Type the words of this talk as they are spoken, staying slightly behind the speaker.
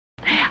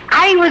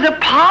was a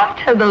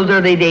part of those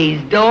early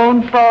days,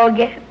 don't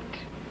forget.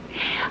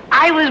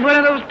 I was one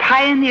of those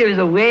pioneers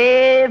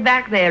way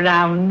back there, and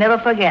I'll never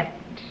forget.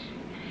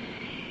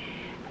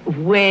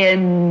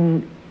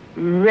 When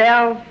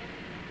Ralph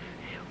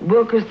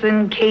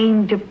Wilkerson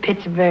came to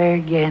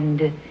Pittsburgh, and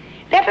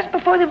that was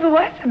before there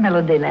was a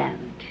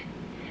Melodyland,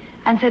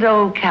 and said,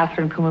 "Oh,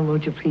 Kathryn, Kuhlman,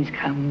 won't you please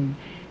come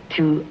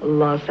to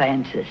Los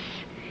Angeles?"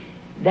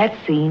 That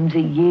seems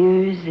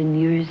years and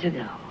years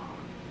ago.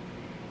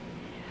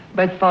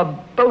 But for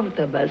both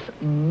of us,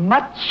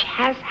 much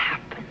has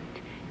happened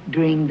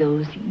during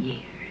those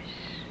years.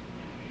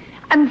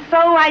 And so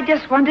I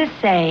just want to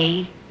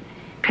say,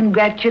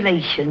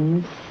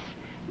 congratulations,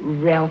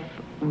 Ralph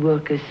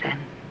Wilkerson,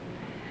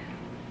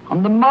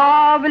 on the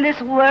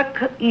marvelous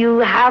work you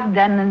have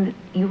done and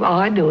you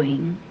are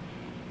doing.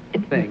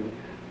 Thing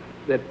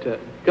that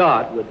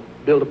God would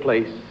build a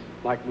place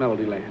like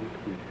Melodyland.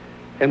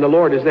 And the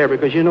Lord is there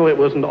because, you know, it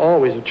wasn't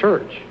always a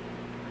church.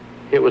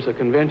 It was a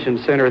convention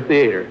center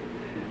theater.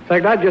 In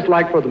fact, I'd just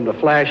like for them to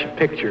flash a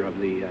picture of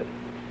the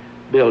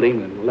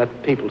building and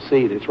let people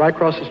see it. It's right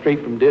across the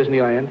street from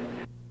Disneyland.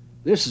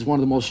 This is one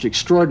of the most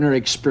extraordinary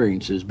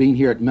experiences, being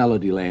here at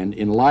Melodyland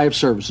in live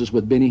services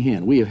with Benny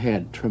Hinn. We have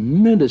had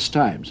tremendous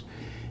times.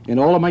 In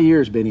all of my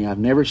years, Benny, I've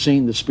never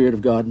seen the Spirit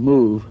of God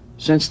move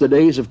since the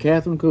days of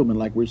Kathryn Kuhlman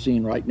like we're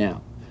seeing right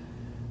now.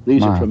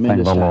 These are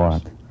tremendous times.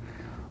 Thank the Lord.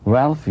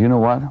 Ralph, you know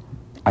what?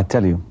 I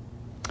tell you,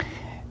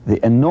 the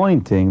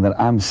anointing that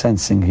I'm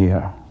sensing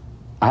here,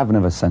 I've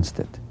never sensed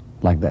it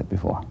like that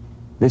before.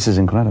 This is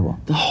incredible.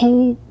 The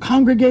whole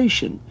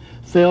congregation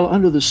fell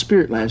under the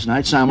Spirit last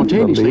night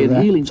simultaneously,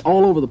 and healings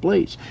all over the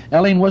place.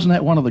 Elaine, wasn't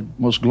that one of the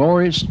most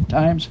glorious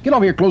times? Get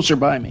over here closer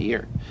by me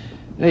here.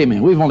 Hey,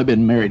 man, we've only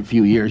been married a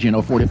few years,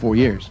 44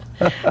 years.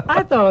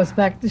 I thought it was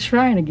back to the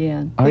shrine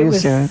again. Are it you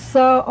was serious?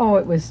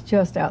 it was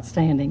just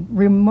outstanding,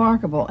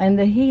 remarkable, and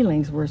the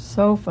healings were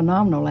so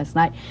phenomenal last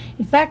night.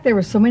 In fact, there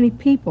were so many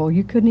people,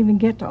 you couldn't even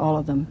get to all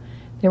of them.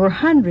 There were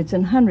hundreds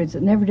and hundreds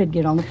that never did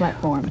get on the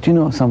platform. But you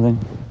know something?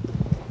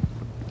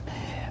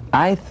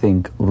 I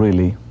think,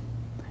 really,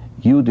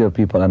 you, dear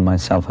people, and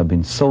myself have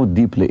been so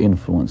deeply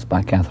influenced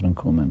by Kathryn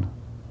Kuhlman.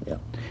 Yeah.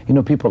 You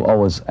know, people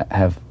always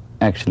have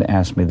actually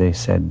asked me, they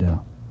said,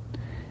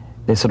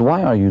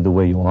 why are you the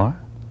way you are?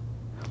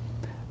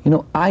 You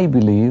know, I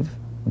believe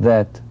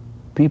that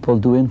people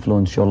do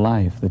influence your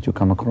life that you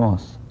come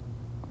across.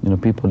 You know,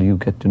 people you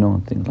get to know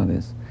and things like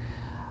this.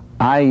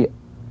 I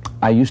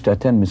used to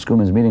attend Miss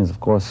Kuhlman's meetings, of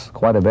course,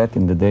 quite a bit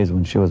in the days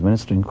when she was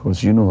ministering. Of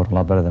course, you knew her a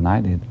lot better than I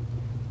did.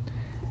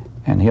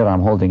 And here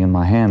I'm holding in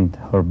my hand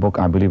her book,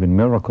 I Believe in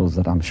Miracles,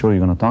 that I'm sure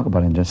you're going to talk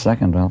about in just a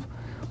second, Ralph.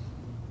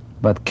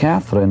 But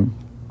Kathryn,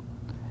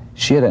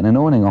 she had an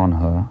anointing on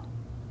her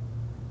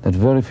that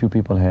very few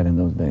people had in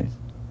those days.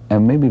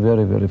 And maybe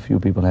very, very few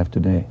people have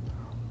today.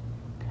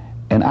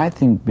 And I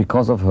think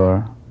because of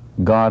her,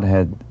 God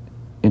had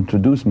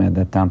introduced me at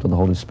that time to the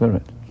Holy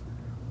Spirit.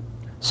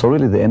 So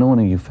really the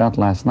anointing you felt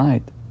last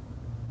night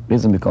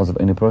isn't because of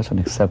any person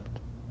except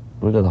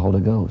really the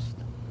Holy Ghost.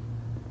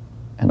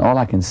 And all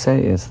I can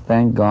say is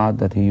thank God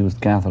that He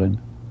used Kathryn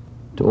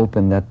to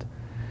open that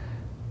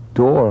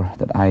door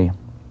that I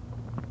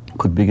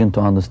could begin to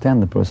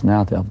understand the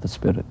personality of the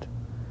Spirit.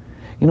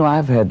 You know,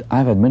 I've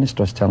had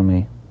ministers tell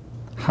me,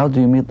 how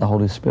do you meet the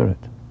Holy Spirit?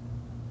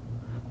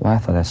 Well, I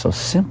thought that's so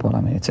simple.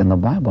 I mean, it's in the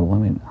Bible. I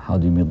mean, how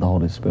do you meet the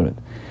Holy Spirit?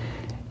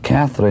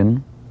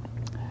 Kathryn,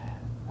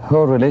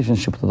 her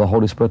relationship to the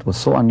Holy Spirit was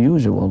so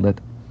unusual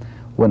that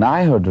when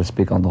I heard her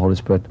speak on the Holy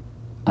Spirit,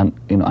 and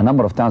you know, a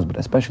number of times, but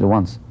especially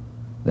once,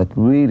 that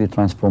really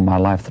transformed my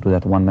life through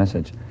that one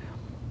message.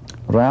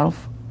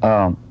 Ralph,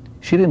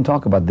 she didn't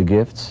talk about the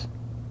gifts,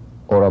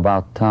 or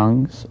about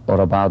tongues,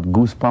 or about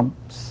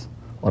goosebumps,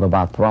 or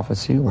about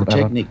prophecy, or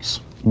whatever.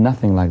 Techniques.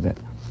 Nothing like that.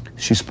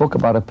 She spoke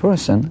about a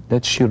person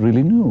that she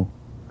really knew.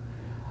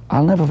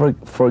 I'll never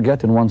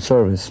forget in one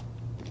service,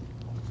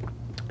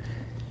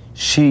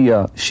 she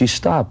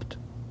stopped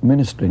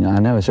ministering. I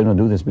never seen her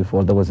do this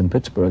before. That was in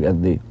Pittsburgh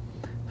at the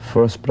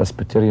First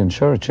Presbyterian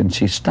Church, and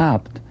she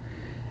stopped,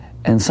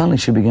 and suddenly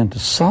she began to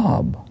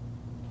sob.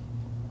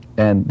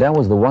 And that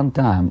was the one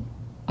time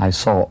I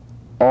saw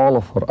all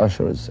of her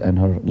ushers and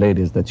her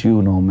ladies that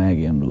you know,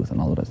 Maggie and Ruth and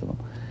all the rest of them,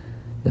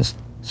 just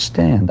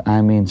stand,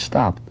 I mean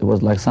stop. It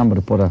was like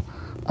somebody put a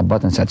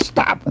button and said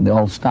stop, and they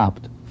all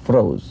stopped,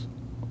 froze.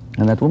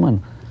 And that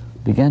woman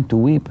began to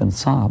weep and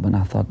sob, and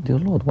I thought, dear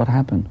Lord, what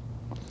happened?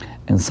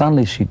 And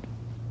suddenly she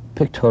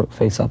picked her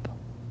face up,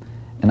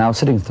 and I was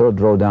sitting third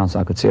row down so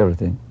I could see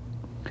everything.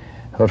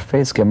 Her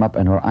face came up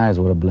and her eyes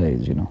were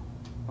ablaze, you know.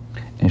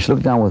 And she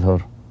looked down with her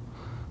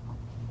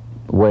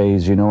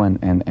ways, you know,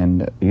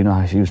 and you know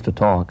how she used to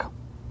talk.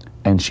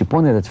 And she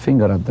pointed that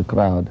finger at the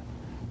crowd.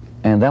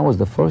 And that was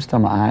the first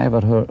time I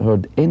ever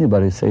heard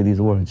anybody say these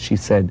words. She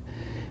said,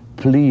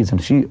 please,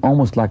 and she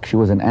almost like she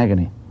was in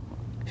agony.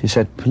 She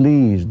said,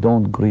 please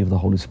don't grieve the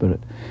Holy Spirit.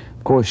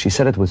 Of course, she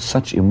said it with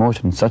such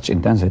emotion, such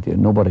intensity,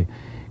 and nobody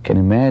can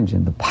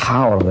imagine the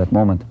power of that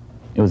moment.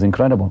 It was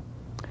incredible.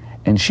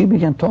 And she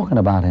began talking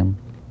about Him,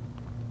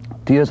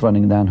 tears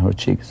running down her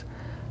cheeks.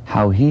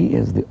 how he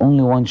is the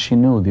only one she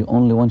knew, the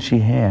only one she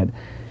had.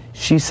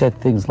 She said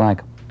things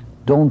like,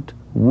 don't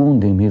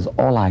wound him, he's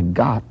all I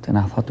got. And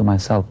I thought to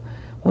myself,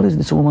 what is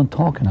this woman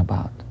talking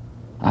about?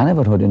 I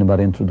never heard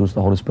anybody introduce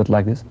the Holy Spirit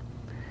like this.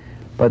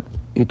 But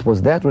it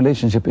was that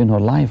relationship in her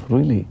life,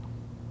 really,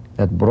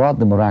 that brought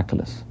the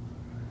miraculous.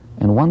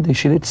 And one day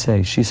she did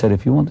say, she said,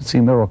 if you want to see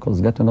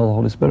miracles, get to know the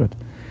Holy Spirit.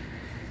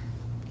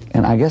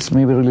 And I guess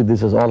maybe really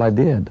this is all I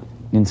did.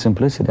 In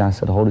simplicity, I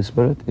said, Holy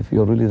Spirit, if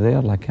you're really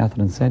there, like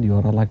Kathryn said, you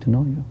are, I'd like to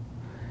know you.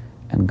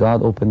 And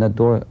God opened that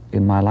door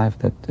in my life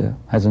that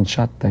hasn't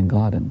shut, thank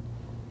God. And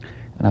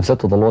I've said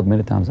to the Lord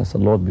many times, I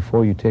said, Lord,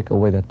 before you take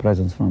away that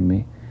presence from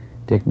me,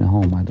 take me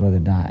home, I'd rather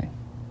die.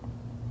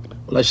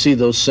 Well, I see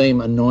those same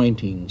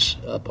anointings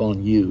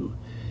upon you.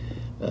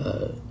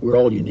 We're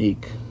all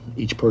unique.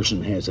 Each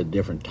person has a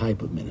different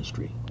type of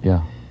ministry.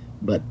 Yeah.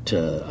 But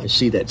I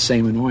see that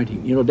same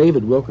anointing. You know,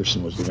 David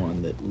Wilkerson was the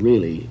one that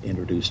really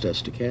introduced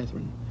us to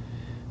Kathryn.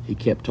 He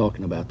kept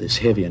talking about this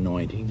heavy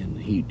anointing,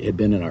 and he had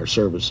been in our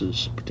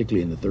services,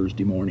 particularly in the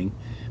Thursday morning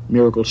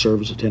miracle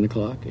service at 10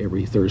 o'clock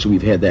every Thursday.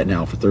 We've had that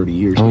now for 30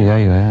 years. Oh, yeah,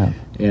 you have.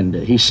 And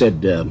he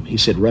said,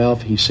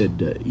 Ralph, he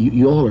said,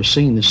 you all are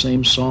singing the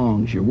same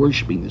songs. You're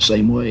worshiping the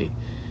same way.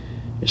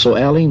 And so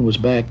Aline was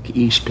back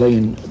east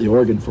playing the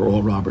organ for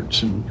Oral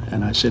Roberts,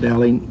 and I said,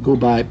 Aline, go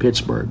by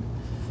Pittsburgh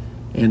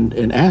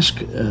and ask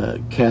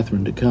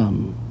Kathryn to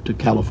come to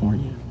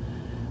California,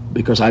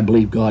 because I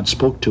believe God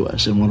spoke to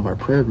us in one of our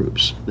prayer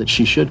groups that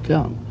she should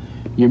come.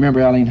 You remember,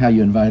 Aline, how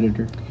you invited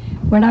her?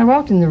 When I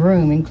walked in the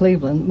room in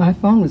Cleveland, my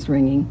phone was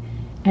ringing,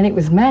 and it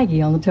was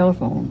Maggie on the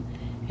telephone.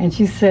 And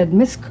she said,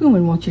 Miss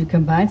Kuhlman wants you to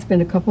come by and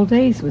spend a couple of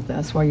days with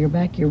us while you're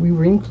back here. We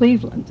were in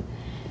Cleveland.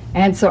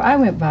 And so I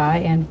went by,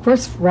 and of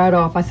course, right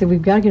off, I said,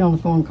 we've got to get on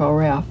the phone and call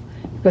Ralph,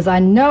 because I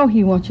know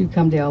he wants you to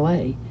come to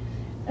L.A.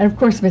 And of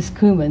course, Miss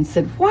Kuhlman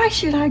said, why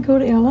should I go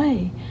to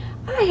L.A.?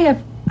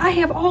 I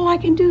have all I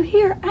can do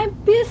here. I'm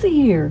busy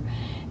here.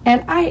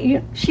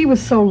 And she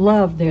was so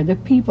loved there. The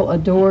people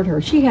adored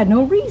her. She had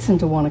no reason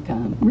to want to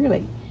come,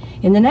 really,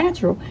 in the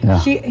natural. Yeah.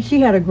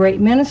 She had a great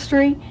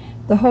ministry.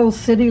 The whole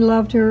city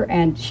loved her,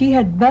 and she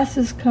had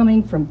buses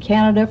coming from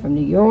Canada, from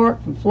New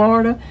York, from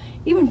Florida,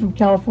 even from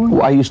California.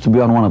 Well, I used to be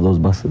on one of those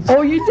buses.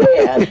 Oh, you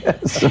did?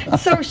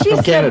 Yes. So she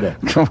From Canada.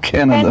 From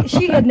Canada. And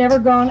she had never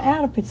gone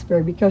out of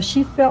Pittsburgh because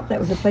she felt that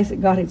was the place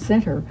that God had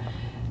sent her.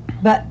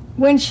 But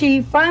when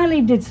she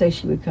finally did say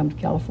she would come to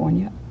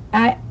California,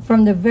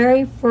 from the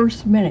very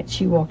first minute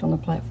she walked on the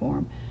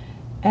platform,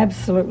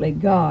 absolutely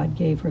God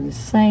gave her the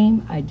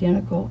same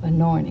identical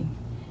anointing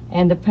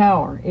and the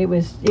power. It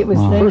was there.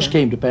 First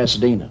came to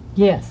Pasadena.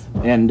 Yes.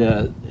 And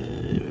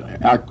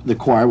the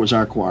choir was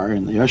our choir,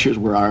 and the ushers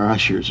were our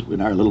ushers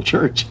in our little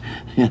church.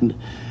 And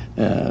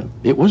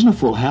it wasn't a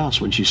full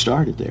house when she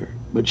started there,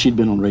 but she'd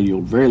been on radio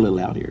very little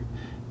out here.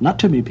 Not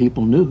too many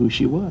people knew who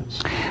she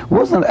was.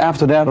 Wasn't it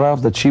after that,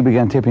 Ralph, that she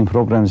began taping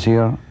programs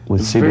here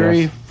with CBS? The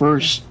very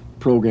first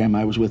program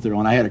I was with her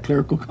on, I had a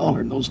clerical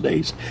caller in those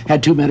days.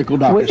 Had two medical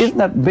doctors. Well, isn't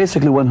that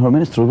basically when her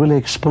ministry really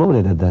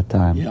exploded at that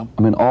time? Yeah.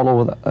 I mean, all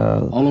over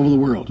the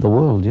world. The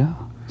world, yeah.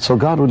 So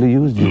God really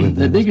used you with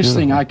that. The biggest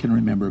thing I can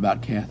remember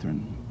about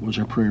Kathryn was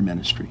her prayer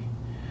ministry.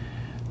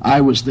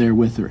 I was there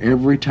with her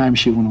every time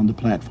she went on the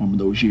platform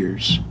those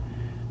years.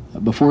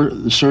 Before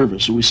the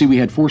service, we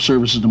had 4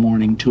 services in the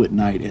morning, 2 at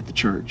night at the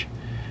church.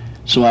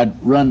 So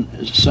I'd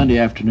run Sunday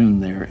afternoon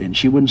there, and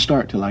she wouldn't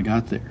start till I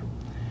got there.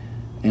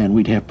 And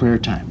we'd have prayer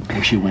time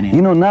before she went in.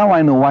 You know, now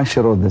I know why she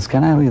wrote this.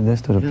 Can I read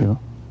this to the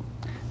people?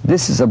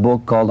 This is a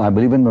book called I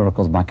Believe in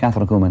Miracles by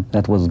Kathryn Kuhlman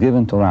that was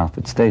given to Ralph.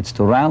 It states,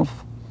 to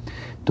Ralph,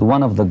 to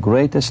one of the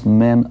greatest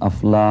men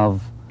of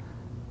love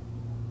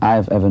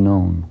I've ever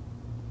known.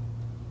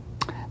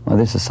 Well,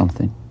 this is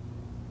something.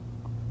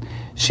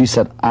 She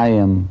said, I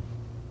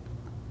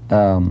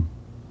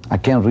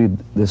can't read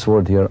this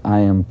word here. I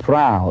am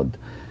proud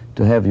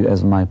to have you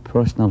as my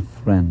personal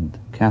friend,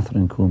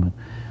 Kathryn Kuhlman.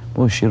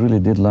 Boy, she really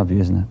did love you,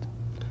 isn't it?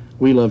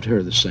 We loved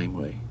her the same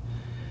way.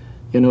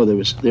 You know, there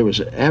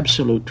was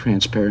absolute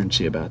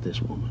transparency about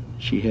this woman.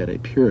 She had a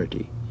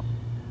purity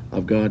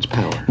of God's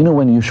power. You know,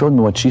 when you showed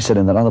me what she said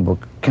in that other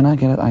book, can I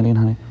get it, Eileen,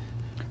 honey?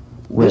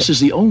 This is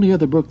the only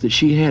other book that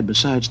she had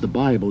besides the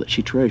Bible that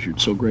she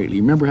treasured so greatly.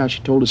 Remember how she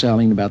told us,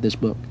 Eileen, about this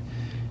book?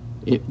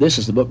 This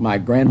is the book my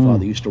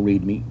grandfather used to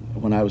read me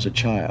when I was a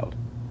child.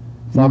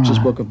 Fox's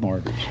Book of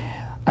Martyrs.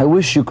 I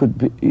wish you could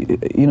be,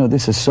 you know,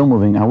 this is so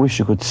moving. I wish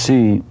you could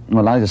see,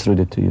 well, I just read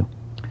it to you.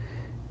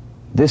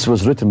 This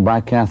was written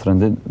by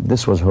Kathryn.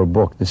 This was her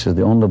book. This is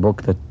the only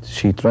book that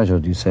she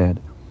treasured, you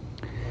said.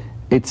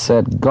 It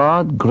said,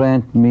 God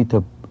grant me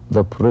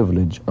the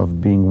privilege of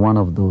being one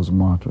of those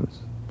martyrs.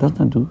 Doesn't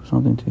that do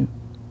something to you?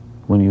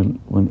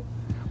 When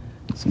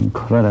it's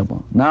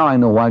incredible. Now I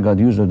know why God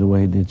used her the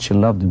way he did. She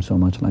loved him so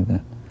much like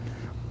that.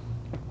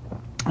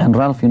 And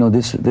Ralph, you know,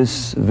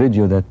 this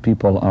video that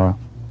people are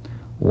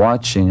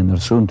watching, and they're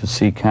soon to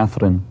see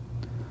Kathryn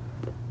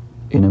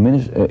in a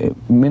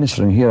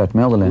ministering here at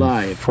Meadowland.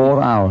 Live.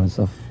 4 hours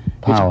of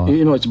power.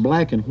 It's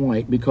black and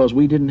white because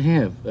we didn't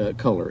have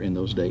color in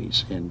those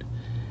days,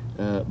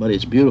 but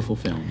it's beautiful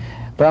film.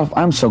 Ralph,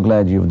 I'm so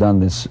glad you've done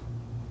this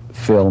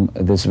film,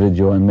 this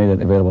video, and made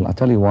it available. I'll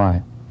tell you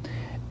why.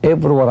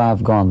 Everywhere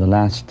I've gone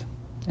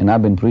and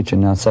I've been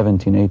preaching now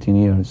 17,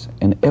 18 years,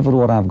 and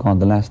everywhere I've gone,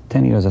 the last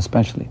 10 years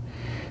especially,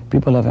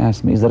 people have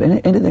asked me, is there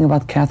anything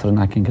about Kathryn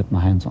I can get my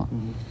hands on?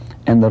 Mm-hmm.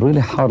 And there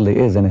really hardly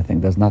is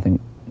anything.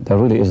 There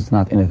really is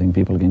not anything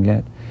people can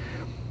get.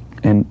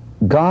 And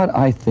God,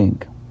 I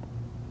think,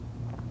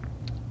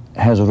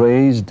 has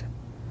raised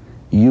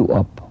you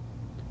up,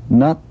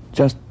 not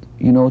just,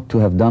 to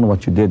have done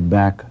what you did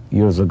back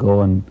years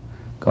ago, and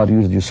God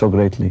used you so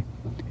greatly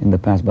in the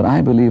past, but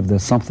I believe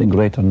there's something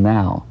greater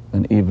now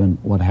than even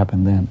what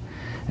happened then.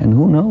 And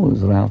who knows,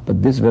 Ralph,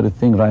 but this very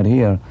thing right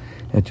here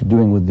that you're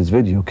doing with this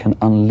video can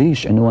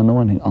unleash a new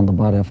anointing on the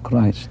body of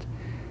Christ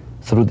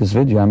through this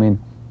video. I mean,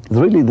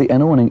 really the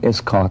anointing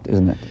is caught,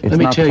 isn't it? It's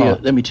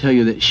let me tell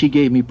you that she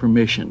gave me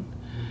permission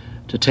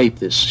to tape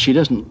this. She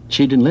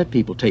didn't let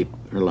people tape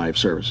her live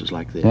services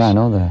like this. Yeah, I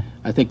know that.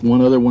 I think one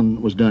other one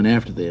was done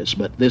after this,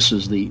 but this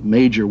is the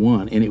major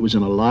one, and it was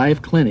in a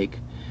live clinic.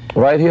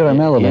 Right here in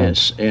Melody.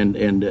 Yes, and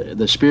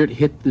the Spirit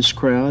hit this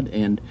crowd,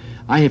 and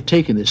I have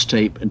taken this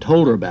tape and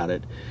told her about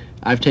it.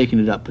 I've taken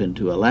it up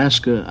into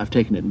Alaska. I've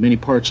taken it in many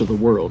parts of the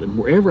world, and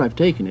wherever I've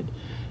taken it,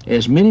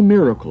 as many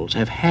miracles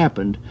have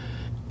happened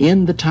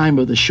in the time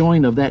of the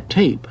showing of that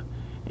tape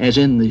as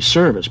in the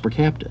service per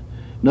capita.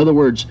 In other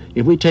words,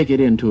 if we take it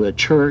into a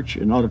church,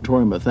 an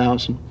auditorium of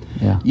 1,000,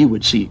 you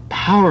would see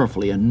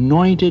powerfully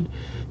anointed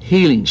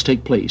healings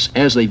take place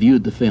as they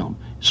viewed the film.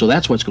 So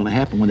that's what's going to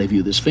happen when they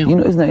view this film.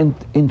 Isn't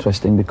that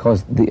interesting?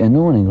 Because the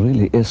anointing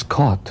really is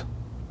caught.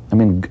 I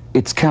mean,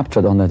 it's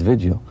captured on that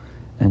video.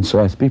 And so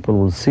as people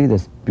will see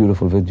this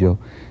beautiful video,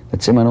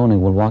 that same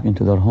anointing will walk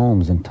into their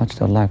homes and touch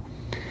their life.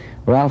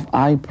 Ralph,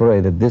 I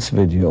pray that this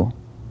video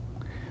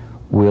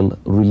will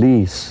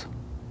release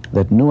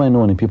that new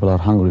anointing people are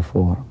hungry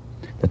for,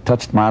 that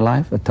touched my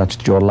life, that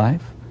touched your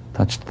life,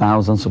 touched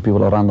thousands of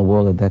people around the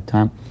world at that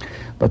time.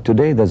 But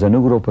today there's a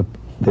new group of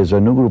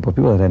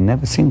people that have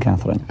never seen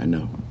Kathryn. I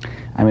know.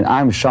 I mean,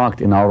 I'm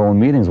shocked in our own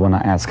meetings when I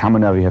ask, how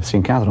many of you have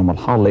seen Kathryn? Well,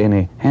 hardly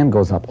any hand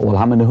goes up. Well,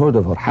 how many heard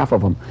of her? Half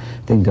of them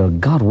think,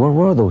 God, where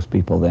were those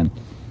people then?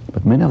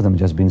 But many of them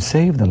just been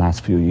saved the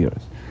last few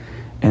years.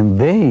 And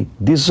they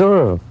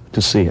deserve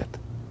to see it.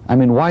 I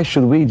mean, why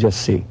should we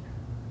just see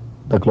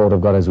the glory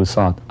of God as we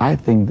saw it? I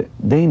think that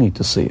they need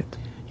to see it.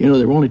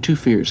 There were only two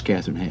fears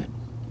Kathryn had.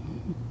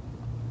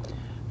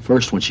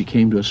 First, when she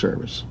came to a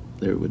service,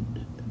 there would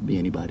be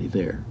anybody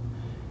there.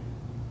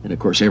 And of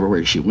course,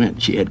 everywhere she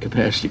went, she had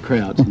capacity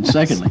crowds. And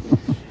secondly,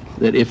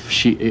 that if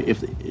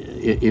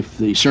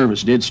the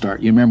service did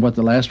start, you remember what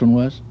the last one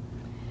was?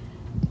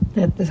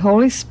 That the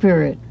Holy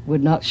Spirit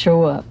would not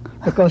show up.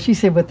 Because she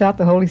said, without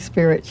the Holy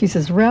Spirit, she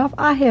says, Ralph,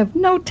 I have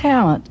no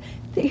talent.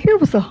 Here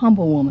was a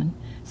humble woman,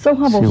 so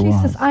humble. She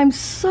says, I'm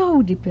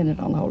so dependent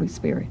on the Holy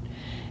Spirit.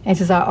 And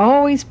says, I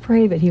always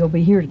pray that he'll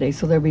be here today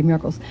so there'll be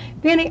miracles.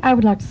 Benny, I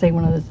would like to say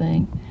one other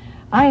thing.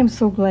 I am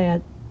so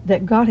glad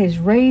that God has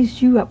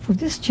raised you up for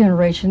this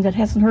generation that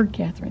hasn't heard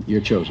Kathryn. You're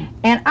chosen.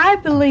 And I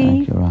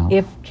believe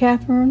if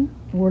Kathryn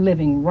were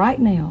living right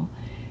now,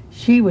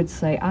 she would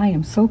say, I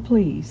am so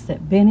pleased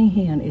that Benny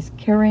Hinn is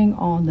carrying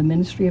on the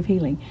ministry of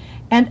healing.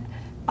 And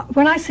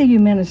when I see you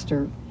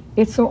minister,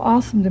 it's so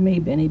awesome to me,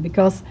 Benny,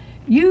 because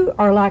you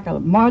are like a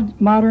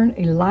modern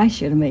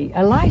Elisha to me.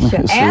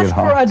 Elisha asked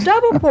for a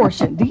double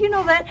portion. Do you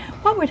know that?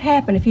 What would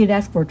happen if he had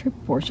asked for a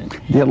triple portion?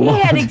 He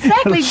had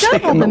exactly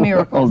double the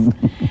miracles.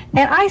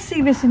 And I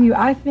see this in you.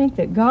 I think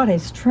that God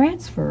has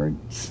transferred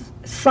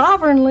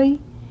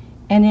sovereignly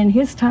and in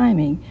his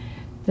timing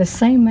the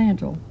same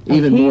mantle.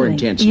 Even more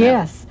intense now.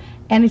 Yes.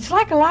 And it's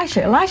like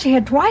Elisha. Elisha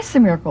had twice the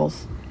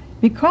miracles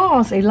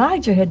because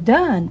Elijah had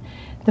done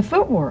the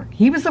footwork.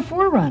 He was the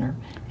forerunner.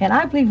 And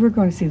I believe we're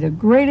going to see the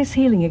greatest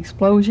healing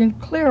explosion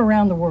clear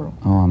around the world.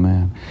 Oh,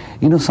 man.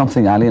 You know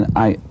something, Eileen?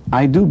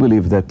 I do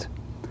believe that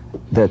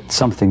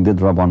something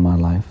did rub on my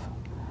life.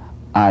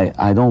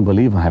 I don't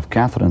believe I have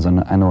Kathryn's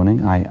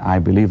anointing. I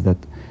believe that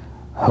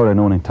her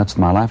anointing touched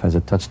my life as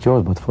it touched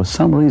yours. But for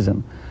some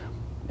reason,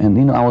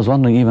 and I was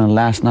wondering even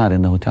last night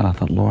in the hotel, I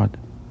thought, Lord,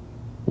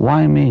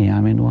 why me?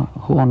 I mean,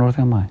 who on earth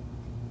am I?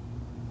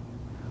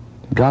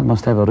 God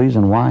must have a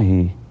reason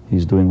why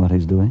he's doing what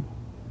he's doing.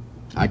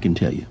 I can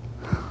tell you.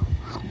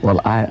 Well,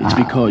 it's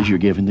because you're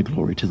giving the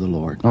glory to the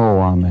Lord.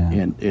 Oh,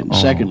 amen. And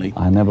secondly,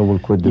 I never will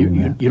quit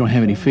doing that. You don't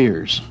have any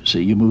fears.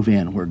 See, you move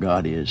in where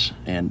God is,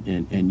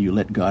 and you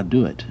let God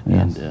do it.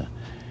 Yes. And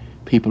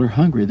people are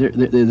hungry.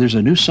 There's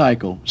a new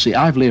cycle. See,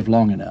 I've lived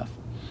long enough.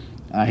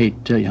 I hate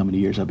to tell you how many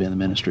years I've been in the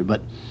ministry,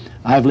 but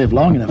I've lived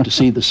long enough to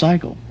see the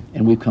cycle,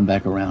 and we've come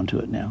back around to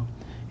it now.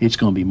 It's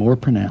going to be more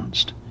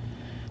pronounced.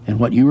 And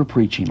what you were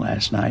preaching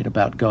last night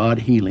about God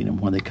healing them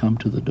when they come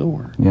to the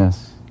door.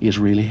 Yes. Is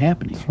really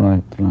happening. That's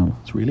right.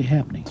 It's really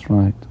happening. That's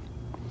right.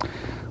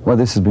 Well,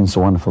 this has been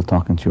so wonderful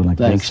talking to you like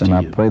Thanks this, and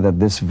I you. pray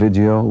that this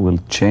video will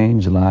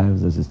change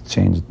lives as it's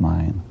changed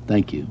mine.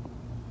 Thank you.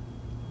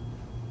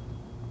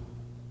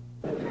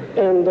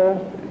 And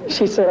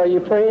she said, are you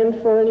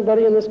praying for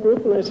anybody in this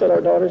group? And I said,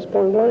 our daughter's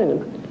born blind.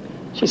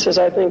 And She says,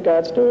 I think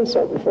God's doing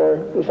something for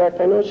her. In fact,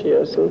 I know she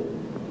is. And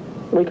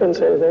we couldn't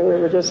say anything. We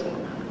were just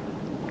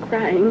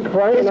crying.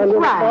 Crying under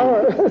the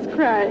power. Just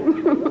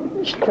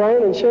crying. She's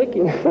crying and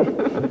shaking.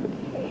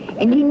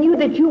 And you knew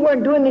that you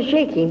weren't doing the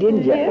shaking,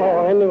 didn't you?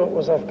 Oh, I knew it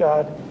was of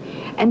God.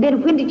 And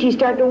then when did she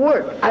start to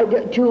work?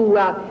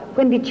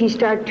 When did she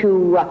start to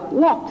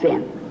walk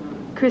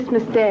then?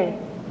 Christmas Day.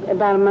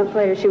 About a month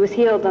later, she was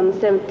healed on the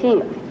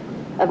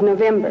 17th of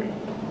November.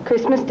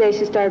 Christmas Day,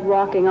 she started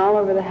walking all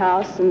over the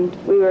house, and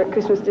we were at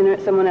Christmas dinner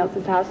at someone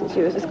else's house, and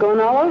she was just going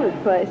all over the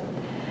place.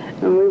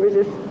 And we were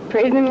just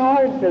praising the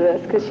Lord for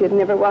this, because she had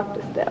never walked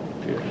a step.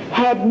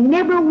 Had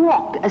never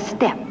walked a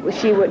step.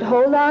 She would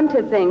hold on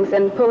to things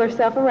and pull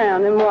herself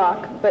around and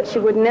walk, but she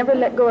would never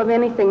let go of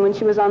anything when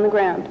she was on the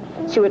ground.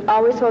 She would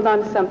always hold on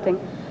to something.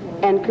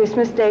 And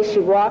Christmas Day, she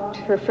walked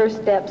her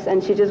first steps,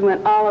 and she just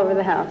went all over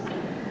the house.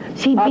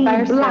 See,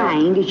 being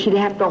blind, she'd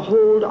have to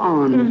hold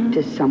on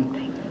to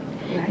something.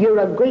 Right. You're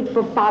a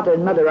grateful father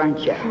and mother, aren't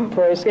you?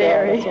 Praise God,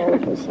 that's all I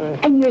can say.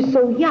 And you're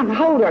so young.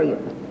 How old are you?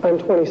 I'm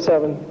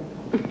 27.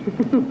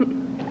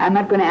 I'm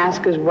not going to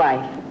ask his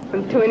wife.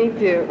 I'm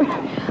 22.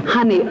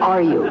 Honey,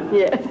 are you?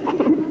 Yes.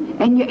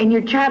 And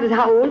your child is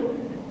how old?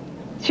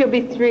 She'll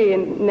be 3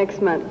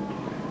 next month.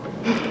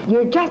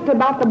 You're just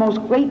about the most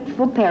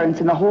grateful parents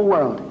in the whole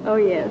world. Oh,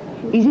 yes.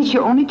 Is this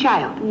your only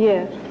child?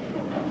 Yes.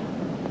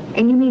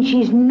 And you mean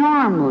she's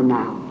normal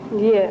now?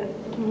 Yes.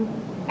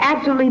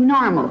 Absolutely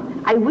normal.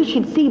 I wish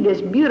you'd see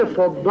this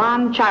beautiful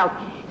blonde child.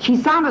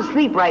 She's sound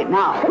asleep right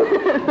now.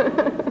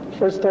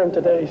 First time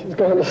today, she's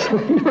gone to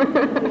sleep.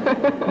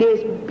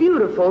 This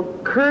beautiful,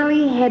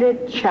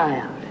 curly-headed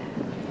child.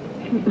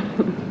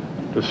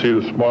 To see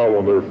the smile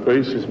on their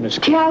faces, Miss.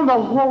 Tell the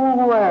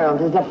whole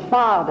world, as a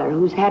father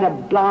who's had a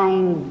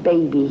blind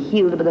baby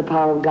healed by the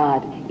power of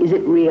God, is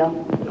it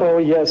real? Oh,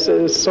 yes, it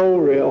is so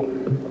real.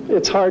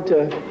 It's hard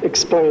to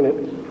explain it.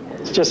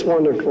 It's just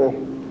wonderful.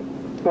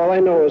 All I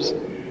know is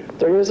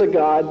there is a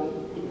God,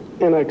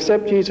 and I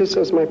accept Jesus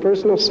as my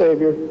personal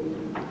Savior,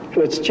 and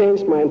it's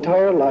changed my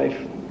entire life.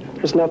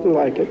 There's nothing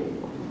like it.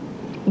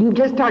 You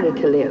just started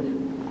to live.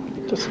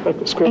 Just like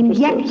the scripture And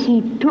yet says.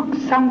 he took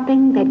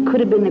something that could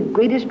have been the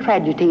greatest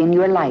tragedy in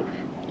your life.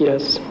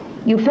 Yes.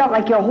 You felt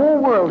like your whole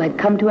world had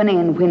come to an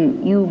end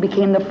when you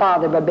became the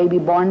father of a baby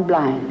born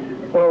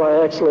blind. Well,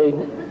 I actually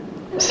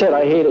said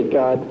I hated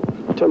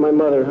God to my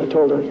mother. I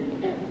told her,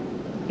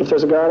 if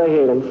there's a God, I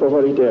hate him for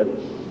what he did.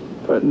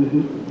 But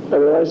I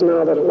realize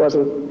now that it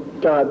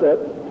wasn't God that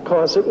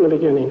caused it in the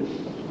beginning.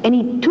 And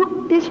he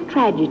took this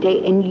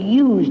tragedy and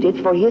used it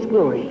for his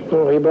glory.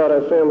 Oh, he brought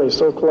our family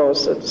so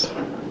close, it's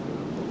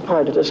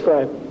hard to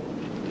describe.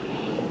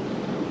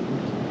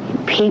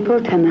 People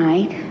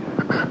tonight,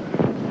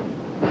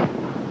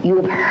 you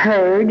have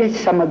heard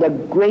some of the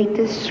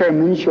greatest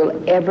sermons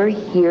you'll ever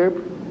hear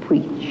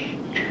preached.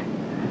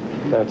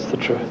 That's the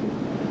truth.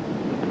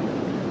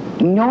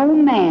 No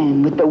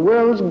man with the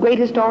world's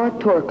greatest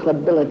oratorical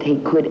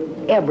ability could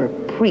ever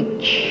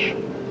preach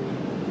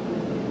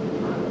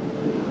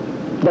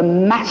the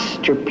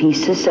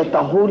masterpieces that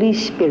the Holy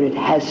Spirit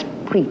has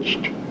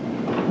preached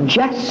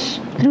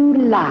just through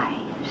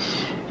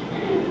lives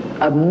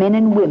of men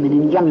and women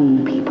and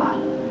young people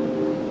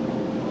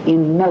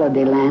in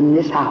Melody Land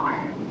this hour.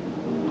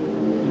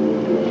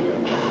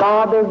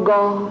 Father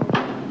God,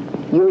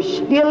 you're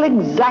still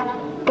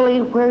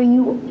exactly where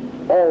you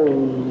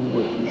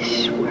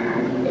always were.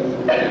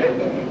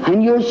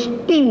 And you're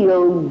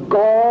still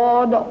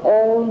God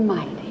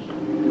Almighty.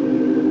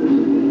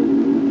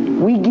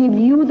 We give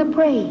you the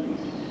praise.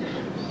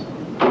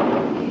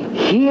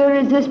 Here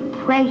is this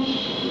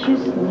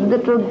precious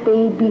little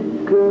baby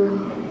girl,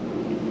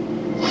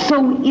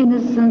 so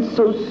innocent,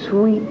 so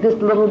sweet, this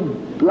little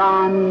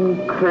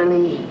blonde,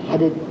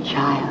 curly-headed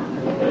child.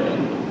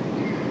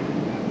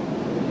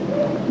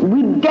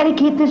 We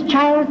dedicate this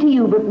child to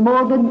you, but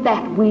more than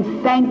that, we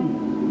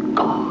thank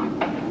God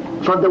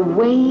for the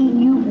way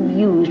you've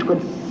used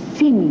what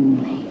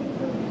seemingly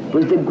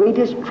was the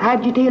greatest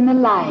tragedy in the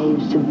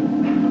lives of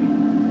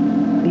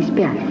these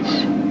parents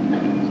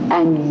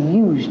and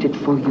used it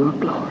for your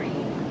glory.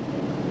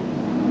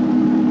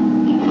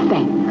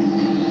 Thanks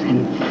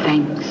and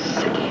thanks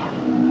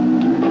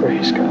again.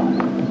 Praise God.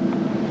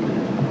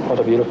 What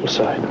a beautiful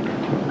sight.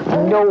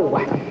 No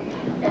one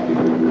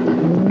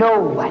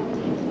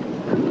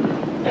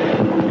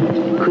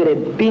could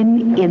have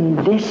been in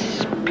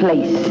this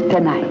place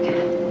tonight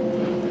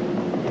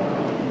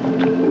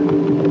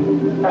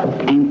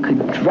and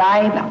could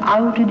drive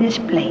out of this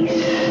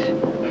place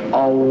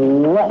or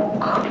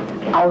walk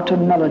out of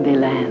Melody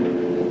Land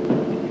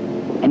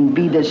and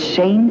be the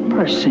same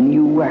person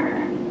you were.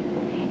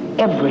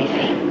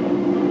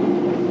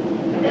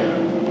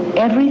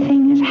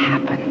 Everything has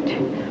happened,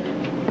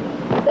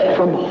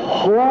 from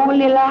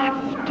holy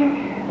laughter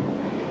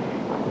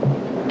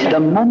to the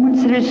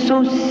moments that are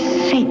so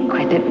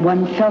sacred that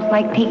one felt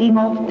like taking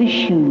off the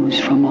shoes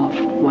from off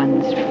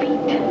one's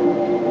feet.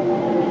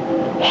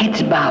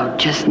 Heads bowed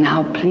just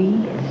now,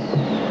 please.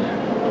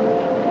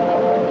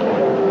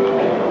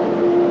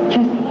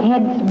 Just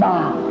heads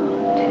bowed.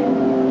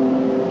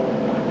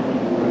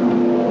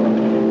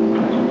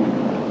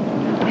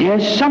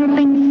 There's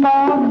something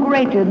far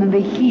greater than the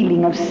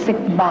healing of sick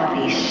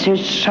bodies.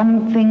 There's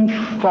something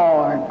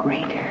far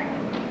greater.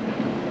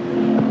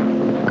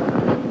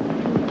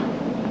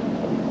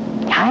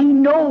 I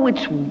know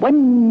it's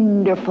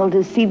wonderful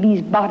to see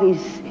these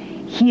bodies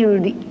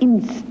healed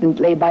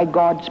instantly by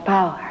God's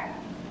power.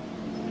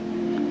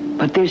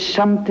 But there's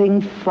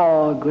something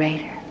far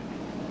greater.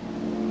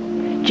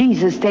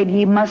 Jesus said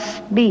ye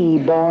must be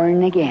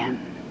born again.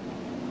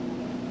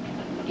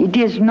 It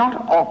is not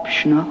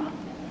optional.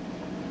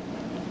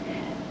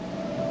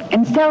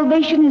 And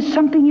salvation is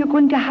something you're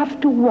going to have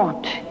to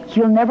want.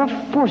 He'll never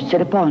force it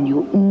upon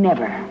you.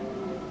 Never.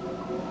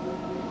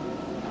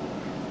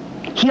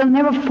 He'll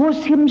never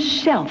force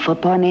himself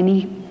upon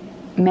any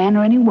man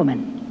or any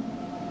woman.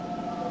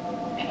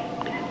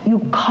 You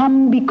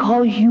come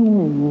because you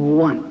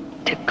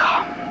want to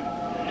come.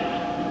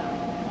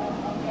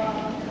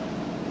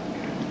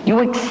 You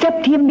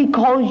accept him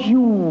because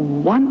you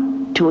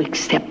want to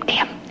accept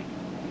him.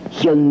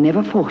 He'll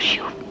never force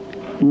you.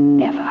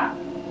 Never.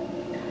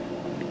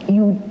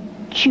 You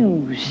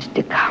choose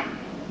to come.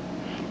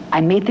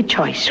 I made the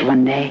choice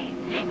one day.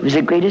 It was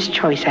the greatest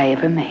choice I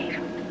ever made.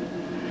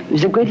 It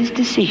was the greatest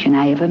decision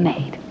I ever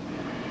made.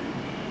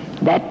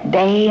 That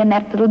day in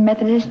that little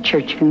Methodist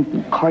church in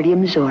Concordia,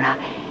 Missouri,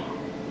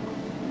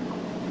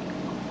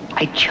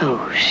 I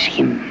chose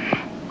him.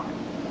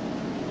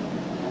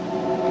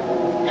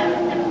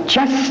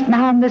 Just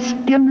now in the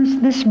stillness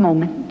of this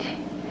moment,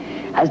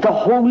 as the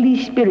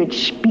Holy Spirit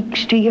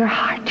speaks to your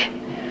heart,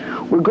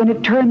 we're going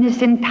to turn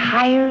this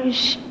entire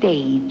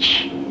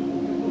stage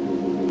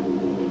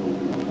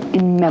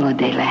in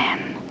Melody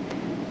Land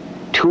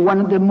to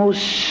one of the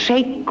most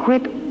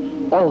sacred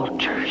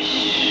altars.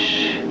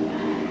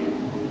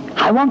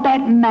 I want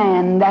that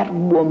man, that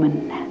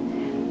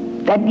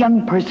woman, that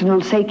young person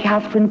who'll say,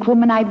 Kathryn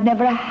Kuhlman, I've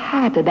never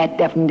had that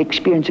definite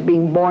experience of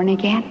being born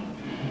again.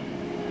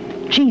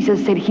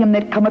 Jesus said, him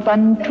that cometh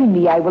unto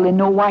me I will in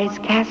no wise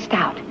cast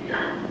out.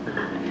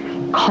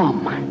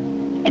 Come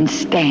and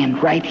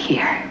stand right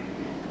here.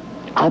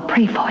 I'll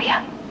pray for you.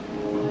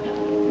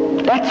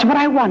 That's what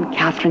I want,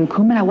 Kathryn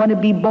Kuhlman. I want to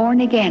be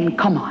born again.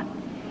 Come on.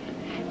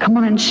 Come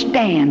on and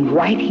stand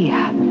right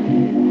here.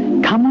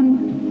 Come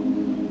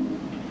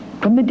on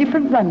from the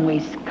different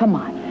runways. Come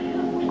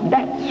on.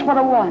 That's what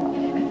I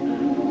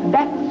want.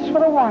 That's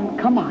what I want.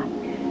 Come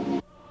on.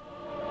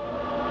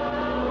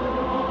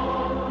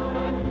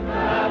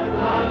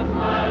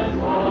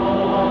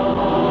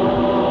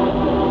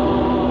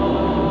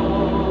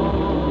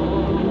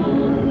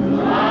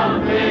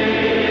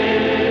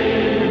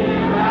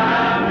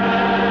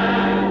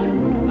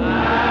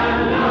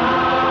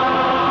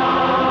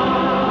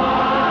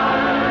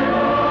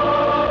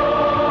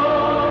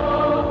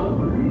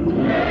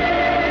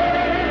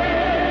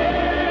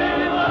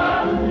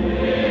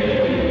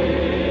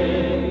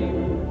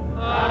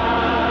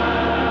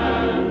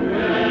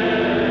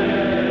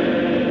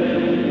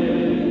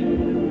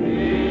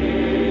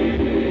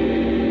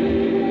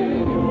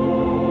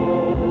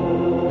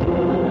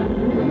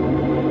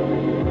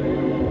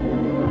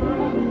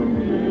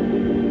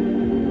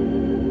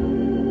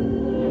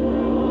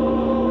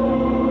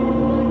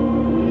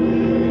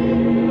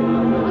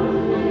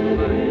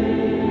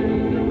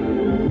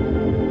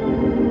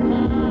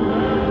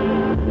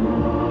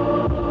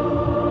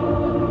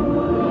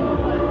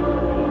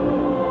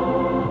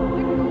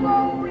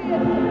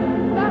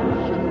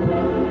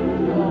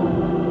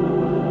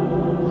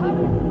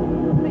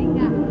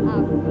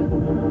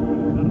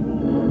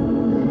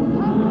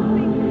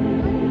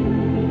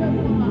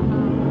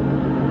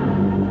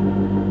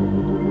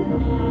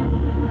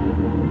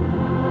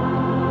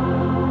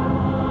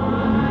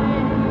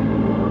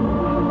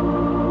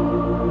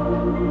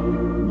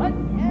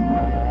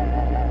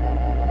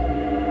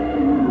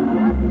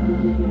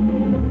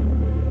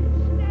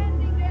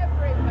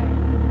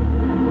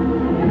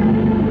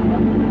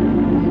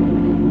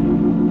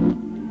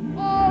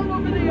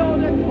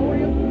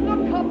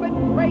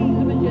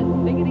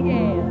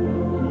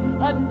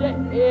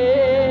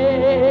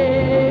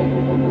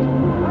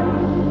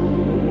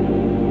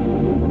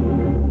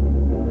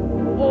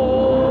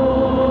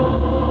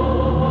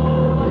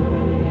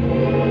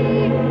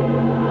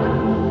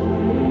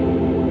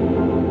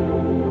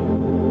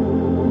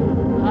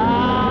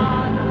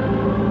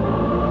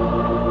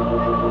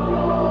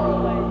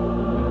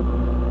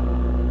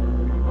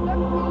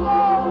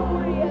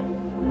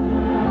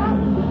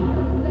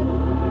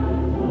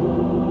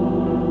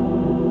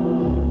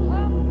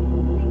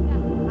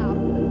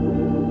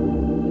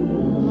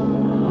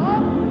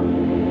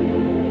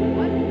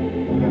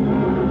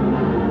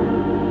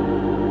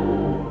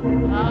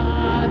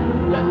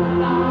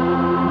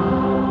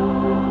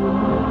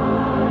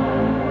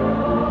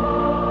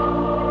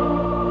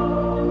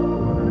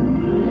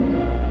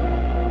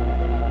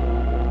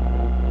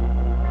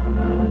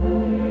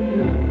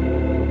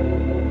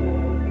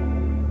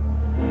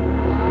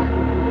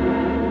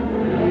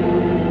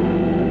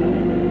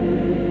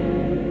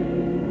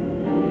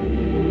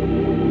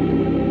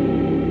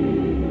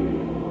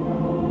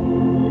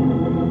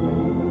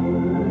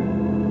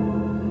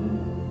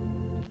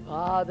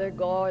 Father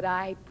God,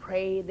 I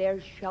pray there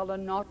shall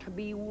not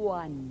be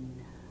one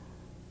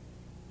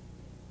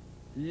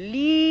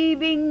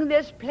leaving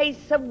this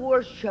place of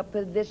worship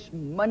this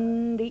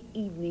Monday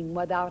evening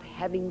without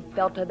having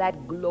felt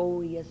that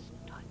glorious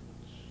touch.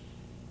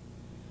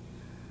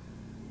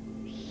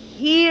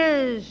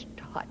 His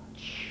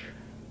touch.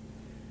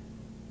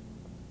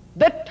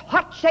 The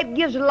touch that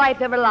gives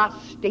life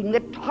everlasting, the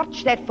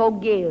touch that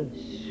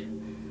forgives.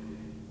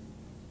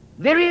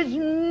 There is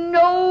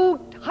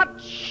no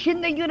touch in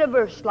the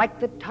universe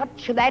like the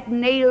touch of that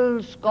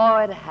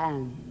nail-scarred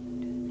hand.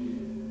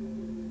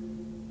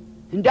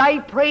 And I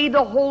pray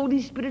the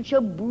Holy Spirit shall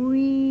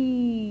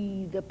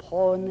breathe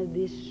upon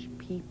this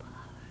people.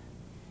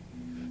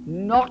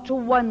 Not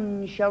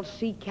one shall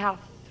see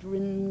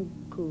Kathryn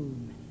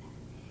Kuhlman.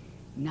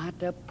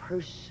 Not a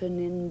person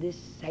in this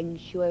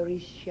sanctuary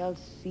shall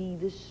see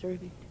the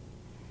servant.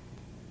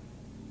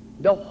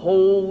 The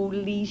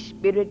Holy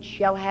Spirit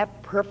shall have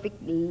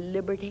perfect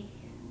liberty.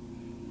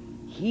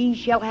 He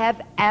shall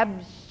have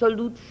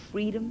absolute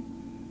freedom.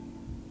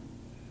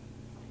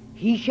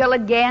 He shall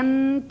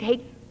again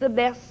take the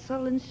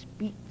vessel and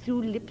speak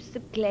through lips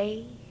of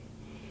clay.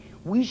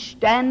 We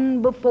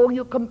stand before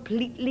you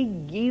completely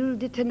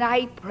yielded, and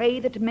I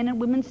pray that men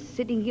and women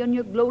sitting here in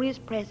your glorious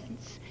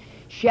presence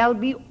shall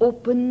be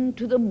open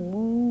to the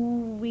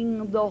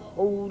moving of the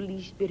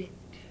Holy Spirit.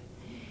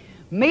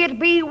 May it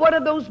be one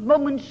of those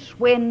moments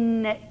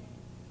when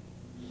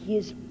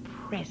His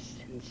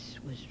presence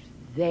was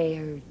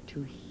there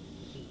to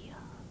heal.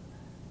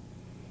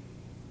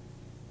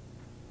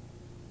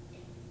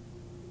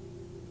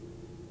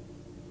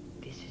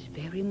 This is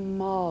very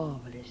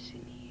marvelous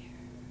in here.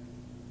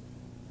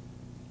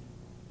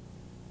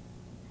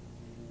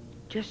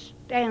 Just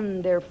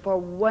stand there for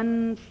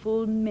one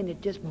full minute,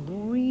 just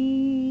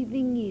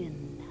breathing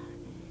in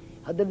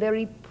of the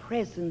very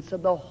presence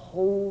of the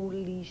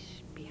Holy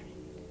Spirit.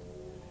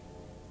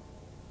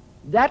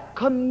 That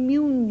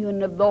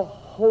communion of the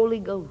Holy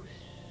Ghost.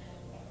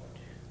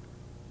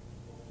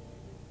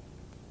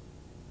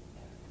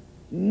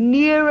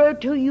 Nearer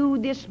to you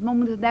this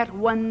moment than that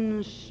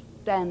one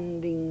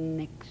standing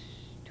next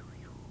to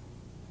you.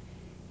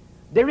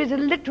 There is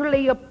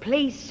literally a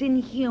place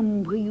in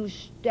Him where you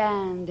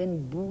stand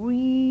and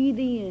breathe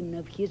in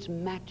of His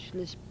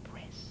matchless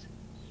presence.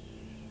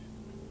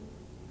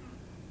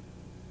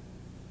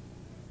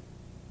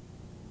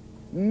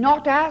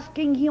 Not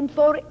asking Him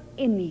for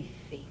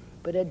anything,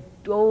 but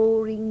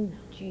adoring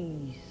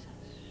Jesus.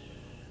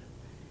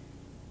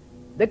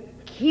 The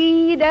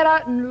key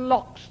that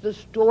unlocks the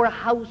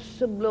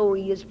storehouse of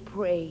glory is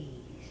praise,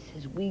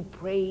 as we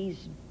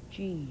praise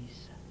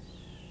Jesus.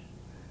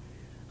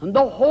 And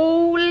the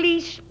Holy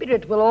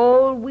Spirit will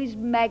always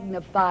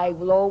magnify,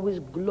 will always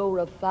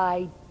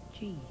glorify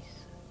Jesus.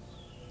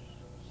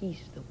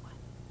 He's the one.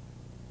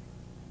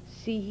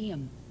 See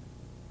Him.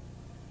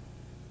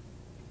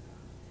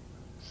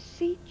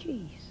 See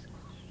Jesus.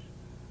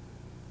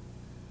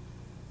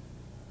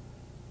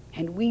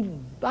 And we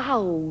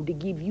vow to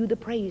give you the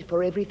praise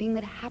for everything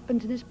that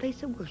happens in this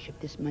place of worship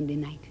this Monday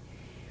night.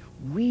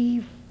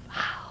 We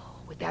vow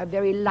with our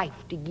very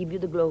life to give you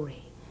the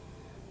glory.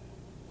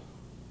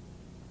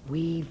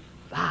 We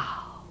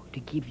vow to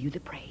give you the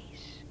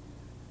praise.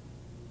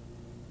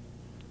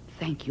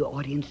 Thank you,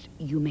 audience.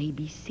 You may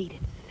be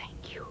seated.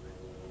 Thank you.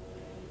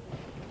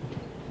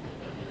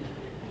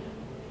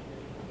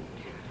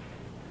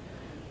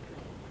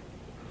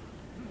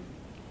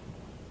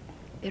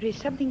 There is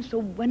something so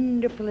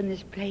wonderful in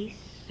this place.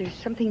 There's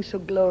something so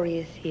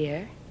glorious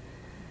here.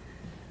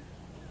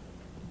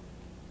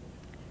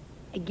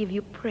 I give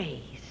you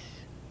praise.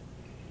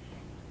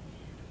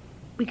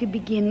 We could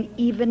begin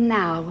even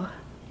now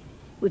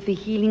with the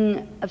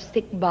healing of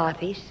sick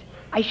bodies.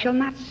 I shall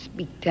not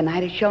speak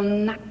tonight. I shall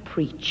not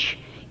preach.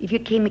 If you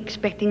came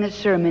expecting a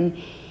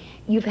sermon,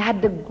 you've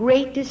had the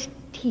greatest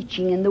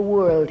teaching in the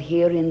world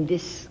here in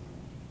this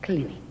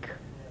clinic.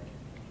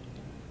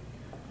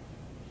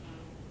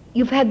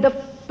 You've had the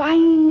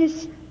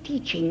finest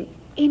teaching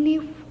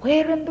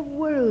anywhere in the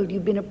world.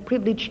 You've been a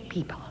privileged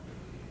people.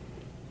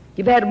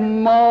 You've had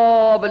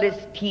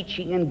marvelous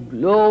teaching and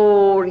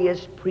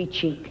glorious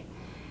preaching.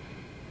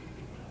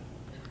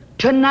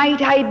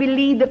 Tonight I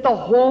believe that the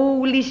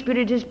Holy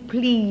Spirit is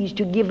pleased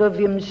to give of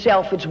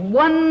Himself. It's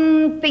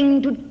one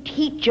thing to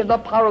teach of the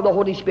power of the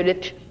Holy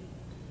Spirit.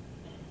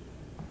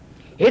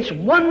 It's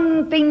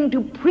one thing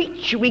to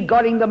preach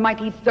regarding the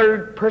mighty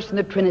third person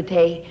of the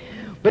Trinity.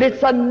 But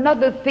it's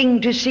another thing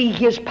to see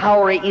His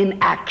power in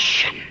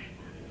action.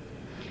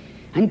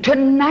 And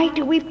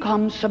tonight we've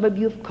come, some of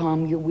you have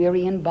come, you're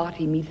weary in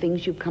body,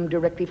 methinks you've come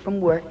directly from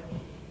work.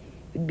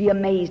 You'd be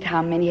amazed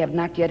how many have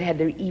not yet had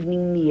their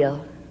evening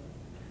meal.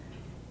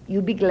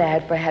 You'll be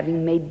glad for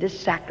having made this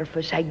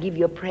sacrifice. I give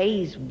you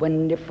praise,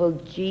 wonderful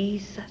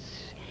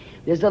Jesus.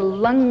 There's a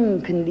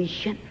lung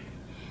condition.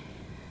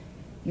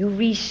 You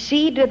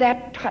received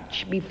that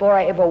touch before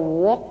I ever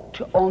walked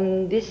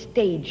on this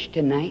stage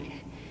tonight.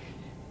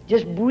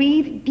 Just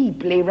breathe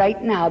deeply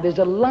right now. There's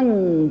a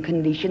lung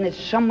condition that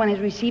someone has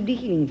received a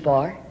healing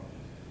for.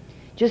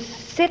 Just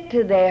sit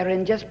there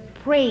and just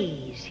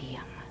praise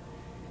Him.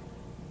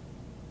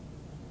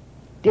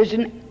 There's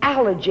an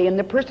allergy, and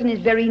the person is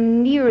very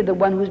near the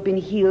one who's been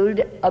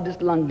healed of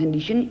this lung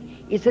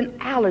condition. It's an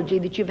allergy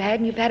that you've had,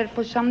 and you've had it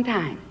for some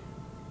time.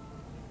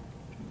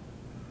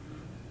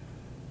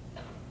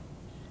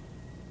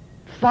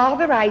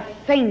 Father, I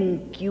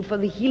thank you for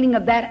the healing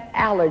of that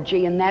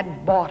allergy in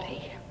that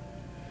body.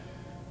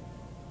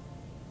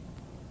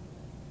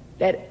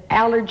 That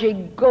allergy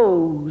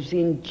goes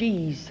in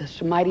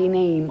Jesus' mighty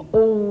name.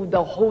 Oh,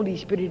 the Holy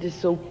Spirit is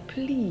so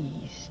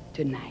pleased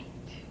tonight.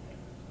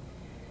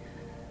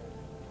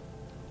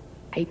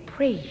 I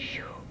praise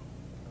you.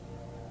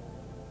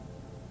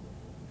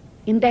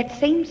 In that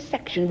same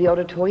section of the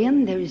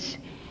auditorium, there's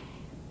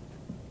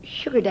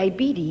sugar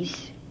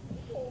diabetes.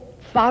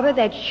 Father,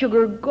 that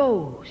sugar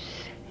goes.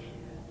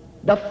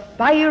 The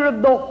fire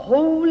of the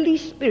Holy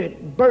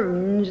Spirit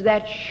burns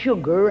that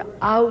sugar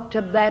out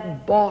of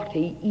that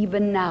body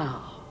even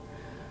now.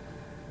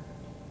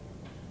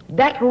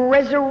 That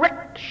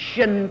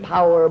resurrection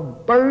power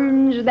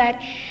burns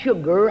that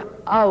sugar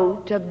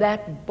out of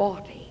that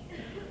body.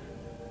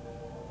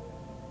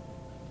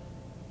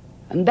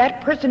 And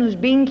that person who's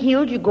being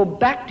healed, you go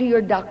back to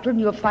your doctor and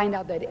you'll find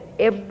out that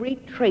every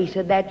trace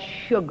of that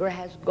sugar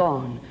has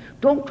gone.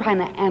 Don't try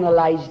to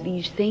analyze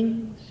these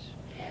things.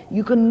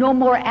 You can no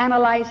more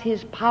analyze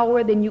His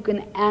power than you can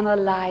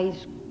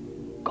analyze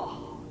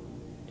God.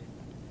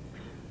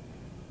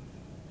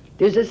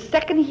 There's a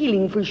second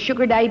healing for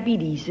sugar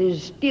diabetes.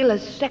 There's still a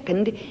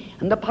second,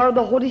 and the power of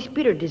the Holy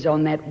Spirit is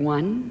on that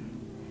one.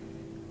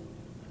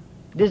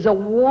 There's a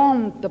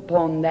warmth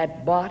upon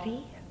that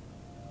body.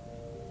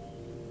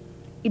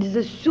 It is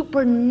a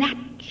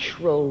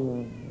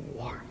supernatural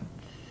warmth.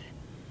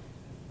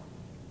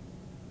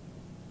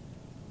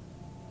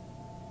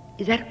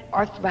 Is that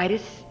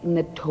arthritis in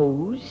the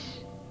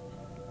toes?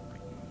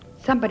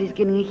 Somebody's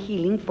getting a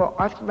healing for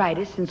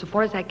arthritis, and so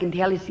far as I can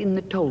tell, it's in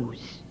the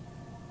toes.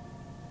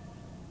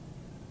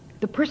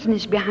 The person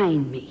is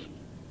behind me.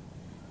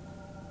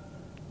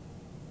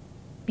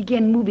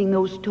 Begin moving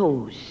those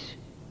toes.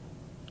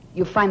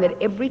 You'll find that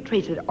every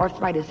trace of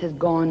arthritis has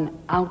gone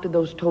out of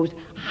those toes.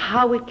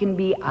 How it can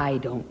be, I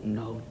don't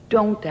know.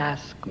 Don't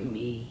ask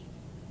me.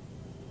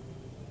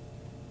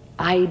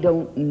 I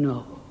don't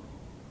know.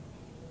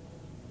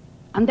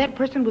 And that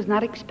person was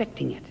not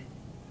expecting it.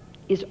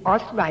 Is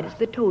arthritis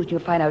the toes?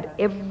 You'll find out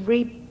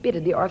every bit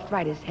of the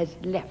arthritis has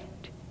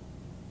left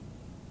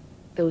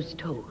those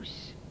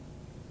toes.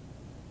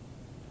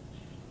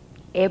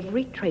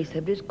 Every trace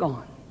of it is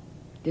gone.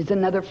 There's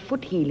another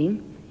foot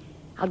healing.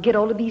 I'll get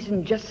all of these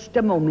in just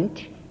a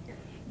moment.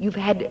 You've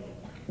had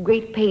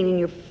great pain in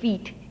your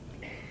feet.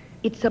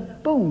 It's a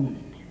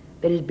bone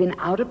that has been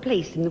out of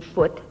place in the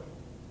foot,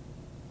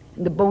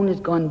 and the bone has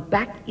gone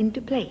back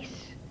into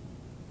place.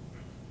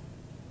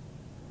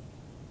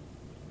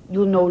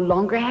 You'll no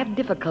longer have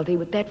difficulty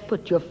with that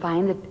foot. You'll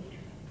find that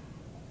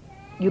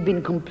you've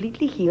been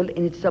completely healed,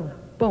 and it's a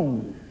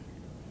bone.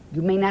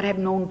 You may not have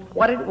known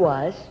what it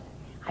was.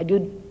 I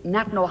do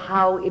not know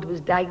how it was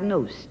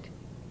diagnosed.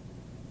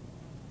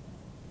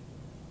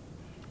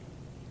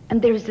 And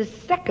there's a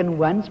second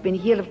one that's been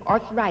healed of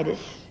arthritis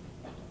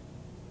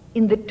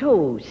in the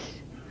toes.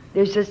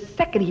 There's a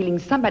second healing.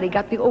 Somebody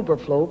got the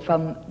overflow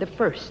from the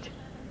first.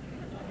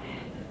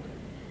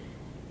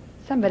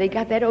 Somebody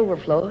got that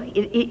overflow.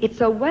 It's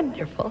so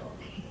wonderful.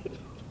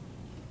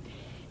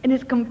 And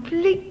it's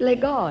completely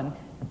gone.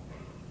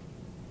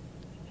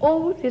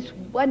 Oh, this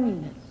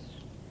oneness.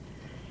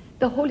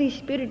 The Holy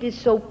Spirit is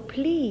so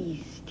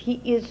pleased.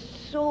 He is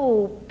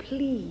so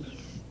pleased.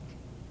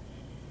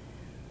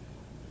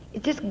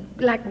 It's just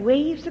like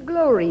waves of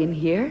glory in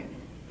here.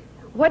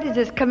 What is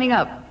this coming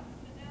up?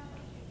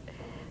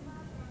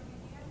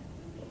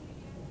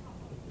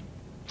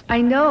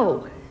 I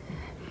know.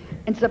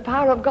 It's the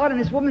power of God, and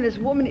this woman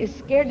is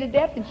scared to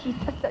death, and she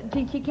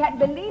can't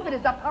believe it.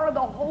 It's the power of the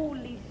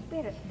Holy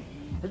Spirit.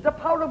 It's the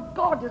power of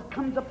God that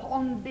comes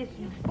upon this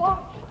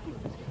body.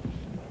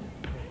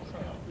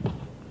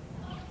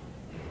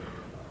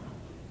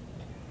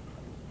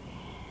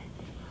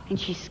 And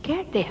she's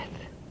scared to death.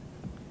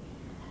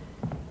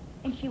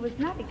 And she was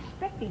not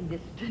expecting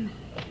this tonight.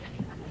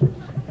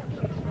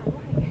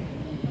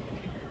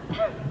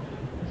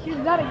 She was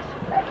not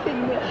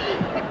expecting this.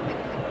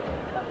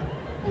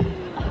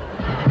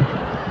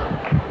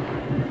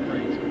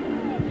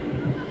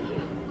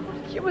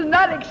 She was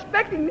not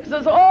expecting this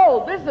at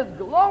all. This is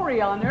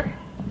glory on her.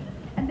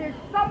 And there's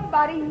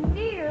somebody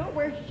near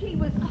where she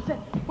was,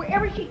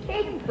 wherever she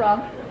came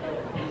from.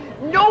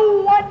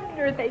 No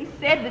wonder they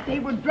said that they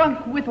were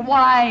drunk with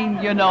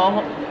wine, you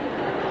know.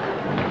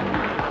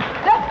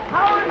 The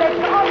power that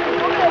God is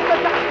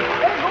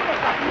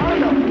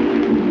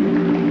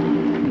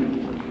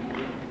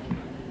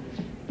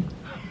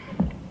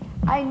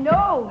I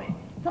know.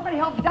 Somebody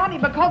help Donnie,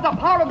 because the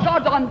power of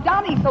God's on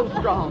Donnie so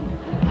strong.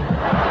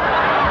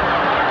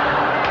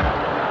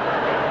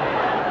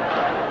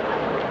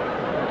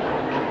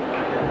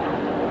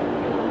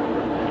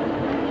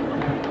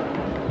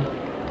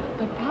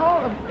 The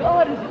power of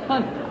God is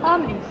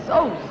on me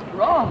so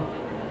strong.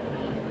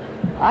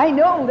 I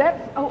know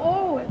that's,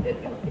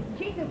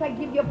 Jesus, I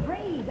give you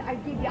praise. I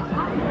give you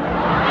honor.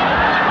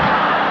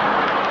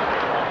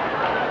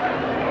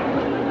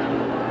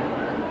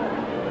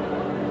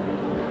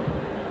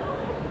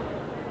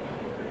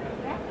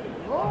 That's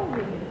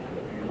glory.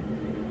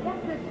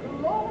 That's this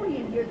glory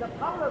in here. The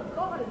power of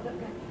God is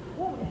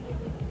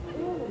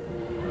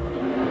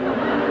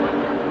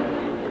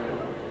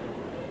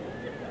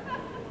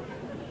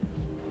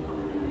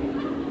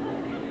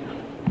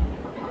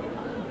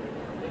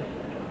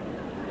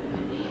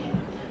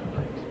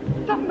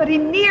somebody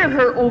near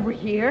her over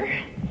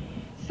here,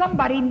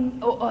 somebody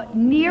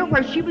near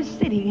where she was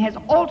sitting has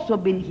also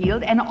been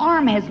healed. An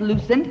arm has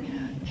loosened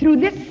through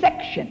this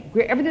section,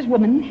 wherever this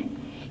woman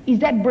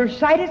is at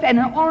bursitis, and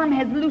an arm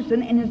has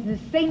loosened and is the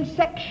same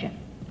section.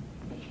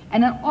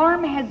 And an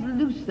arm has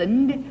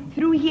loosened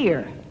through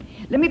here.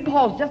 Let me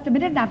pause just a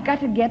minute, and I've got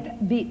to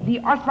get the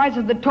arthritis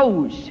of the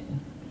toes.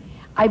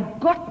 I've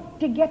got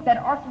to get that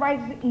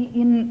arthritis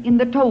in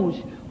the toes.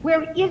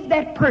 Where is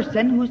that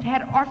person who's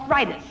had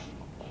arthritis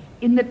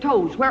in the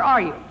toes? Where are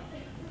you?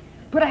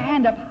 Put a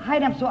hand up, high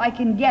enough so I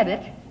can get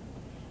it.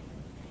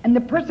 And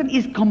the person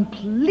is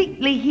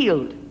completely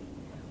healed.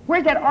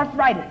 Where's that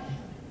arthritis?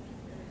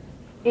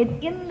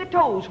 In the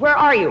toes. Where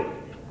are you?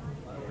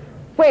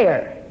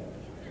 Where?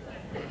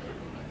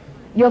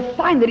 You'll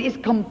find that it's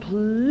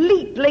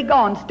completely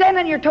gone. Stand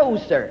on your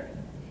toes, sir.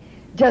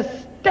 Just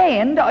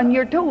stand on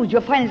your toes.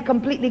 You'll find it's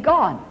completely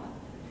gone.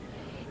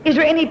 Is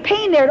there any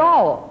pain there at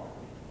all?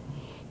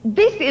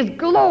 This is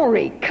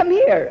glory. Come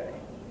here.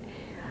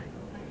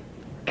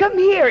 Come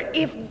here.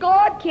 If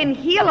God can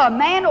heal a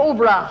man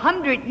over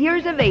 100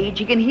 years of age,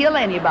 he can heal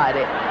anybody.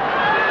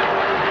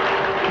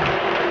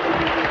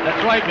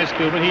 That's right, Miss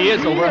Kuhlman. He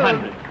is over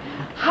 100.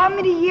 How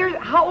many years?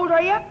 How old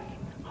are you?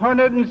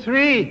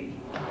 103.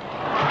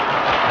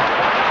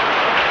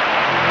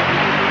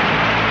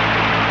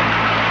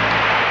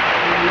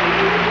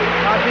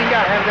 I think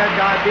I have that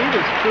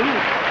diabetes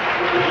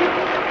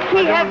too.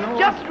 He has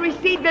just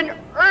received an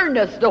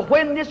earnest of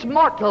when this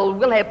mortal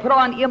will have put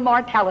on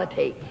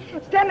immortality.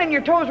 Stand on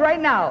your toes right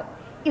now.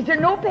 Is there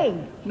no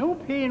pain? No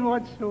pain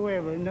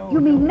whatsoever, no. You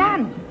mean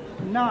none?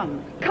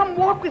 None. Come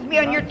walk with me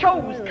on your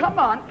toes. Come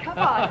on, come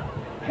on.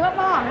 Come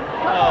on,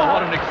 come on. Oh,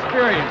 what an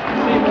experience to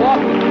see him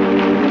walking.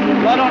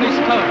 Blood on his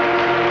toes.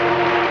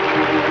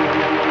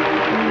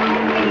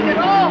 Pain at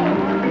all.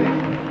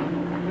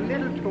 The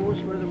little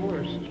toes were the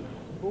worst.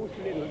 Both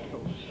little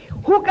toes.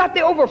 Who got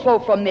the overflow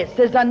from this?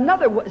 There's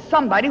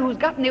somebody who's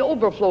gotten the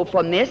overflow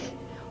from this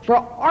for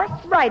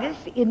arthritis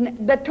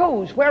in the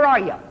toes. Where are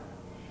you?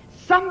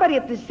 Somebody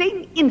at the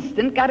same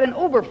instant got an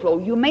overflow.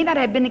 You may not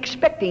have been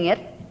expecting it.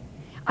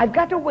 I've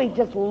got to wait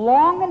just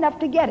long enough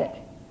to get it,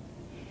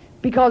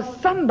 because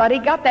somebody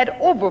got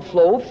that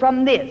overflow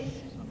from this.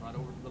 Some right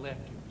over to the left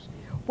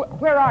here.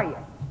 Where are you?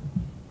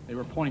 They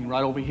were pointing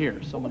right over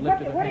here. Someone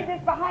lifted a What is hand.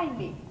 this behind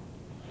me?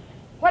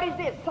 What is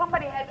this?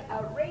 Somebody had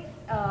raised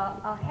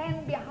a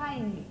hand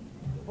behind me.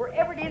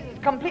 Wherever it is,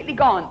 it's completely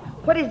gone.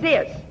 What is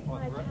this?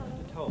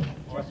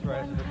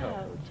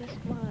 Just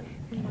one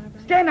in my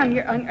right. Stand on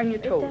your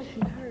toes. It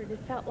doesn't hurt. It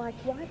felt like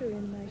water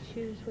in my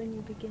shoes when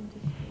you begin to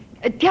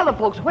speak. Tell the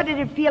folks, what did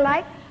it feel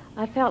like?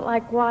 I felt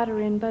like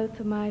water in both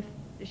of my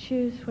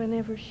shoes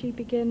whenever she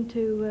began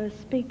to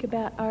speak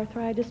about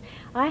arthritis.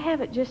 I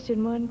have it just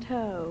in one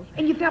toe.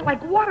 And you felt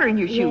like water in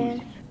your shoes?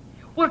 Yes.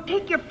 Well,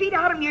 take your feet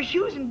out of your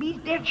shoes and be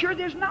dead sure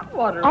there's not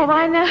water Oh, in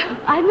I know.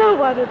 I know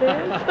what it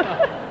is.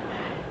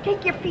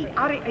 Take your feet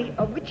out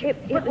of which It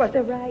was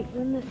the right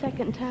one, the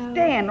second toe.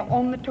 Stand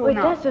on the toe Well, it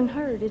now. doesn't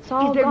hurt. It's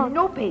all Is there gone.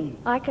 no pain?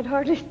 I could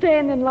hardly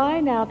stand in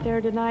line out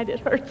there tonight. It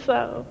hurt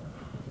so.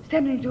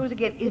 Stand on your toes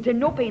again. Is there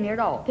no pain there at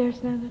all?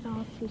 There's none at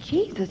all, sister.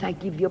 Jesus, I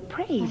give you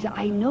praise.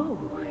 I know.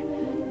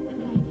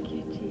 Thank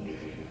you, Jesus.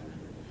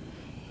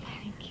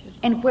 Thank you.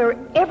 And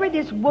wherever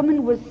this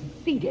woman was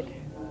seated,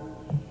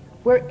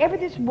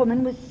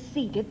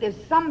 there's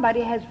somebody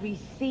has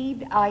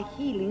received a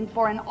healing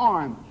for an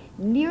arm.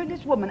 Near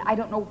this woman, I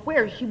don't know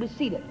where she was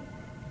seated.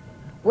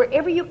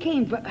 Wherever you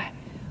came from,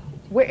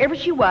 wherever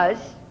she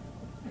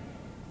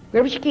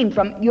came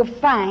from, you'll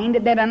find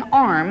that an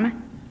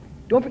arm.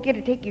 Don't forget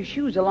to take your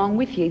shoes along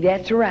with you.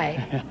 That's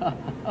right.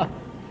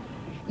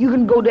 You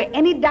can go to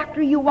any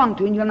doctor you want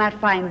to, and you'll not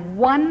find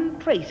one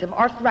trace of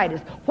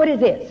arthritis. What is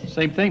this?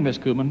 Same thing, Miss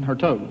Kuhlman. Her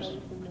toes.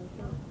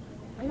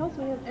 I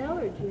also have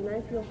allergy, and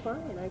I feel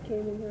fine. I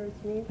came in here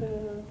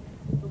sneezing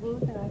in the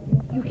booth, and I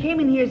feel fine. You came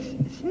in here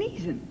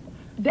sneezing.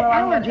 The Well, I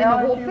had allergy and the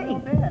whole allergy real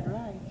thing. bad,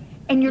 right.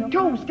 And your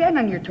toes, stand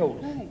on your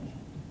toes. Right.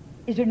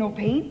 Is there no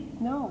pain?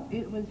 No,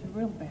 it was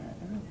real bad,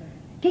 real bad.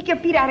 Take your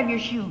feet out of your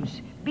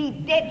shoes. Be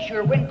dead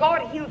sure when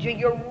God heals you,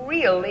 you're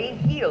really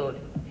healed.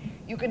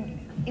 You can.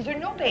 Is there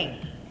no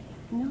pain?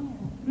 No,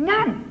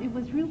 None. it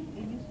was real.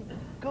 It used to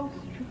go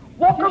straight.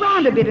 Walk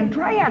around a bit and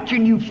try out your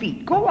new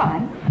feet. Go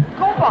on.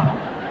 Go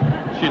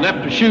on. She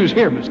left her shoes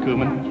here, Miss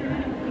Kuhlman.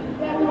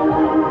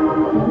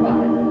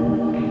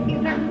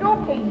 Is there no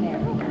pain there?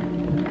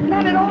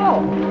 None at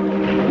all.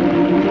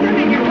 Stand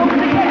on your toes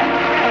again.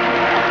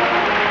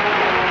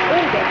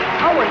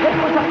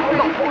 glory. Let go of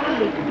the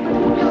Holy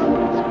Ghost.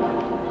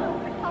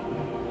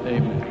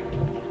 Amen.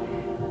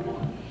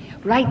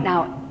 Right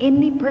now,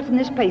 any person in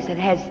this place that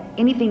has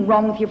anything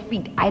wrong with your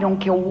feet, I don't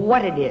care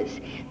what it is,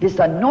 this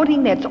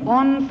anointing that's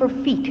on for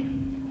feet,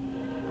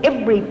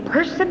 every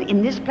person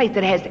in this place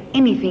that has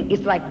anything,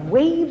 it's like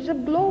waves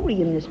of glory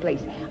in this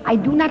place. I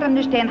do not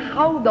understand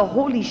how the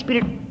Holy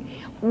Spirit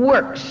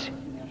works,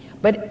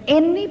 but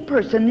any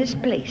person in this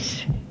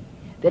place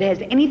that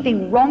has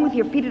anything wrong with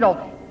your feet at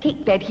all,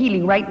 take that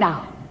healing right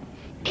now.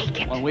 Take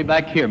it. On way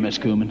back here, Miss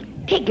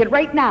Kuhlman. Take it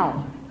right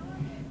now.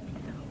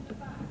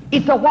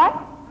 It's a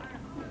what?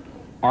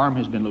 Arm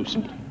has been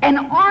loosened. An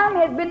arm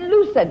has been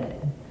loosened.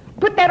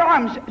 Put that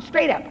arm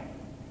straight up.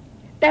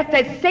 That's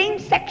that same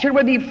section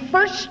where the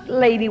first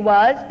lady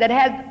was that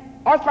had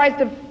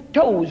arthritis of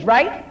toes,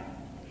 right?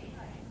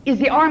 Is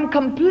the arm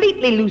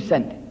completely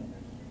loosened?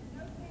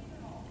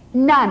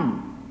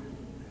 None.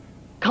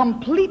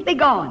 Completely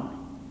gone.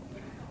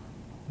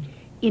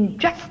 In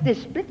just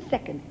this split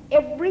second,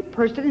 every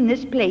person in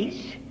this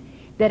place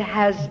that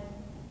has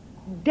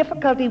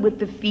difficulty with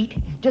the feet,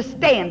 just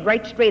stand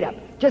right straight up.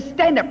 Just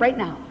stand up right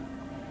now.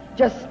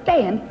 Just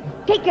stand.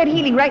 Take that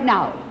healing right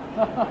now.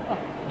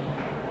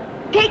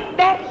 Take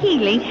that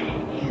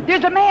healing.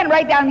 There's a man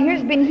right down here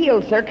who's been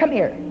healed, sir. Come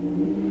here.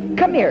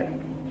 Come here.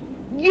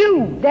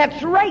 You,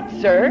 that's right,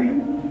 sir.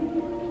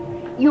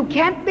 You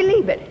can't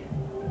believe it.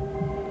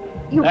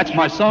 That's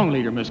my song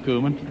leader, Miss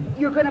Kuhlman.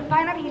 You're going to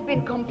find out he's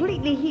been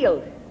completely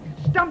healed.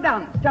 Stump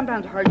down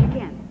as hard as you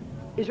can.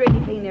 Is there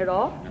any pain there at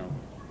all? No.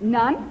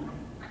 None?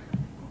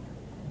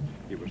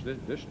 It was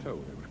this toe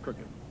that was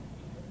crooked.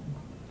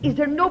 Is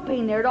there no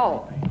pain there at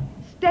all?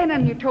 Stand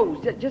on your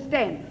toes. Just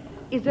stand.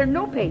 Is there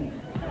no pain?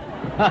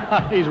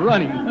 He's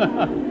running.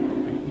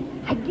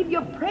 I give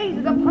you praise.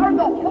 The power of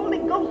the Holy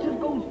Ghost that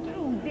goes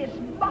through this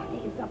body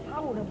is the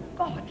power of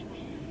God.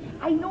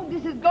 I know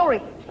this is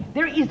glory.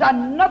 There is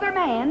another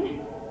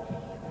man.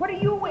 What are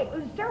you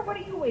waiting, sir? What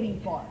are you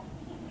waiting for?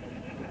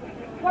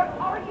 What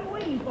are you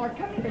waiting for?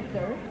 Come here,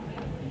 sir.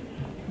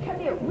 Come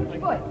here. Which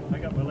foot? I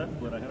got my left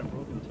foot. I had a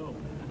broken toe.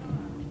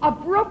 A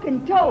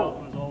broken toe.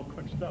 It was all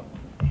crushed up.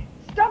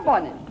 Stump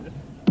on it.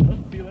 I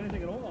don't feel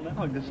anything at all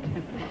now. I just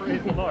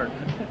praise the Lord.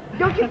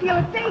 Don't you feel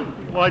a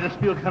thing? Well, I just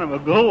feel kind of a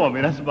glow on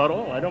me. That's about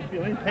all. I don't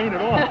feel any pain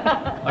at all.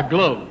 A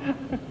glow.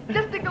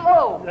 Just a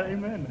glow. Yeah,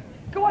 amen.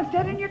 Go on,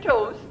 stand on your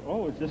toes.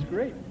 Oh, it's just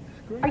great.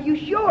 It's great. Are you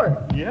sure?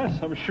 Yes,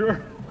 I'm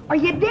sure. Are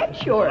you dead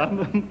sure?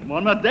 Well,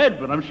 I'm not dead,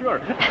 but I'm sure.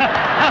 I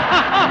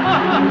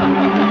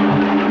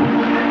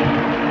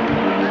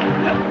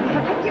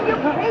give you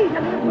praise.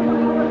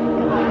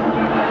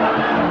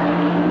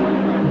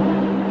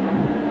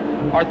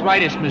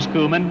 Arthritis, Miss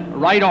Kuhlman.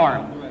 Right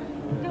arm.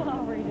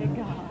 Glory to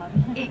God.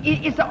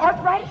 Is the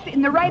arthritis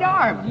in the right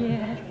arm?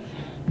 Yes.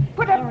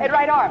 Put up that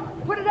right arm.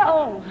 Put it up.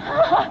 Oh.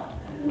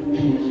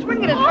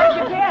 Swing it as hard as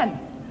you can.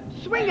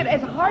 Swing it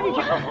as hard as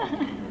you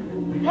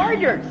can.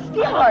 Harder.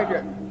 Still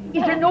harder.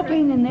 Is there no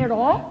pain in there at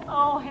all?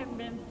 Oh, I haven't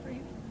been free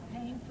from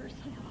pain for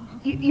so long.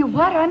 You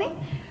what, honey?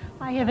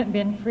 I haven't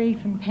been free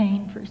from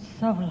pain for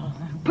so long.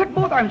 Put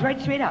both arms right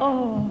straight up.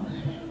 Oh.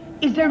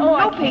 Is there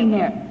no pain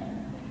there?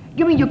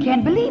 You mean you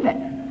can't believe it?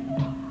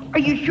 Are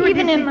you sure?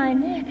 Even in my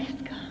neck,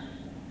 it's gone.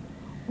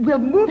 Well,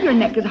 move your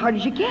neck as hard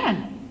as you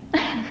can.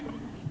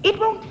 It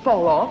won't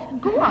fall off.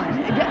 Go on.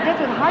 That's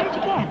as hard as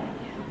you can.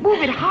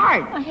 Move it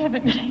hard. I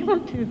haven't been able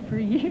to for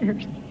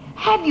years.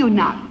 Have you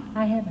not?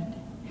 I haven't.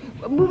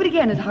 Move it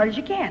again as hard as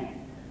you can.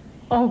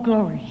 Oh,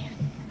 glory.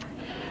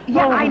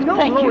 Yeah, Oh, I know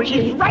thank glory you,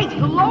 is Jesus. right.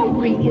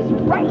 Glory is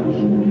right.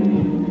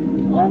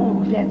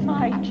 Oh, that's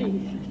My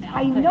Jesus.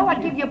 I know. I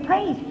give you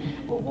praise.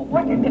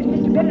 What,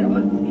 Mr.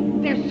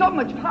 Bennett? There's so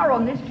much power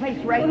on this place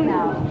right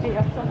now.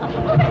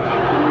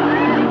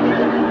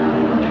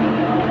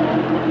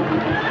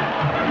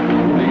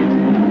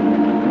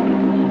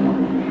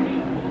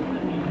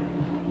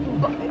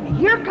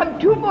 Here come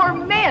two more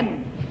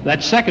men.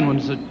 That second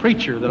one's a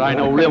preacher that I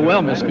know real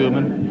well, Miss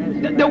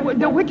Kuhlman.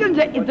 The which one's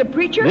is the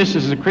preacher? This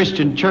is a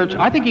Christian church.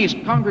 I think he's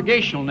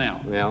congregational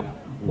now. Well,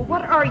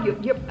 What are you?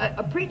 You're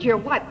a preacher.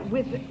 What?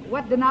 With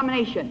what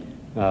denomination?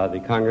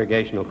 the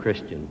Congregational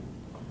Christian.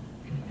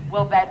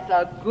 Well, that's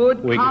a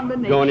good We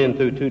combination. going in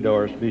through two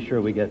doors. Be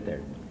sure we get there.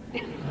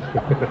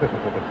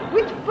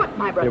 Which foot,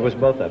 my brother? It was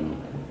both of them.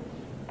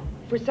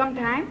 For some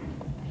time?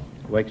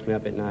 Wakes me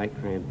up at night,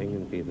 cramping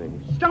and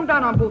feeling. Stomp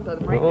down on both of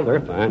them, right? Oh,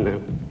 they're fine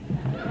now.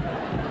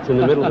 It's in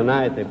the middle of the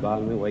night. They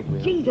bother me, wake me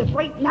up. Jesus,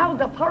 right now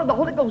the power of the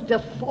Holy Ghost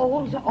just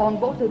falls on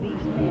both of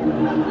these men.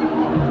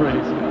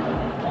 Praise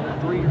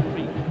God. 3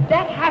 feet.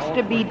 That has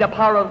to be the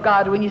power of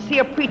God. When you see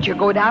a preacher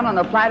go down on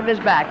the flat of his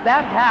back,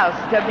 that has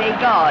to be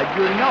God.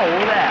 You know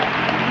that.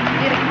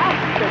 It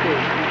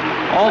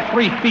has All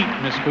 3 feet,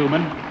 Miss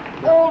Kuhlman.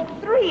 to be. All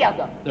 3 of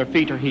them. Their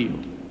feet are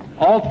healed.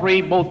 All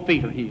 3, both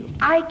feet are healed.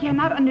 I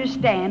cannot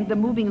understand the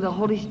moving of the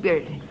Holy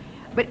Spirit,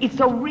 but it's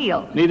so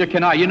real. Neither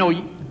can I. You know,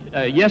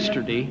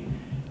 yesterday,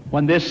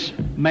 when this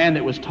man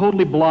that was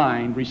totally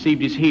blind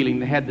received his healing,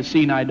 they had the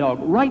seeing-eye dog.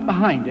 Right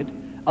behind it,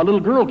 a little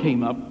girl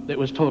came up that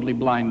was totally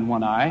blind in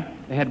one eye.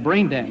 They had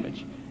brain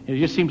damage. It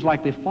just seems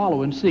like they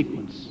follow in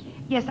sequence.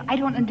 Yes, I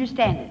don't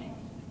understand it.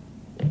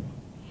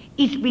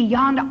 It's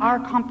beyond our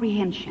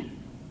comprehension.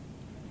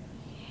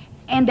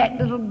 And that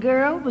little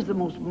girl was the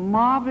most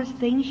marvelous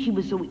thing. She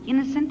was so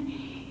innocent.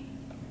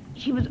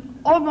 She was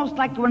almost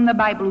like the one in the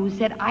Bible who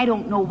said, I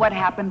don't know what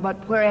happened, but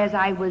whereas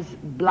I was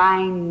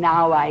blind,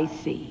 now I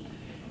see.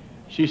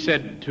 She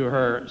said to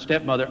her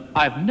stepmother,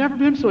 I've never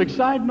been so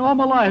excited in all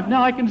my life.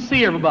 Now I can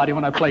see everybody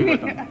when I play with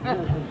them.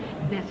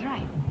 That's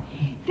right.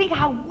 Think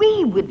how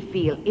we would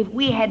feel if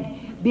we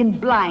had been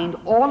blind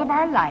all of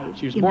our lives.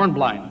 She was born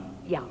blind.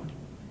 Yeah.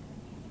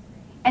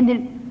 And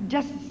then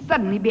just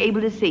suddenly be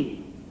able to see.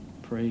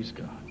 Praise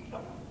God.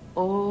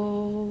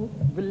 Oh,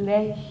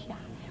 bless you.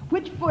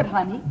 Which foot,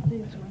 honey?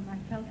 This one. I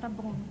felt a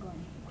bone going.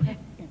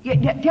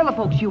 Tell the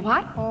folks, you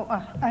what? Oh,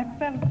 I've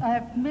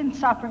been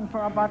suffering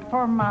for about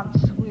 4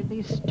 months with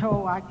this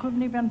toe. I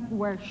couldn't even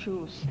wear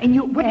shoes.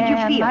 And what did you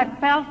feel? I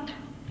felt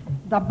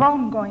the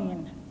bone going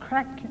in,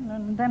 cracking,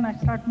 and then I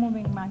start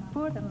moving my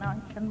foot, and I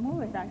can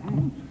move it.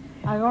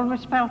 I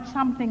always felt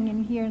something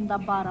in here in the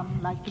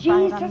bottom, like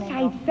Jesus,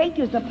 I thank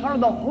you. It's the power of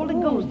the Holy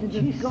Ghost that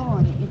is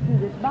gone into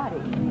this body.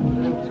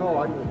 That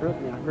toe, it hurt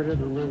me. I heard it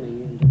on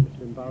Monday, and it's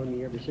been bothering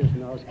me ever since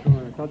when I was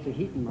coming. I felt the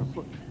heat in my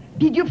foot.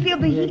 Did you feel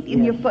the heat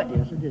in your foot?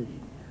 Yes, I did.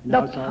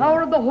 The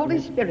power of the Holy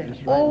Spirit.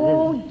 Right,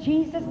 oh,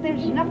 Jesus,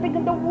 there's nothing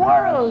in the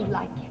world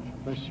like it.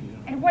 Bless you.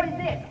 And what is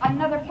this?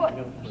 Another foot.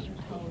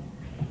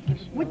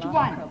 Which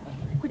one?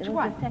 Which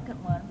one? The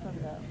second one from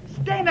the...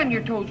 Stand on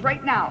your toes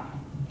right now.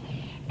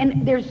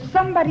 And there's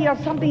somebody else,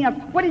 something else.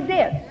 What is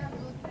this?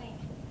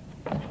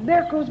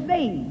 Varicose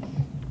veins.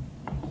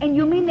 And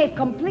you mean they've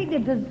completely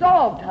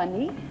dissolved,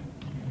 honey?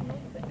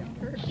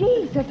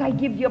 Jesus, I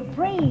give you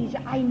praise.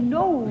 I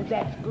know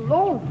that's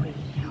glory.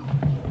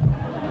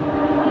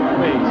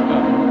 Praise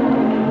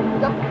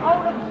God. The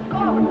power of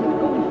God is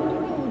going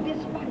through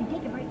this body.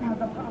 Take it right now,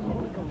 the power of the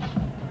Holy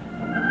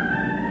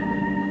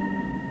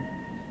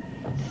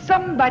Ghost.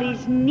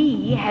 Somebody's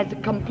knee has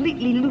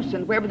completely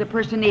loosened wherever the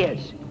person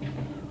is.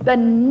 The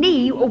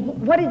knee,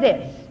 what is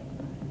this?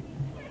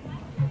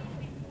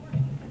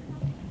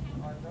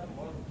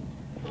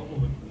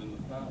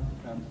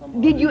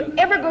 Did you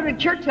ever go to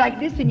church like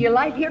this in your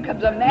life? Here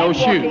comes a man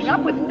walking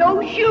up with no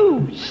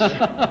shoes.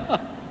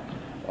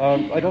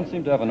 I don't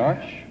seem to have an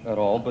arch at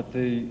all, but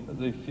they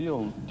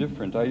feel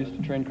different. I used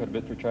to train quite a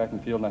bit for track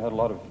and field, and I had a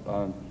lot of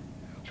trouble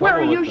Where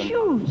are your with them.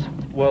 shoes?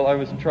 Well, I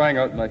was trying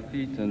out my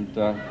feet, and...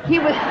 He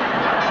was...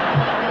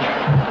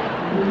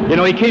 You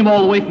know, he came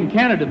all the way from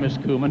Canada, Miss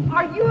Kuhlman.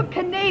 Are you a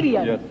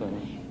Canadian? Yes, I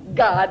am.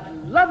 God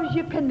loves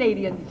you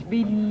Canadians,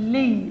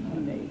 believe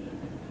me.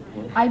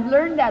 I've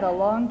learned that a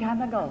long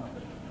time ago.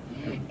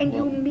 And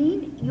you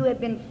mean you have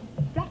been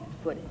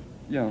flat-footed?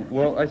 Yeah,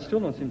 well, I still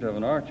don't seem to have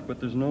an arch,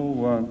 but there's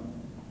no...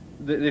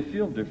 They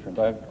feel different.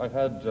 I've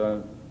had...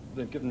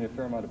 they've given me a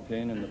fair amount of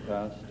pain in the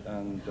past,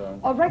 and...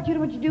 All right, you know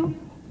what you do?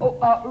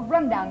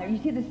 Run down there. You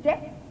see the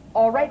step?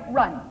 All right,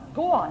 run.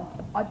 Go on.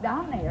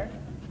 Down there.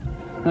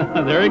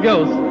 There he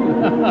goes.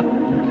 Come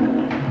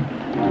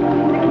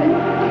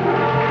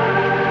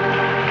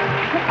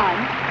on.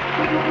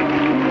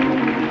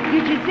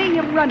 Did you see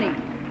him running?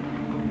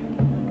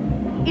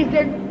 Is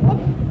there...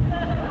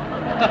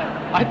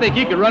 I think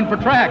he could run for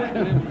track.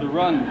 To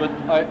run, but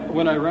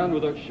when I ran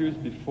without shoes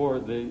before,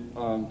 they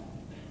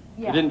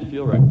didn't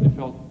feel right. They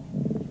felt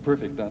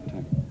perfect that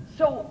time.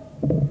 So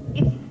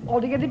it's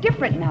altogether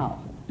different now.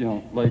 You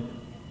know, like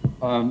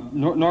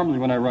normally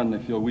when I run, they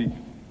feel weak.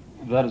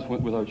 That is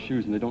without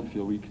shoes, and they don't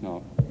feel weak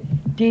now.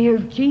 Dear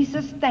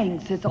Jesus,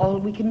 thanks is all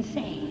we can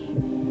say.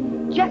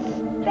 Just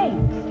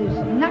thanks.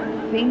 There's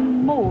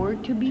nothing more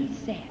to be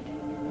said.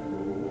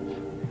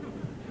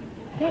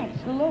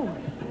 That's the Lord.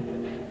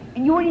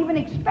 And you weren't even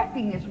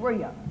expecting this, were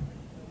you?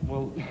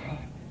 Well,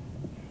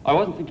 I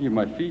wasn't thinking of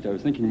my feet. I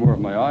was thinking more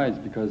of my eyes,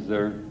 because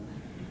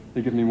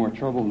they give me more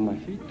trouble than my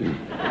feet do.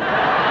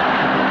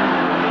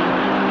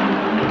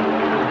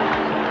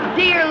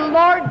 Dear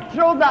Lord,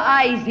 throw the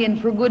eyes in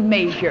for good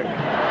measure.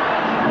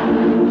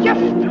 Just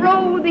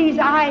throw these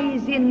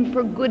eyes in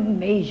for good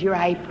measure,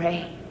 I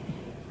pray.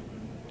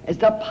 As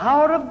the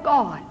power of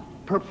God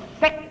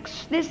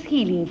perfects this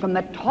healing from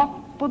the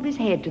top of his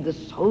head to the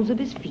soles of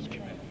his feet.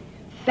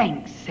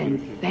 Thanks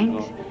and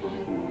thanks.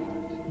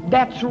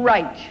 That's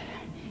right.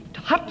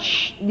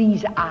 Touch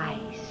these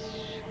eyes.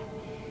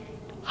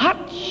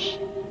 Touch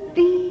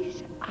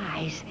these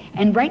eyes.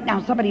 And right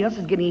now somebody else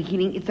is getting a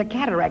healing. It's a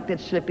cataract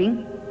that's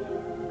slipping.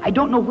 I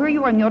don't know where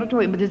you are in the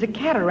auditorium, but there's a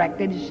cataract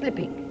that is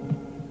slipping.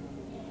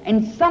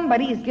 And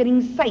somebody is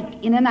getting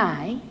sight in an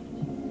eye.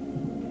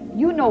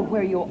 You know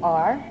where you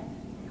are.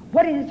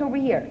 What is this over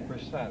here?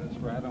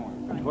 Bursitis, right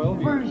on.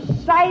 12 years.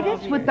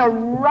 Bursitis with the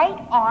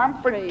right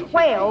arm for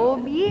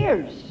 12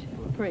 years.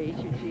 Praise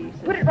you, Jesus.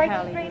 Put it right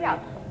Hallelujah. straight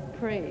up.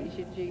 Praise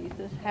you,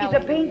 Jesus. Is Hallelujah.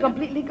 the pain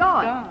completely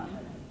gone? Gone.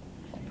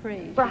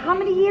 Praise For you, how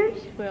many years?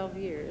 12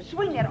 years.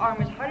 Swing that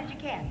arm as hard as you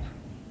can.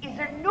 Is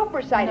there no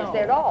bursitis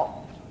there at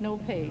all? No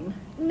pain.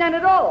 None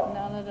at all?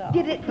 None at all.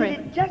 Did it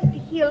just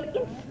heal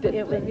instantly?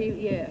 It would be,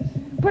 yes.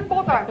 Put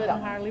both I arms couldn't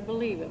up. hardly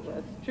believe it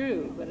was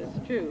true, but it's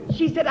true.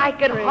 She said, I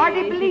could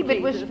hardly believe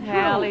it was Jesus. true.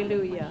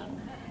 Hallelujah.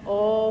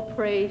 Oh,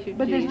 praise you,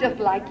 But Jesus. it's just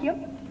like you.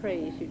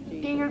 Praise you,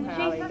 Jesus. Dear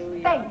Hallelujah.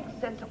 Jesus, thanks.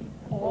 That's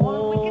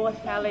all we Oh, can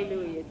say.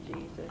 hallelujah,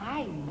 Jesus.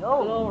 I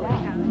know. Glory.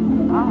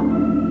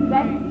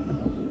 Thanks.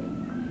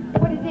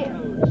 What is it?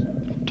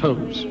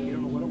 Toes.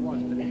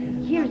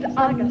 Here's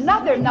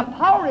another, and the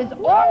power is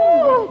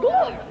all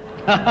glory.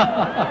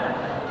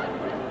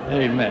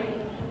 Amen.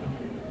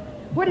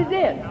 What is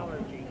it?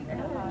 Allergy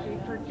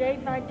for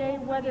day-by-day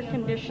weather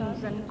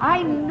conditions and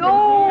I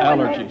know.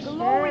 Allergies. And that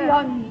glory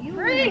on you.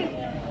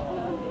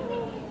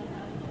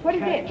 What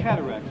is it?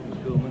 Cataracts, Miss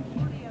Kuhlman.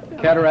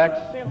 Cataracts.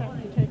 they'll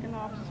have to be taken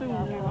off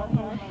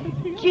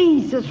soon.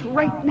 Jesus,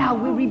 right now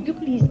we rebuke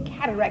these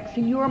cataracts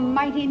in your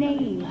mighty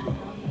name.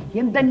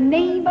 In the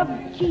name of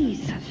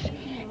Jesus.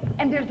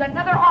 And there's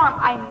another arm.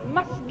 I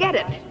must get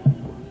it.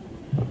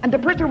 And the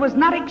person was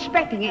not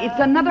expecting it. It's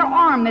another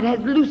arm that has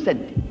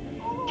loosened.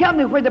 Tell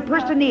me where the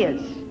person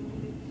is.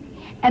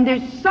 And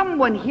there's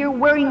someone here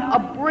wearing a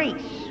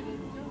brace.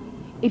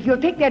 If you'll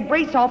take that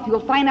brace off,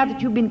 you'll find out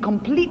that you've been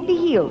completely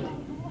healed.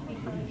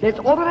 That's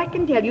all that I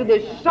can tell you.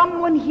 There's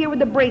someone here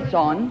with a brace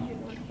on.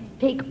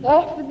 Take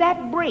off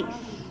that brace,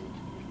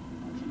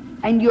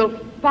 and you'll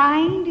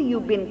find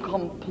you've been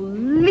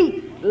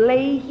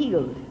completely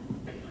healed.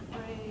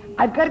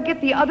 I've got to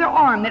get the other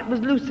arm that was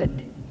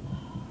loosened.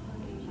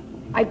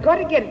 I've got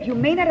to get it. You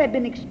may not have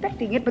been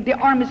expecting it, but the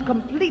arm is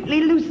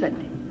completely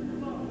loosened.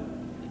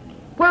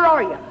 Where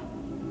are you?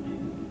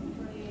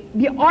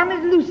 The arm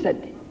is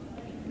loosened.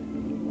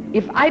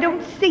 If I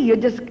don't see you,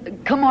 just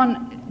come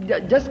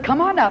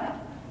on up.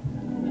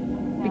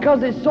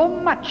 Because there's so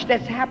much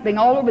that's happening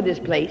all over this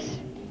place.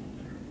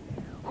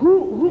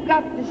 Who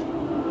got this?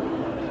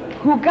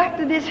 Who got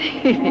to this?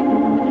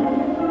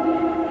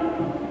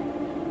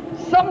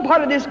 Some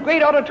part of this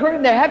great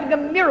auditorium, they're having a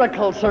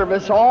miracle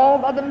service all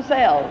by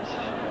themselves.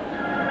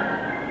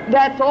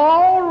 That's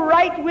all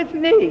right with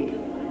me.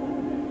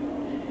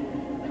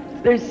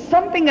 There's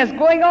something that's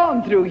going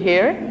on through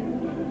here.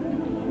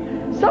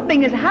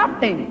 Something is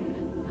happening.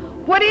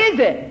 What is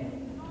it?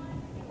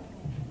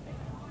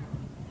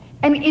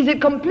 And is it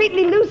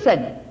completely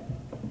loosened?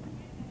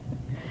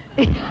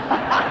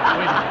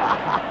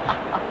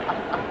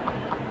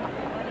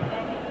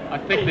 I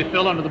think they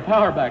fell under the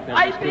power back there.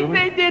 I Miss think Kuhlman.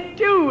 they did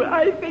too.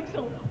 I think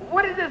so.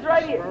 What is this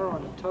right here? Spur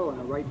on the toe and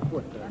the right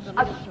foot.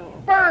 A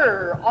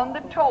spur on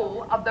the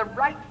toe of the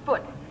right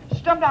foot.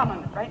 Stump down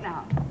on it right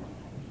now.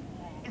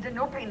 Is there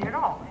no pain there at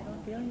all? I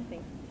don't feel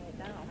anything right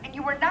now. And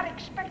you were not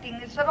expecting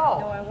this at all?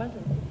 No, I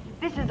wasn't.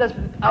 This is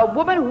a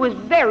woman who was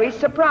very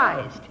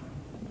surprised.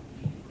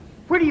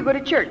 Where do you go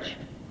to church?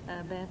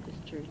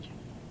 Baptist church.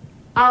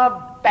 A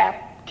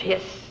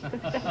Baptist.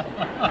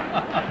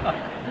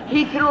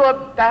 He threw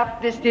a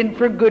Baptist in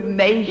for good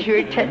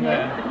measure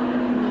tonight.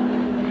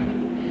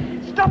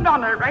 Stumped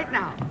on her right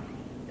now.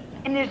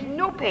 And there's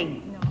no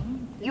pain. No.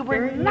 You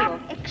were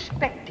not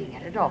expecting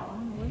it at all.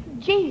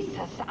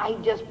 Jesus, I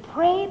just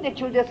pray that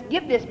you'll just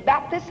give this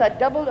Baptist a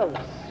double dose.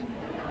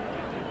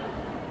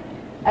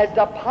 As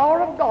the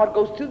power of God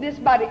goes through this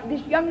body,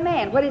 this young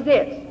man, what is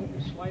this?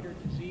 Slighter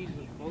disease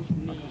of both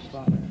knees,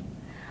 Father.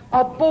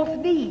 Of both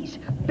knees.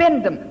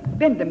 Bend them,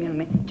 young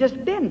man.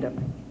 Just bend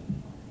them.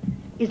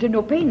 Is there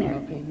no pain there?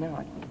 No pain, no.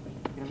 I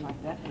feel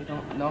like that. You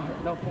don't,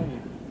 no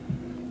pain.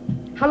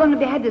 How long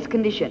have you had this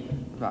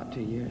condition? About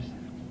 2 years.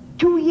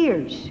 2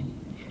 years.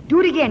 Do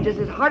it again, just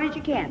as hard as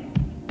you can.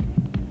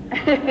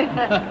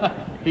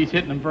 He's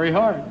hitting them very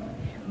hard.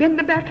 Bend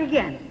them back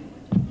again.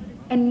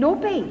 And no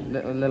pain.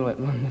 A little bit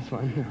on this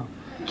one now.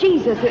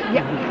 Jesus,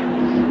 yeah.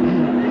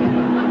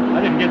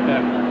 I didn't get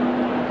that.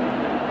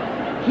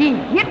 He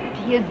hit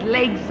his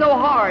leg so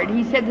hard,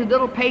 he said there's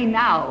little pain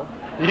now.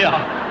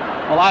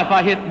 Yeah. Well, if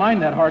I hit mine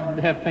that hard, I'd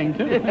have pain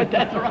too.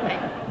 That's right.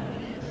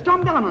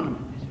 Storm down on him.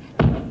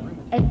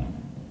 And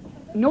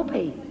no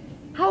pain.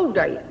 How old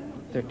are you?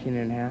 13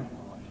 and a half.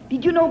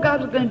 Did you know God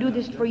was going to do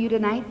this for you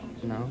tonight?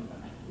 No.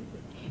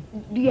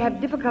 Do you have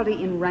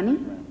difficulty in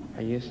running?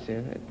 I used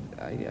to.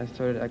 I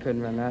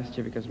couldn't run last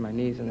year because of my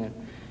knees, and then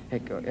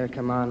it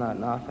come on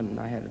and off, and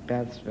I had a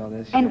bad spell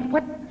this year. And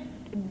what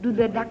do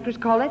the doctors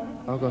call it?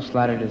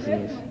 Slider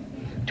disease.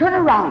 Turn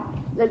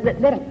around. Let it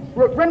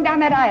run down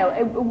that aisle.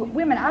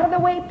 Women, out of the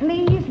way,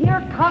 please.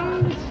 Here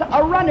comes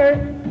a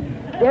runner.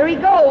 There he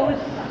goes.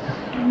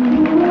 Come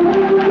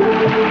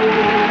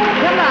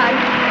on.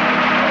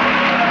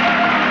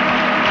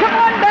 Come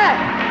on back.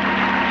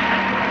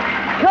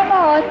 Come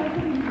on.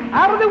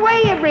 Out of the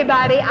way,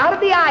 everybody. Out of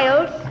the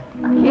aisles.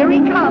 Here he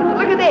comes.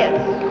 Look at this.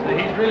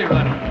 He's really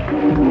running.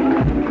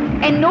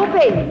 And no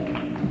pain.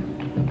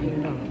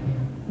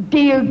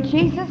 Dear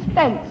Jesus,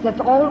 thanks. That's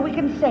all we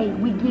can say.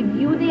 We give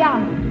you the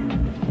honor.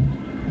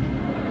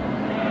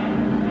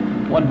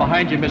 One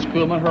behind you, Miss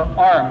Kuhlman, her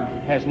arm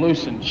has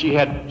loosened. She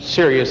had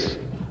serious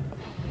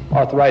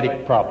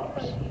arthritic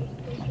problems.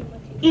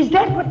 Is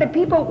that what the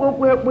people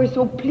were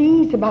so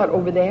pleased about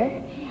over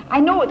there? I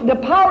know the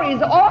power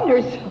is on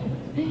her.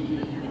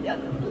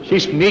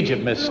 She's from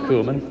Egypt, Miss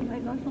Kuhlman. I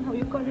don't know how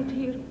you got it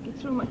here. It's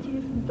It's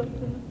rheumatism,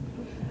 doctor.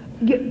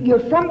 You're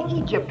from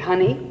Egypt,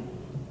 honey.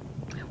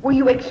 Were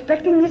you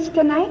expecting this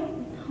tonight?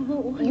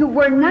 No. You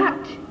were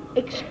not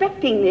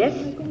expecting this.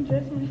 I can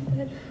dress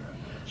myself.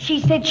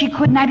 She said she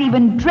could not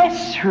even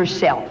dress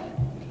herself.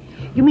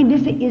 You mean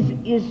this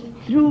is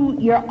through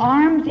your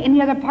arms,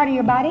 any other part of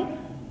your body?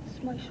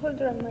 It's my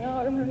shoulder and my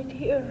arm right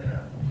here.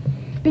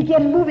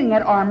 Begin moving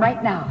that arm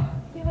right now.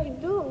 Yeah, I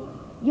do.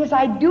 Yes,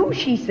 I do,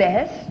 she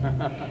says.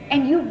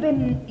 And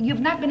you've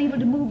not been able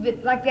to move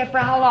it like that for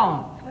how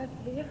long? 5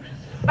 years.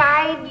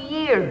 5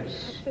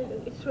 years.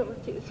 It's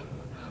rheumatism.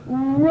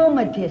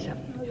 Rheumatism.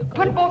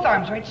 Put both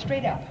arms right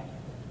straight up.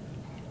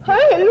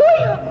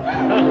 Hallelujah!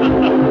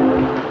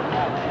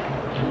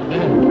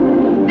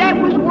 That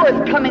was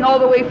worth coming all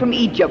the way from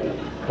Egypt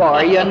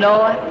for, you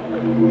know.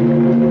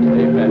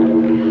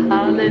 Amen.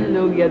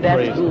 Hallelujah,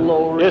 that's Praise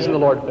glory. Isn't the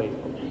Lord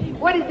faithful?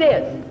 What is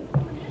this?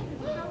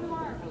 So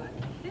marvelous.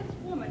 This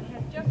woman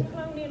has just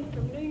flown in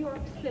from New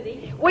York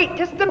City. Wait,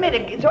 just a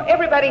minute, so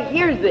everybody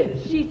hears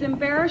this. She's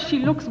embarrassed. She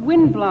looks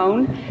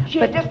windblown. She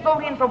had just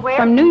flown in from where?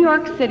 From New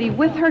York City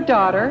with her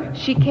daughter.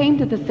 She came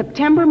to the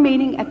September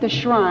meeting at the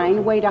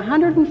shrine, weighed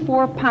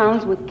 104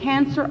 pounds with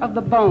cancer of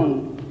the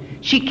bone.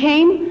 She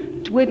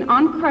came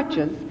on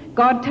crutches.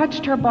 God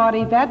touched her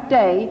body that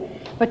day,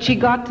 but she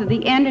got to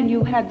the end and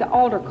you had the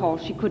altar call.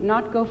 She could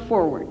not go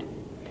forward.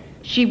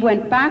 She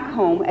went back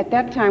home at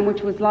that time,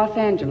 which was Los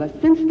Angeles.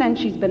 Since then,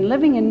 she's been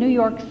living in New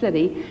York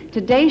City.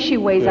 Today, she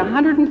weighs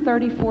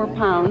 134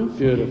 pounds.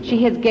 Beautiful.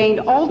 She has gained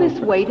all this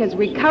weight, has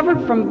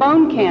recovered from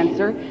bone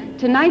cancer.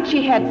 Tonight,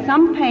 she had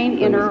some pain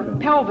in her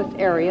pelvis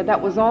area. That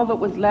was all that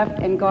was left,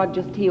 and God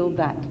just healed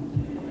that.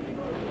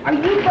 Are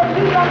you from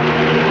New York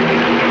City?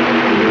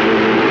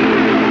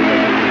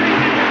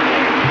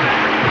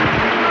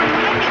 You're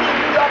living in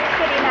New York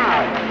City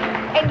now,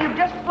 and you've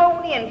just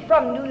flown in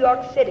from New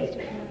York City.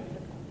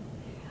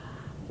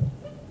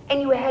 And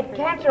you had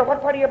cancer.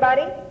 What part of your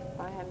body?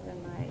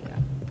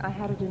 I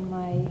had it in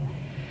my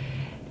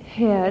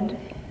head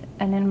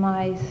and in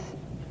my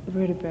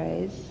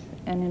vertebrae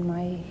and in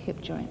my hip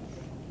joints.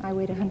 I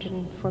weighed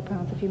 104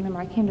 pounds. If you remember,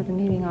 I came to the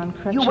meeting on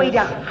crutches. You weighed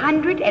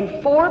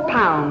 104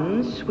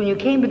 pounds when you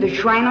came to the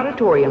Shrine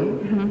Auditorium.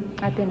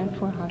 Mm-hmm. I've been in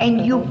 4 hospitals.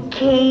 And you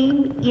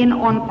came in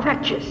on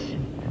crutches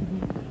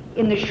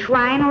in the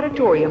Shrine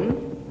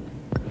Auditorium.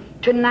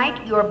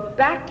 Tonight, you're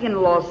back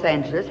in Los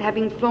Angeles,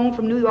 having flown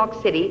from New York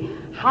City.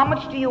 How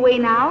much do you weigh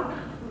now?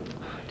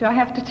 Do I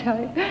have to tell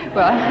you?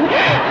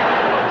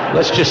 Well,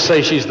 Let's just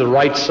say she's the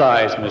right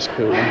size, Miss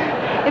Kuhlman.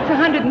 it's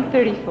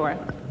 134.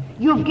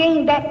 You've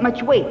gained that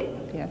much weight.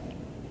 Yes.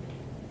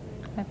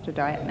 I have to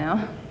diet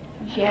now.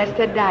 She has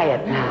to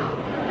diet now.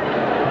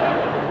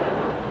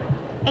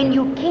 And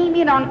you came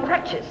in on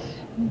crutches.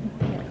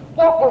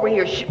 Walk over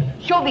here.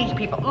 Show these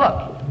people.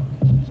 Look.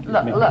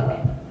 Look.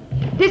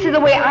 This is the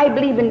way I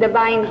believe in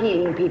divine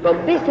healing, people.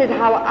 This is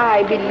how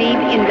I believe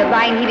in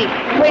divine healing.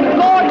 When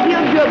God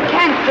heals you of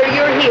cancer,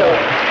 you're healed.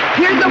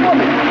 Here's the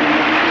woman.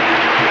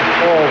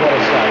 Oh, what a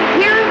sight.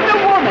 Here's the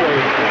woman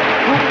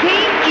who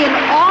came in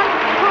on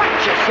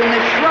crutches in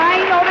the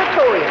Shrine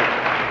Auditorium.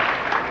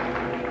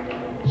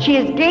 She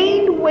has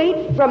gained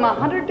weight from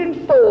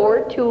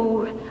 104 to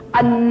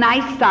a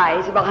nice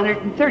size of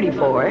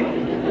 134.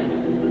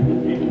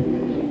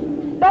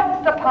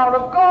 That's the power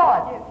of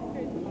God.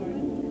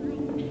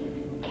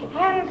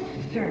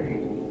 Cancer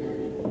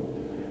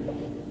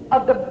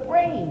of the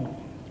brain.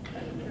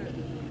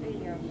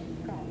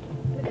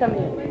 Come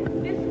here.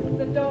 This is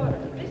the daughter.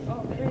 This is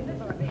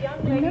the young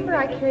lady. Remember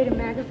I carried a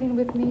magazine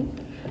with me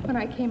when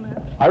I came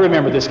up? I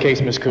remember this case,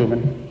 Miss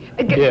Kuhlman.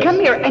 Yes. Come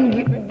here, and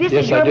this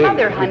Yes, is your I did.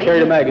 mother, You honey.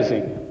 carried a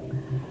magazine.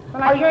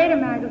 Well, I carried a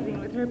magazine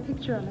with her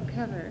picture on the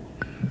cover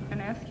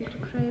and asked you to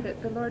pray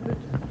that the Lord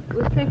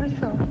would save her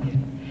soul.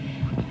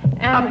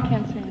 And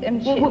cancer.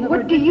 And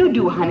what do you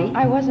do, honey?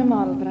 I was a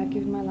model, but I've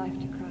given my life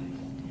to Christ.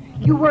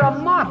 You were a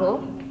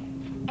model,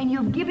 and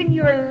you've given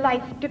your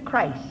life to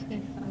Christ.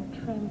 Yes, I'm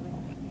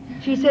trembling.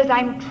 She says,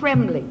 I'm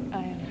trembling.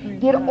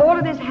 Did all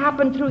of this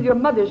happen through your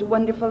mother's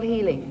wonderful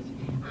healings?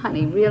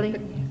 Honey, really?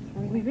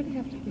 We really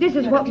have to. This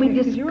is what we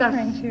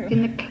discussed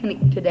in the clinic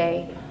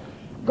today.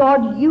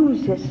 God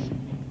uses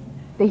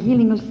the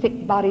healing of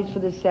sick bodies for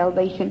the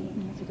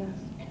salvation. Yes, it does.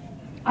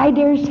 I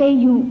dare say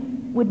you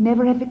would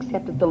never have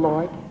accepted the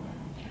Lord.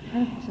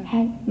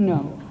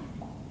 No.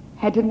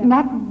 Had it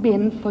not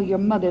been for your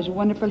mother's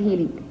wonderful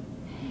healing.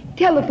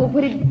 Tell us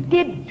what it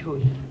did to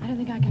you. I don't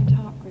think I can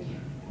talk with you.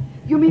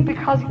 You mean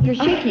because you're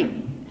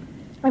shaking?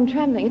 I'm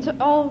trembling. It's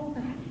all...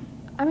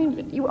 I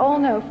mean, you all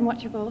know from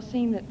what you've all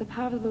seen that the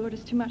power of the Lord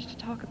is too much to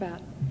talk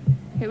about.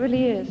 It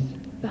really is.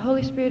 The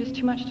Holy Spirit is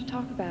too much to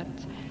talk about.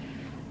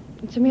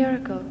 It's a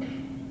miracle.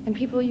 And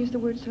people use the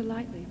word so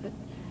lightly,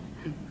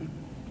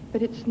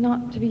 but it's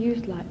not to be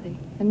used lightly.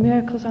 And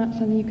miracles aren't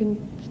something you can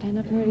stand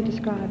up and really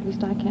describe. At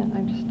least I can't.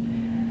 I'm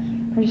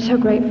just so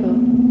grateful.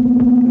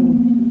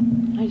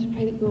 I just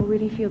pray that you all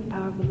really feel the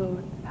power of the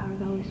Lord, the power of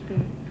the Holy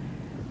Spirit.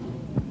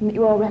 And that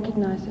you all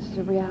recognize this as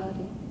a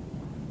reality.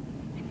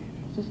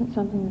 This isn't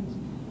something that's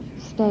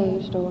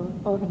staged or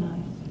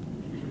organized.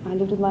 I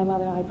lived with my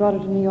mother. I brought her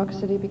to New York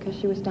City because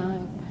she was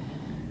dying.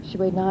 She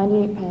weighed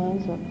 98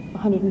 pounds or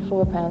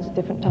 104 pounds at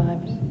different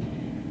times.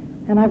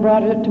 And I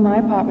brought her to my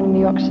apartment in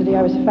New York City.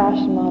 I was a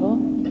fashion model.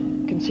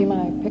 You can see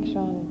my picture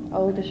on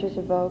old issues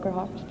of Vogue or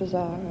Harper's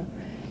Bazaar or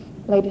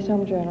Ladies'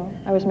 Home Journal.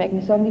 I was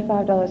making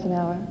 $75 an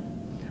hour.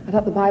 I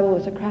thought the Bible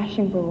was a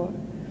crashing bore,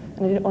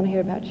 and I didn't want to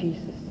hear about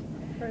Jesus.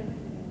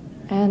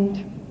 And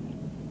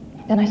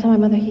then I saw my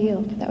mother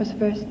healed. That was the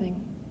first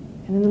thing.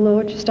 And then the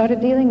Lord just started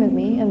dealing with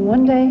me. And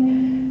one day,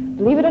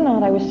 believe it or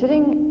not, I was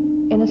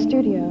sitting in a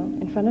studio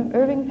in front of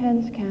Irving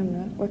Penn's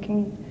camera,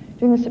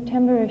 doing the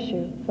September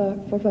issue for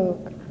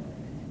Vogue.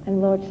 And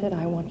the Lord said,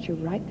 I want you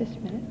right this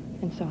minute.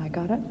 And so I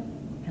got up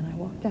and I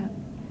walked out.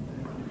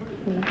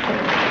 And that's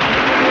it.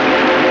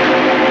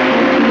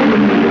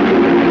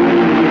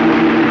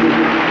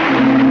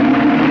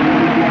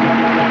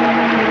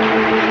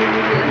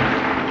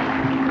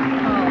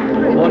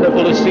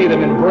 Wonderful to see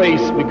them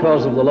embrace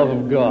because of the love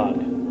of God.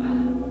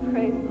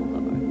 Praise the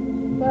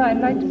Lord. Well, I'd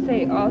like to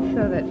say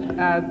also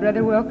that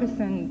Brother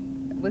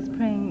Wilkerson was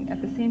praying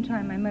at the same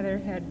time my mother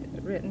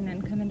had written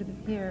and come into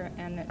here,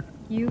 and that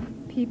you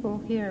people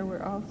here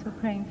were also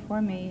praying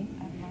for me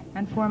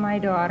and for my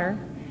daughter.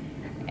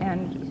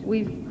 And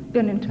we've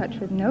been in touch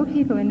with no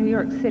people in New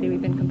York City.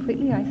 We've been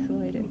completely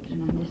isolated. I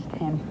can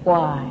understand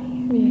why.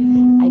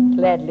 Yes. I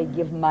gladly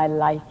give my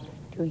life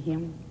to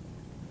him.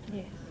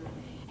 Yes.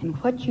 And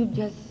what you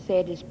just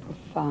said is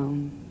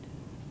profound.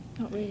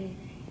 Not really.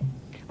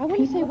 I want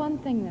to say one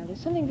thing, though.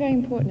 There's something very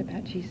important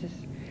about Jesus.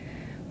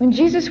 When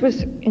Jesus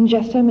was in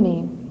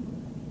Gethsemane,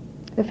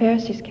 the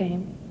Pharisees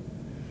came,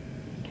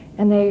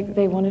 and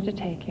they wanted to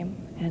take him,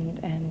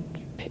 and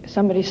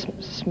somebody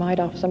smite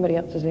off somebody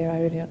else's ear.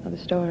 I really don't know the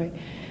story.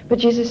 But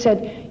Jesus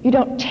said, you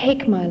don't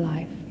take my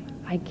life,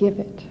 I give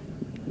it.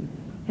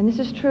 And this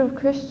is true of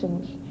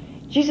Christians.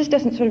 Jesus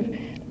doesn't sort of,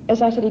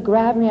 as I said, he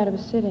grabbed me out of a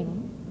sitting.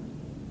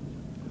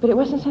 But it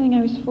wasn't something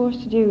I was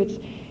forced to do.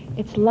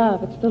 It's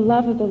love. It's the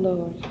love of the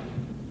Lord.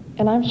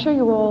 And I'm sure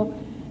you all,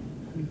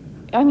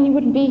 you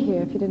wouldn't be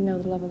here if you didn't know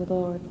the love of the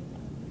Lord.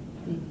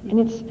 And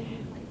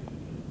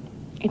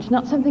it's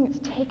not something that's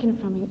taken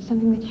from you. It's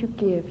something that you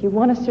give. You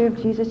want to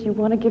serve Jesus. You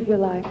want to give your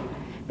life.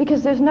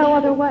 Because there's no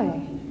other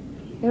way.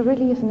 There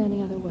really isn't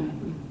any other way.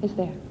 Is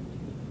there?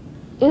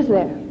 Is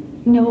there?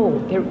 No,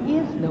 there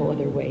is no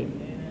other way.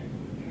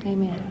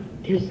 Amen.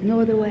 There's no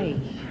other way.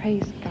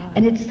 Praise God.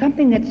 And it's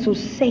something that's so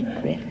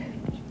sacred.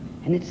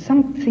 And it's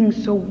something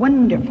so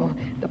wonderful.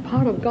 The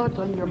power of God's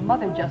on your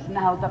mother just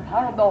now. The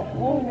power of the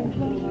Holy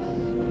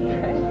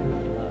Spirit.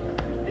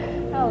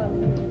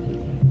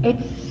 Hallelujah.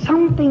 It's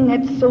something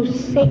that's so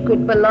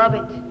sacred,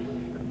 beloved.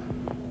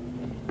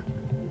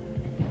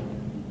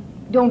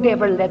 Don't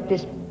ever let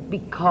this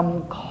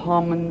become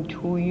common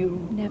to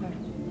you. Never.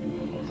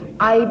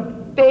 I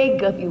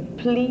beg of you,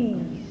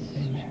 please.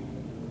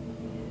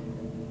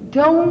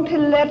 Don't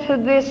let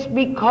this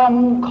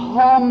become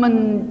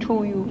common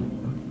to you.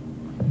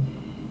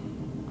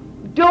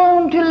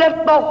 Don't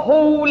let the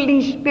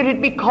Holy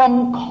Spirit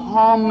become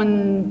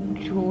common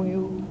to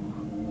you.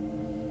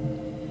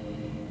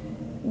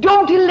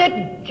 Don't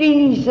let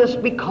Jesus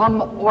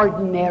become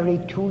ordinary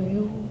to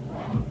you.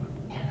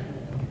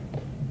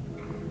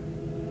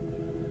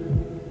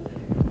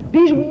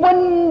 These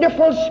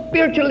wonderful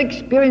spiritual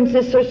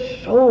experiences are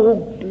so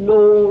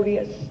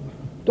glorious.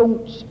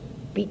 Don't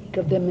speak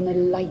of them in a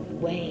light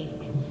way.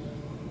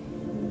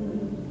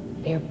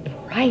 They're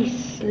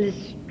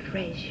priceless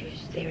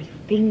treasures. They're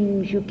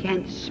things you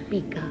can't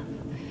speak of.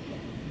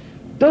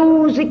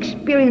 Those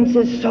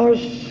experiences are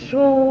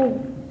so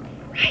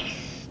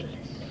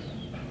priceless.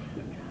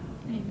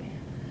 Amen.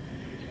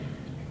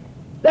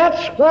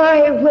 That's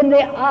why when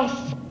they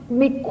ask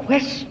me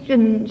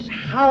questions,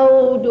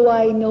 how do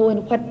I know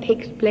and what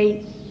takes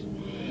place,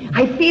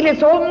 I feel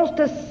it's almost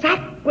a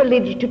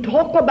sacrilege to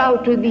talk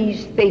about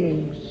these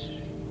things.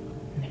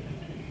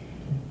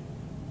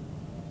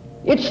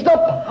 It's the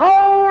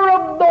power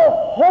of the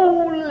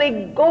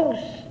Holy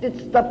Ghost.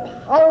 It's the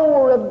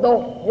power of the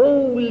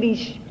Holy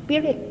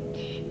Spirit.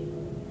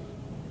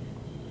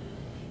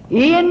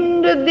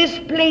 Into this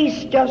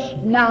place just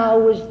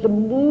now is the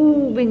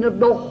moving of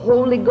the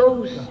Holy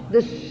Ghost,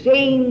 the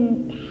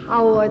same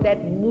power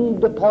that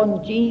moved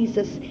upon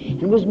Jesus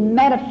and was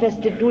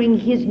manifested during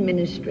his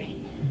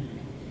ministry.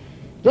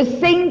 The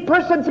same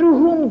person through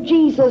whom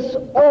Jesus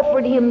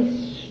offered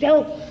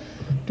himself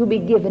to be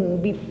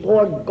given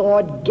before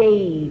God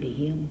gave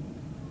him.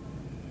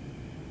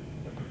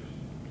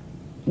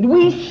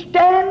 We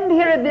stand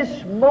here at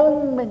this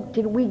moment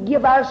and we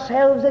give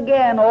ourselves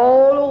again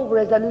all over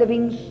as a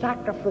living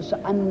sacrifice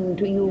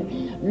unto you.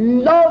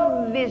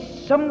 Love is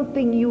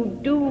something you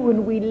do,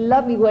 and we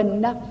love you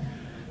enough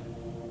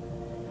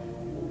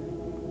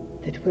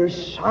that we're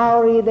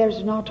sorry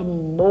there's not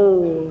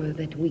more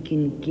that we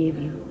can give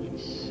you.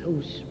 It's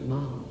so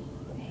small.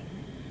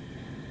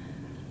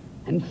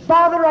 And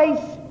Father, I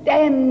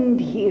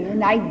stand here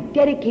and I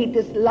dedicate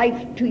this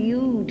life to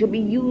you to be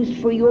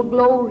used for your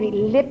glory,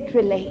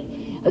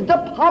 literally. As the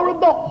power of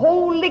the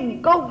Holy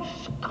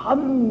Ghost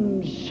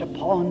comes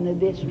upon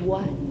this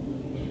one.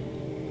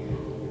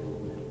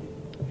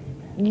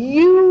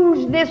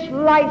 use this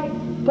life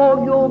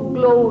for your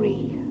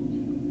glory.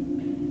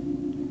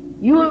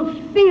 You'll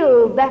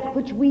feel that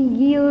which we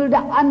yield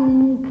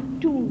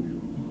unto you.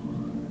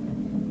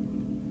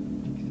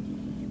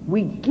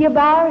 We give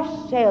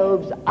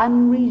ourselves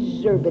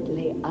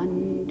unreservedly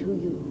unto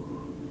you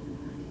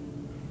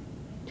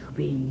to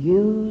be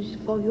used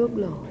for your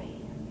glory.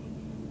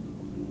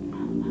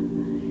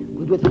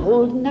 We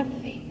withhold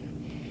nothing.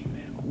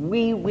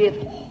 We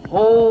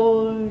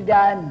withhold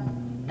nothing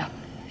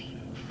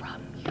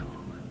from you.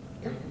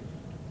 Can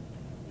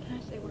I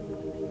say one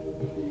more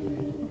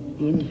thing?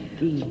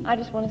 Indeed. I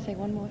just want to say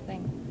one more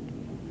thing.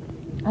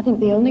 I think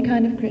the only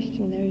kind of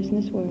Christian there is in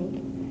this world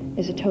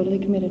is a totally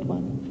committed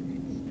one.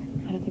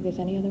 I don't think there's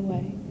any other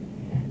way.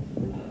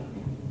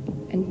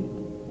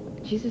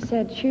 And Jesus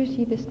said, choose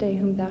ye this day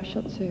whom thou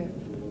shalt serve.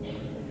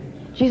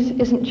 Jesus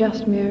isn't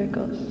just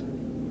miracles.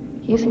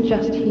 He isn't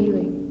just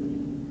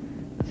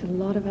healing. It's a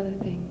lot of other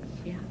things.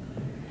 Yeah.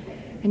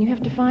 And you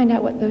have to find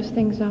out what those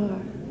things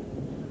are.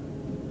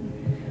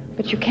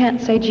 But you can't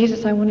say,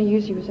 Jesus, I want to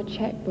use you as a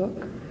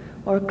checkbook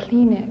or a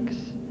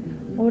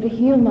Kleenex or to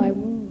heal my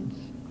wounds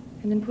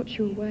and then put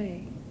you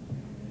away.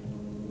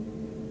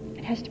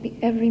 It has to be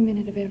every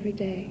minute of every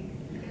day.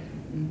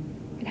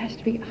 It has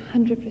to be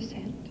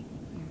 100%.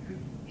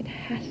 It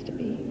has to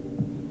be.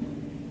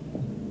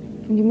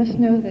 And you must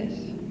know this.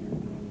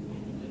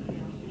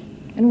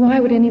 And why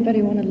would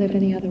anybody want to live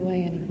any other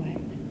way anyway?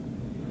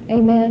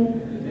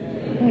 Amen?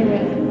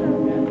 Amen.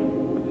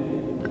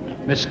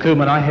 Miss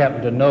Kuhlman, I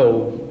happen to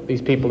know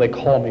these people. They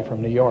call me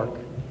from New York.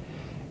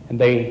 And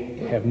they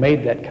have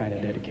made that kind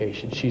of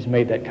dedication. She's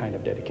made that kind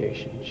of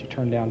dedication. She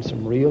turned down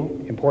some real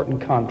important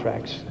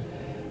contracts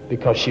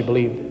because she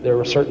believed there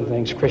were certain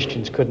things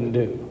Christians couldn't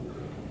do.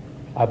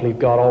 I believe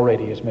God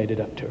already has made it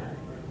up to her.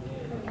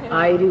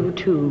 I do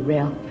too,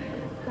 Ralph.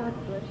 God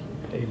bless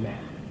you. Amen.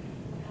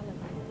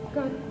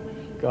 God,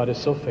 God is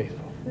so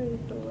faithful. praise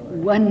the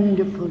Lord.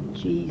 Wonderful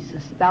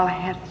Jesus, thou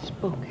hast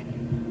spoken.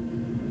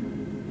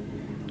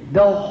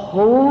 The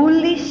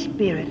Holy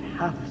Spirit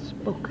hath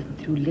spoken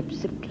through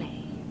lips of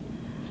clay.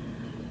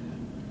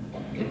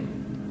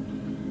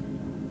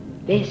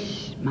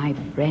 This, my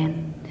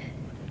friend,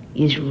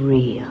 is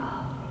real.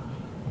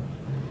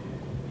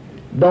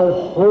 The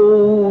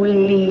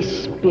Holy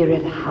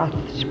Spirit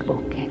hath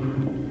spoken.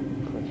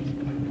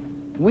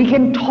 We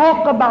can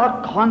talk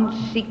about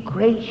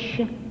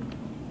consecration.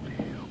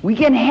 We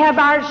can have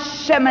our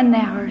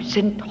seminars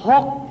and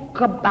talk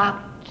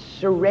about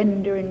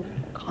surrender and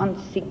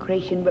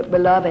consecration, but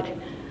beloved,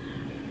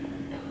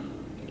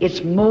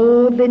 it's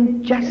more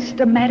than just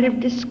a matter of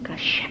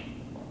discussion.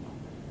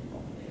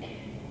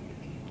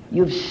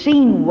 You've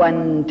seen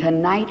one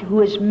tonight who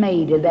has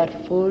made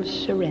that full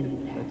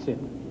surrender. That's it.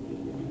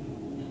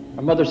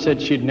 My mother said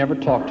she'd never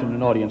talked to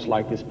an audience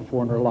like this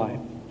before in her life,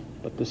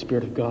 but the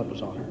Spirit of God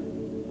was on her.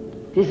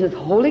 This is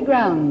holy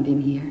ground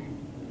in here.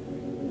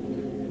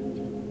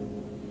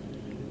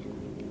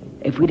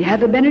 If we'd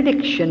have a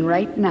benediction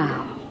right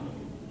now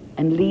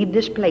and leave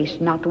this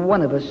place, not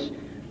one of us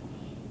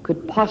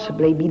could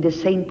possibly be the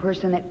same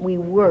person that we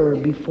were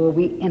before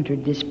we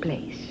entered this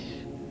place.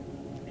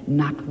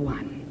 Not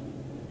one.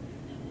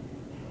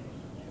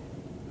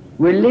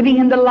 We're living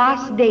in the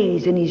last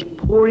days, and he's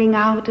pouring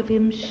out of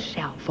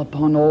himself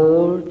upon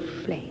all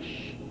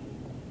flesh.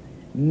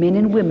 Men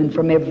and women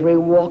from every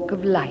walk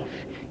of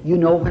life. You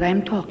know what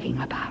I'm talking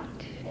about.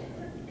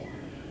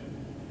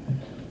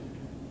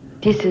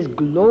 This is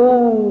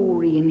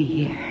glory in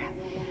here.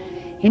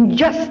 In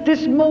just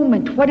this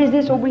moment, what is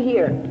this over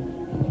here?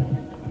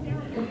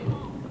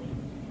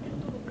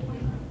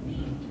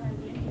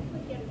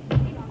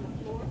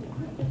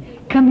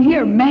 Come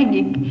here,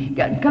 Maggie.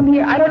 Come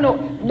here. I don't know.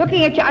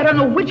 Looking at you, I don't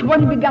know which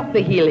one we got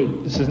the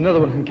healing. This is another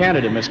one from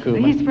Canada, Miss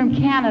Kuhlman. He's from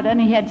Canada, and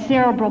he had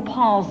cerebral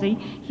palsy.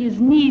 His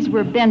knees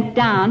were bent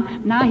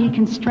down. Now he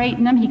can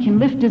straighten them. He can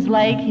lift his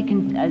leg. He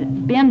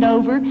can bend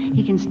over.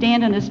 He can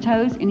stand on his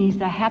toes, and he's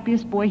the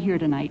happiest boy here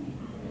tonight.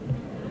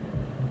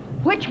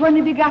 Which one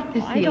have you got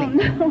this healing?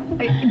 I don't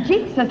know.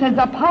 Jesus has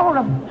the power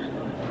of...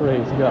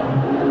 Praise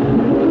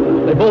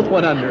God. They both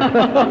went under. Oh,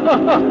 praise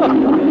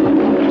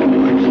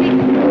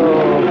God.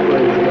 Oh,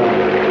 praise God.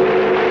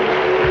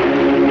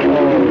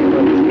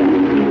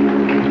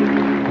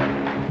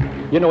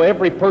 You know,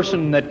 every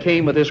person that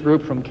came with this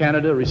group from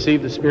Canada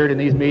received the Spirit in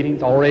these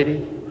meetings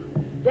already.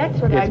 That's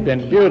what It's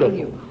been beautiful.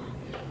 You.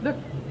 Look,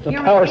 The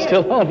power's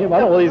still on him. I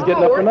don't know whether he's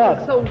getting up or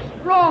not. The power is so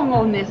strong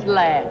on this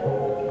lad.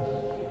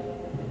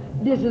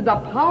 This is the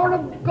power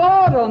of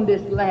God on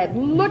this lad.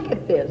 Look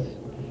at this.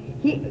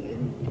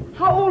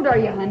 How old are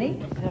you,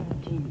 honey?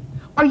 17.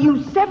 Are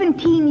you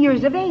 17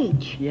 years of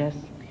age? Yes.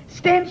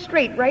 Stand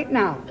straight right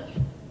now.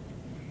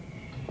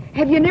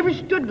 Have you never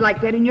stood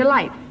like that in your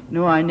life?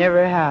 No, I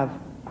never have.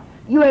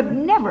 You have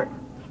never.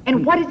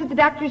 And what is it the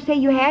doctors say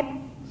you had?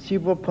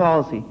 Cerebral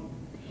palsy.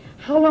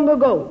 How long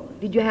ago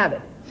did you have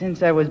it?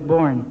 Since I was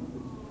born.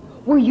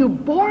 Were you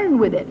born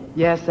with it?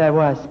 Yes, I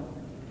was.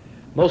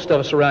 Most of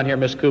us around here,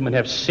 Miss Kuhlman,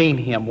 have seen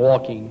him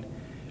walking,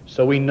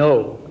 so we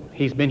know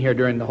he's been here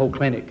during the whole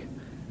clinic.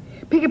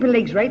 Pick up your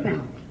legs right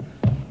now.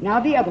 Now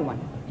the other one.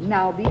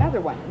 Now the other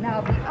one.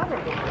 Now the other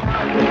one.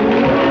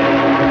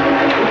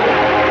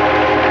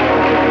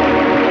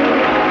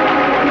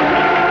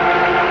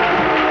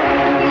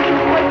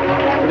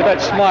 Look at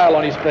that smile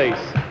on his face.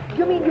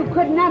 You mean you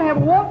could not have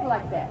walked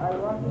like that?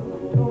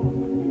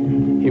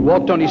 He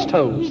walked on his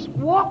toes. He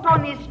walked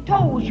on his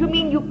toes. You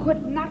mean you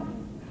could not?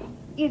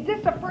 Is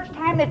this the first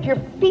time that your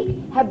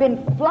feet have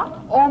been flat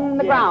on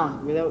the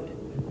ground? Without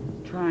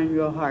trying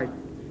real hard.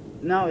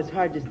 Now it's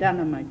hard to stand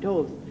on my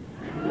toes.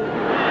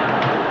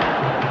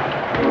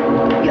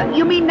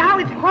 You mean now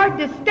it's hard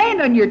to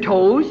stand on your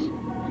toes?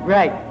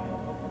 Right.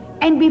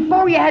 And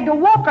before you had to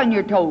walk on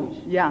your toes?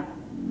 Yeah.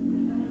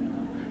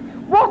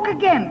 Walk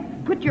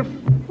again. Put your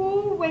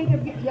full weight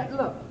of your... Yeah,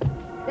 look.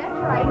 That's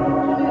right.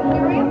 Can you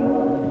hear him?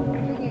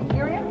 Can you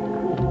hear him?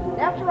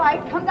 That's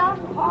right. Come down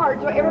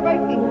hard so everybody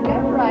thinks.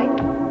 That's right.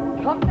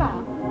 Come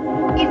down.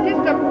 Is this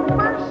the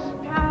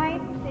first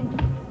time since...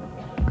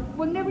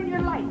 Well, never in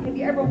your life have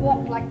you ever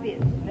walked like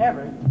this?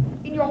 Never.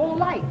 In your whole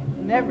life?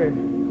 Never.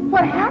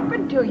 What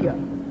happened to you?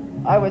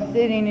 I was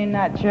sitting in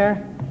that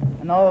chair,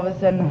 and all of a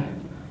sudden,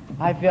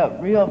 I felt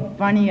real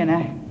funny, and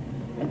I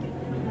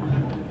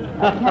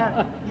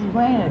can't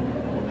explain it.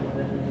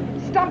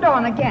 Stomp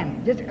on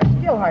again. Just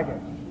still harder.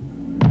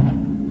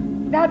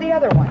 Now the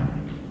other one.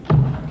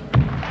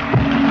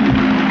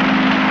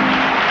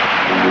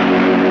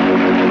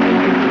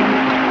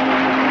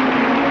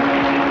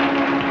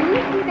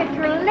 You see that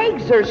your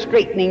legs are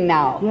straightening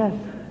now? Yes.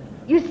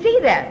 You see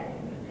that?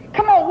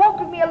 Come on, walk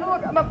with me a little.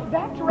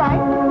 That's right.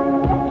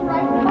 That's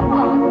right. Come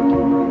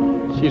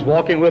on. She's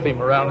walking with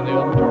him around in the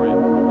auditorium.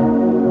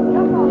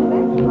 Come on,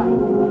 that's right.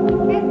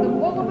 Bend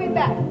them all the way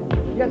back.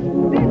 Just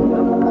bend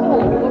them all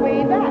the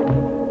way back.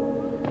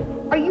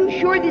 Are you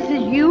sure this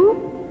is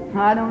you?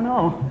 I don't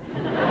know.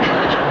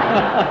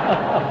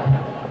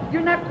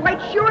 You're not quite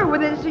sure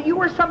whether this is you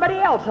or somebody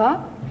else, huh?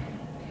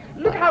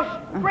 Look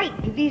how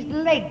straight these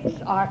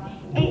legs are.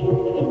 And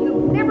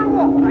you've never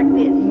walked like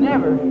this.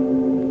 Never.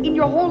 In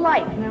your whole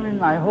life? Never in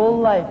my whole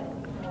life.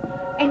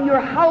 And you're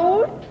how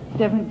old?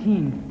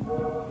 17.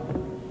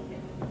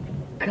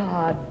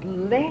 God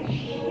bless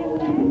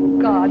you.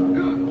 God.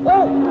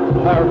 Oh!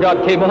 The power of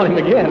God came on him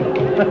again.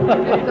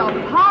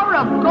 The power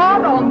of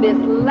God on this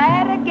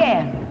lad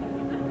again.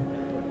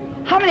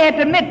 How many have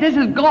to admit this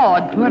is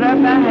God put up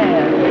a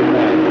hand?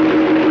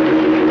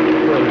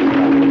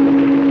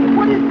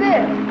 What is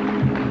this?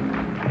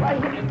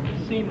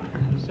 He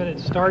said it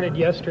started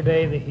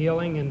yesterday, the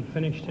healing, and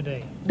finished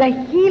today. The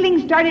healing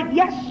started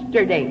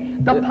yesterday.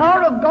 The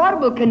power of God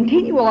will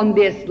continue on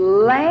this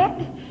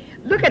lad.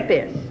 Look at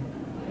this.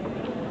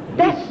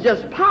 That's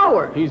just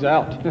power. He's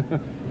out.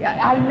 Yeah,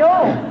 I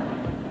know.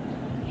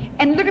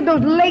 And look at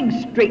those legs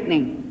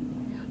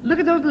straightening. Look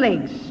at those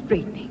legs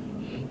straightening.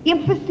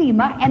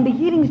 Emphysema, and the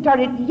healing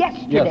started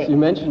yesterday. Yes, you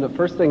mentioned it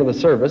first thing in the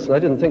service, and I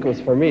didn't think it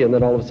was for me, and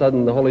then all of a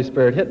sudden the Holy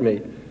Spirit hit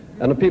me.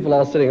 And the people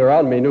all sitting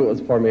around me knew it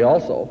was for me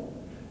also.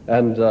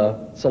 And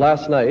so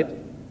last night,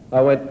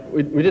 I went,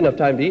 we didn't have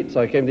time to eat, so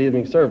I came to the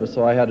evening service,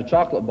 so I had a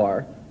chocolate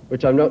bar,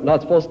 which I'm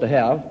not supposed to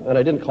have, and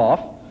I didn't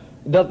cough.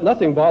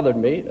 Nothing bothered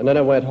me, and then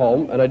I went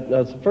home, and that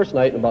was the first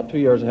night in about 2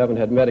 years I haven't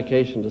had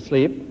medication to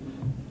sleep.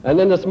 And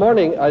then this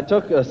morning, I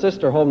took a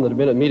sister home that had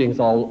been at meetings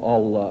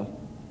all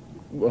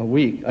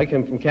week. I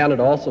came from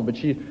Canada also, but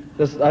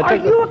Are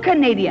you a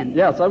Canadian?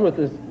 Yes, I'm with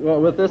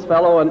this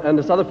fellow and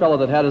this other fellow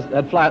that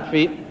had flat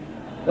feet.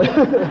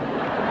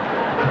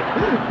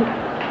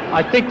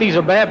 I think these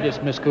are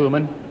Baptists, Miss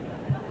Kuhlman.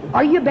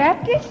 Are you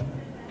Baptist?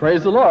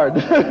 Praise the Lord.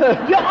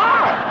 You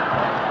are.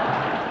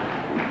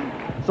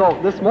 So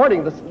this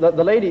morning,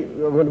 the lady,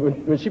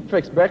 when she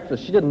fixed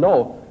breakfast, she didn't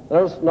know that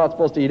I was not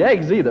supposed to eat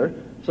eggs either.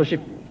 So she,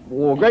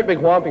 a great big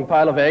whomping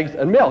pile of eggs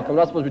and milk. I'm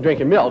not supposed to be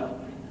drinking milk.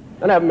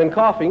 And I haven't been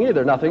coughing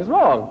either. Nothing's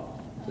wrong.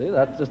 See,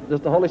 that's just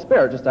the Holy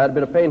Spirit. Just I had a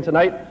bit of pain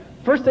tonight.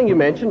 First thing you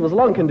mentioned was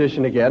lung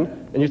condition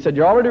again, and you said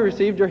you already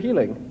received your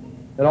healing,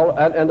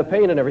 and the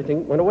pain and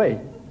everything went away.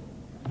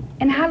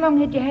 And how long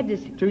had you had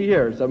this? 2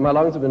 years. My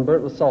lungs have been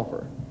burnt with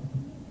sulfur.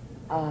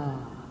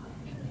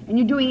 And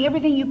you're doing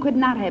everything you could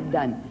not have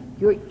done.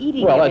 You're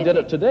eating Well, everything. I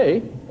did it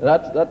today.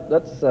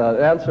 That's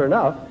answer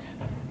enough.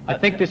 I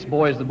think this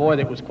boy is the boy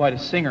that was quite a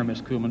singer,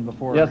 Miss Kuhlman,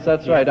 before Yes,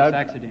 that's he right. had this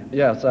accident.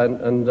 Yes,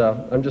 and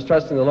I'm just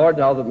trusting the Lord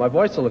now that my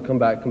voice will come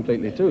back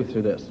completely too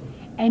through this.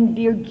 And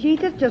dear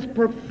Jesus, just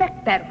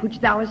perfect that which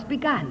thou hast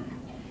begun.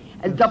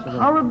 As the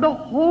power of the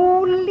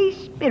Holy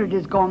Spirit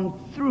has gone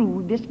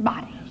through this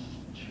body.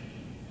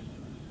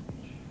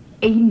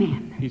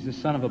 Amen. He's the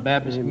son of a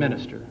Baptist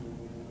minister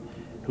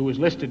who was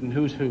listed in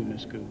Who's Who,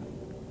 Miss Kuhlman.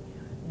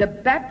 The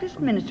Baptist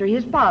minister,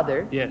 his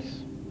father, Yes.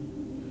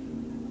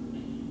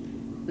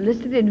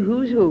 listed in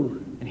Who's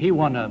Who. And he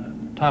won a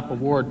top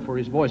award for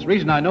his voice. The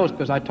reason I know is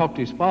because I talked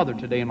to his father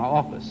today in my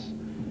office.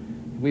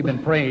 We've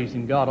been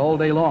praising God all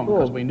day long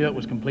because we knew it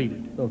was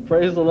completed. Oh,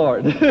 praise the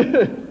Lord.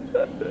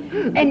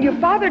 And your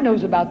father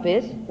knows about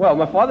this. Well,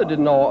 my father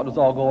didn't know what was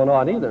all going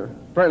on either.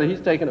 Apparently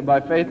he's taken it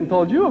by faith and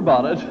told you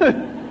about it.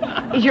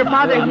 Is your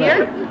father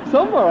here?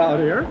 Somewhere out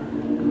here.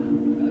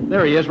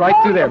 There he is, right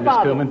through there, Miss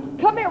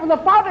Kuhlman. Come here. Well, the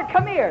Father,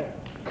 come here.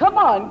 Come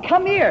on,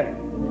 come here.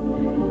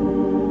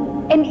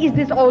 And is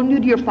this all new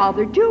to your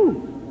father,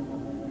 too?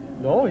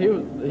 No,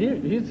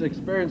 he's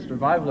experienced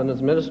revival in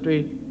his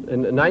ministry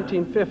in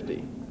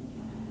 1950.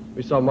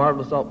 We saw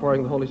marvelous outpouring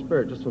of the Holy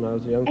Spirit just when I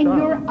was a young child. And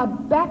you're a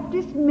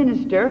Baptist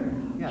minister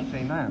Yes,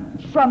 amen.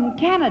 from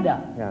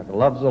Canada. Yeah, that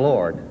loves the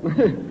Lord.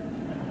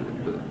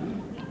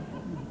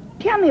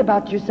 Tell me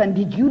about your son.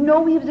 Did you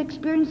know he was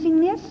experiencing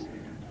this?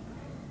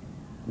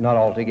 Not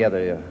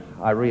altogether.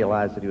 I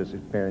realized that he was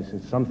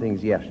experiencing some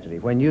things yesterday.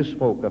 When you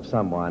spoke of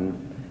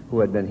someone who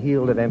had been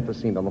healed of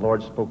emphysema, the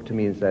Lord spoke to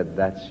me and said,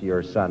 "That's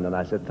your son." And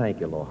I said, "Thank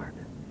you, Lord."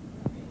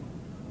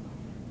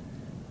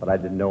 But I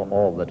didn't know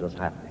all that was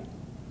happening.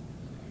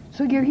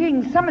 So you're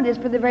hearing some of this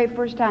for the very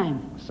first time?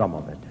 Some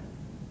of it.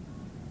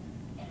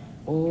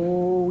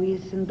 Oh,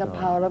 isn't the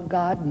power of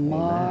God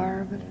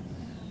marvelous?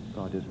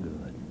 God is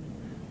good.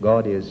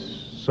 God is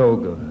so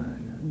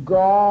good.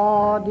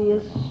 God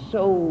is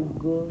so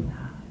good.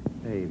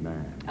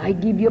 Amen. I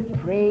give you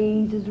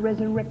praise as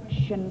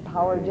resurrection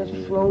power just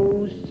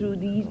flows through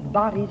these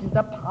bodies as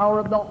the power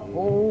of the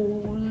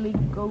Holy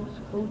Ghost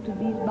flows through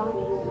these bodies.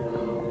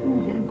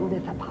 Ooh, let him go.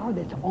 That's a power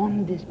that's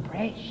on this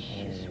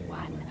precious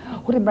one.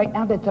 Hold him right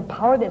now. That's a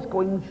power that's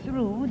going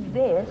through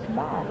this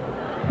body.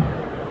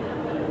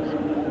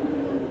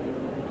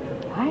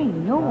 I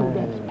know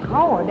that's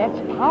power. That's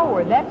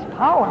power. That's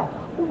power.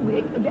 Ooh,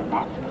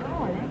 that's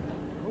power.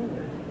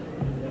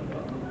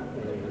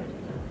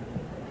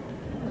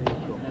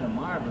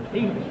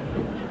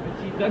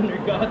 She's under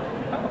God's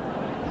power.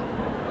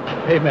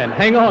 Amen.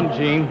 Hang on,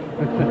 Gene.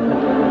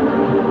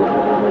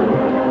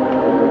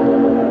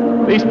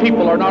 These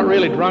people are not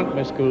really drunk,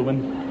 Miss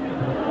Kuhlman.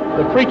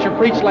 The preacher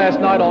preached last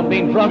night on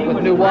being drunk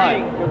with new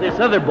wine. For this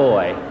other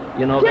boy,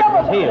 you know, that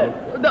was healed.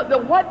 The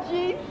what,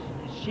 Gene?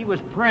 She was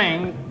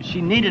praying.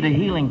 She needed a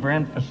healing for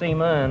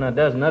emphysema and a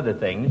dozen other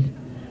things.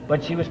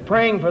 But she was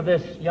praying for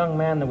this young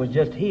man that was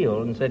just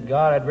healed and said,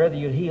 "God, I'd rather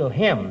you'd heal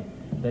him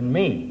than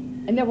me."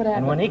 And then what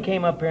happened? And when he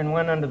came up here and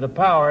went under the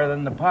power,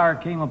 then the power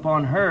came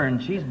upon her,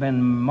 and she's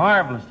been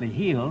marvelously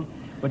healed.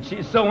 But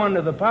she's so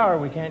under the power,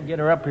 we can't get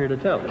her up here to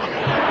tell us.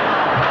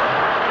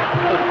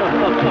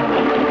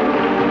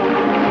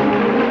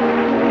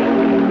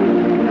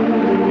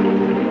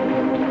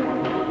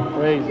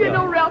 Praise You God.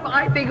 know, Ralph,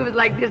 I think it was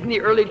like this in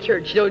the early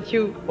church, don't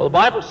you? Well, the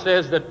Bible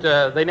says that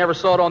they never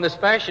saw it on this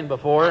fashion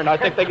before, and I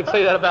think they could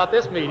say that about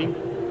this meeting.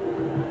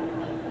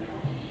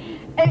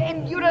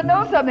 And you don't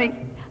know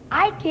something.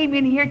 I came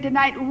in here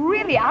tonight,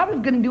 really, I was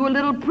going to do a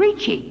little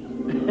preaching.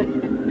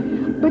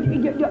 But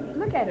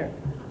look at her.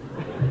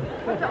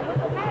 What's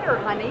the matter,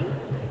 honey?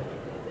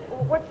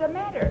 What's the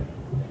matter?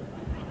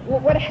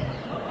 What?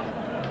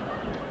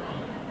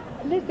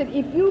 Listen,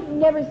 if you've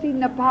never seen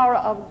the power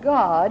of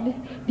God,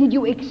 did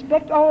you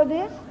expect all of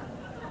this?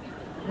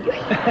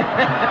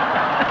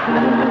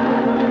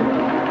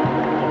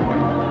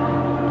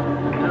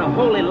 And a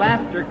holy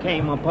laughter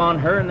came upon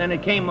her, and then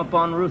it came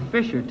upon Ruth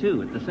Fisher,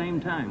 too, at the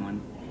same time,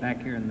 when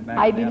back here in the back.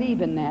 I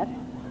believe in that.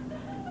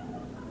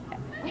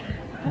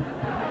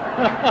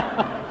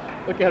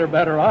 Look at her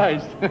better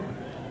eyes.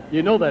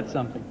 You know that's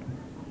something.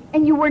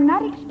 And you were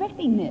not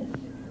expecting this.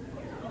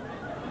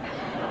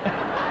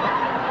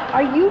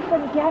 Are you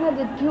from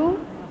Canada, too?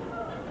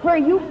 Where are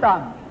you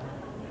from?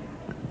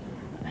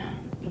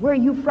 Where are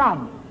you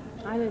from?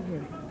 I live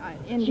here,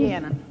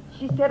 Indiana.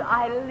 She said,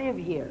 I live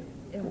here.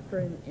 In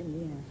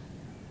Indiana.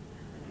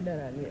 That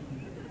I live.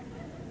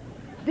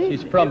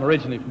 She's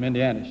originally from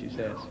Indiana, she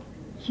says.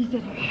 She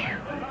said,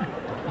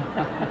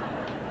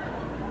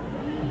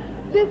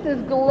 this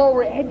is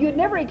glory. Had you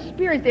never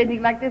experienced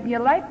anything like this in your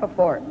life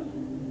before?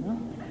 No.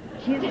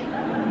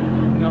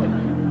 No.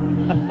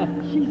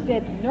 She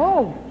said,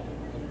 no.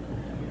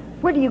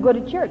 Where do you go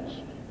to church?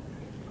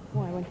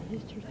 Oh, I went to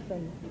his church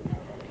Sunday.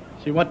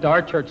 She went to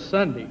our church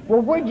Sunday.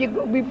 Well, where'd you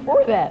go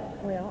before that?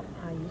 Well,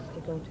 I used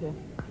to go to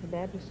the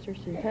Baptist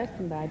church in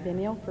Tustin, but I'd been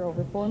ill for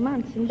over 4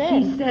 months in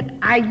bed. She said,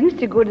 I used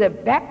to go to the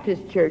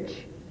Baptist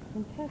church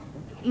In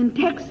Tustin. in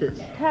Texas.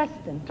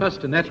 Tustin.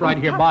 Tustin, that's right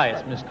here by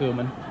us, Miss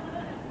Kuhlman.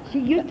 She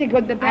used to go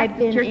to the I'd Baptist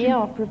been church.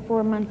 ill for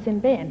 4 months in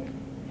bed.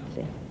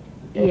 See.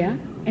 Yeah.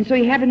 And so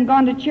you haven't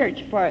gone to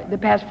church for the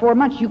past 4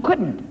 months. You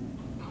couldn't.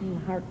 In a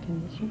heart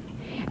condition.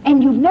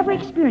 And you've never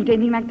experienced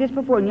anything like this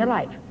before in your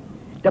life.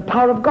 The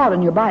power of God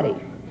on your body.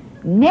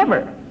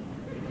 Never.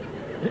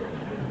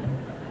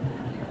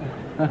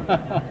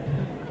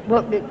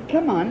 Well,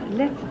 come on.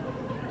 Let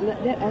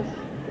us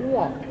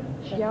walk,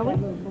 shall we?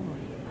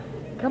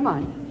 Come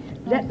on.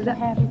 I'm so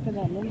happy for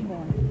that little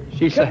boy.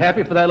 She's so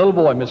happy for that little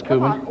boy, Miss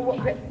Kuhlman.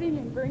 See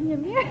me bring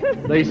him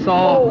in. They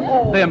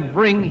saw them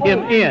bring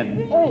him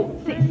in. Oh,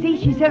 see,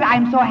 she said,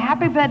 I'm so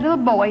happy for that little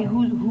boy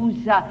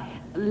whose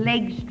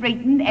legs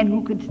straightened and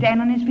who could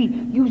stand on his feet.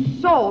 You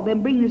saw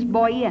them bring this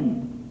boy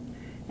in.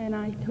 And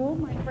I told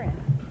my friend,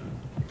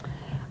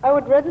 I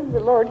would rather the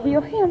Lord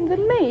heal him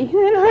than me. And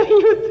when he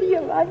was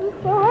healed, I was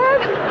so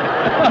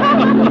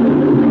happy.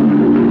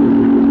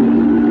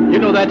 You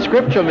know that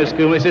scripture, Miss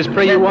Kuhlman, it says,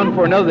 pray you one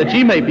for another that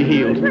ye may be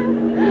healed.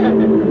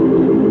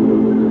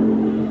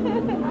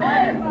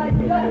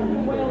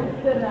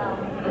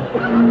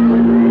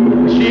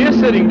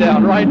 sitting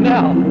down right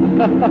now.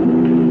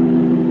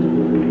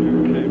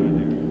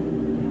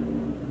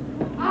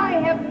 I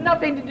have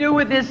nothing to do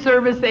with this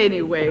service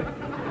anyway.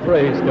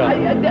 Praise God.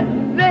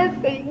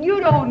 Listen, you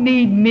don't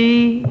need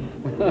me.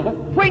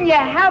 When you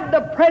have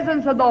the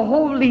presence of the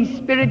Holy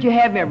Spirit, you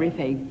have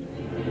everything.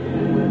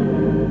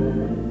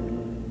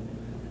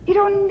 You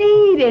don't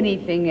need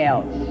anything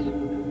else.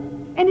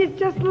 And it's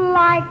just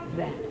like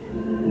that.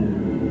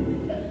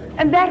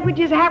 And that which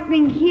is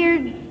happening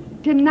here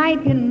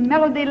tonight in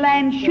Melody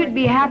Land should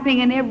be happening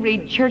in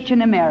every church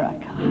in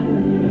America.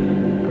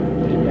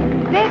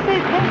 This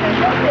is just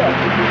it.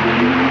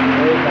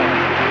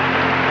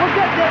 Well,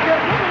 just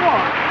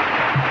walk.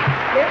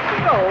 There she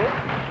goes.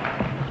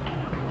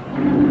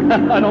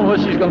 I don't know if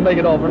she's going to make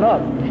it off or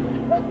not.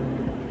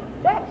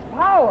 That's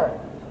power.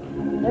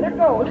 Let her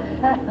go.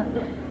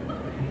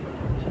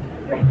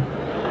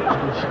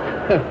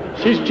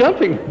 She's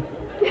jumping.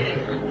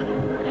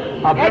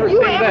 I've never Have you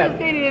seen ever that.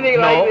 seen anything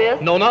like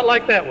this? No, not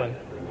like that one.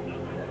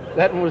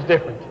 That one was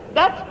different.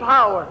 That's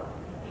power.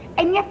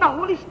 And yet the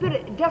Holy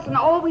Spirit doesn't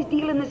always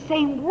deal in the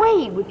same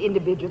way with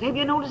individuals. Have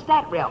you noticed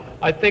that, Ralph?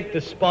 I think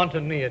the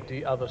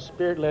spontaneity of a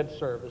spirit-led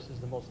service is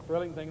the most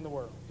thrilling thing in the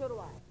world. So do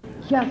I.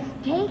 Just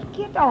take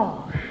it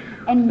all.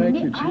 And Thank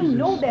you, I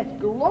know Jesus. that's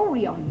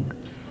glory on you.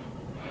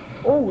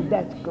 Oh,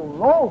 that's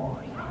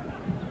glory.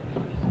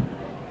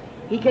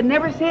 He can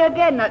never say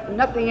again that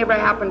nothing ever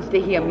happens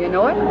to him, you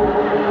know it?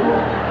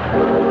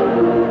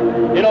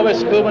 You know,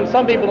 Miss Kuhlman,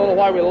 some people don't know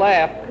why we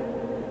laugh.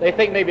 They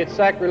think maybe it's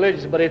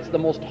sacrilegious, but it's the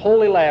most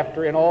holy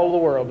laughter in all the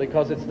world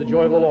because it's the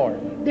joy of the Lord.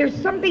 There's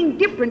something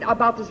different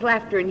about this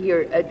laughter in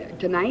here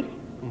tonight.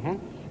 Mm-hmm.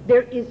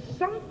 There is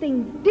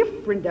something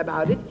different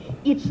about it.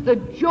 It's the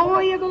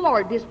joy of the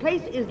Lord. This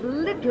place is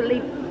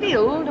literally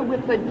filled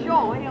with the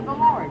joy of the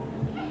Lord.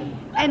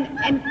 And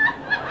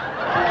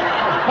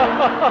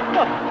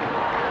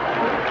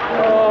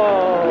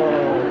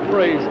Oh,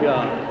 praise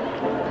God.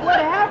 what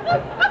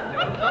happened?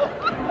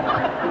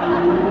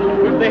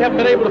 They haven't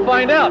been able to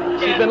find out.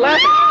 She's been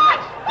laughing.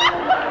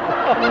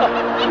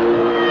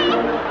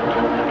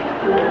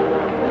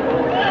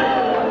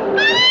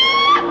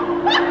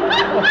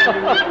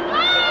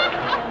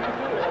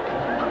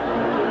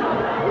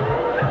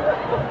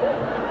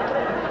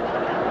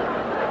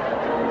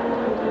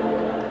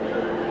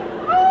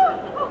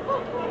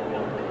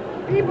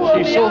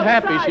 She's so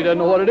happy she doesn't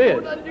know what it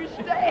is.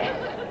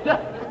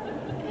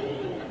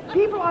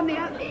 People on the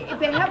outside, if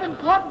they haven't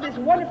caught this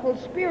wonderful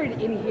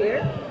spirit in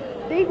here,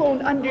 they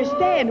won't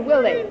understand,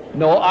 will they?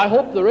 No, I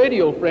hope the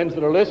radio friends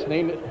that are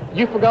listening,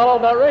 you forgot all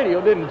about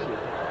radio, didn't you?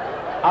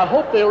 I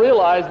hope they'll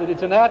realize that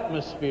it's an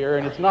atmosphere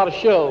and it's not a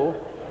show.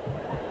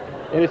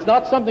 And it's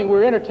not something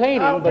we're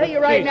entertaining, I'll but tell you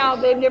it's right Jesus. now,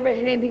 they've never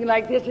had anything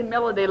like this in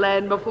Melody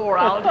Land before.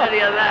 I'll tell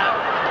you that.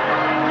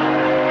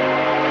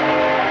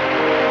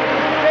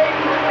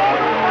 They've never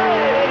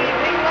had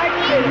anything like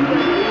this in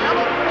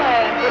Melody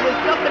Land, but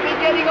it's just the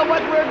beginning of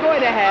what we're going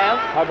to have.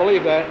 I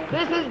believe that.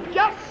 This is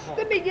just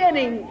the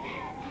beginning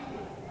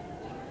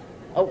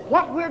of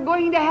what we're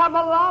going to have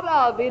a lot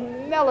of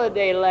in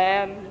Melody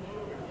Land.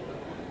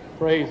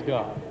 Praise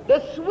God.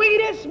 The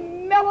sweetest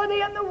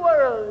melody in the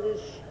world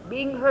is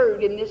being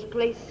heard in this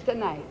place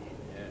tonight.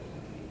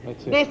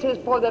 That's it. This is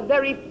for the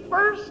very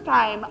first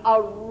time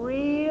a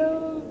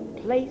real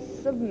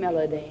place of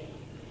melody.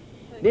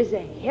 This is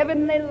a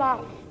heavenly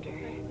laughter.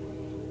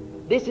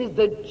 This is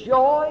the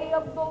joy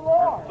of the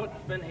Lord. Her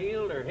foot's been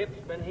healed, her hip's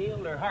been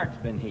healed, her heart's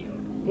been healed.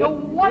 No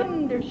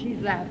wonder she's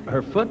laughing.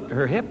 Her foot,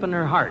 her hip, and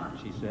her heart,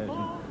 she says.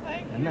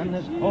 And then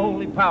this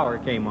holy power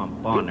came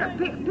upon her.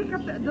 Pick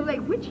up the leg.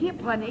 Which hip,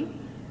 honey?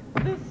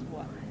 This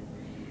one.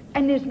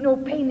 And there's no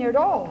pain there at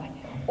all.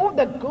 Oh,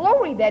 the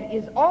glory that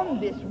is on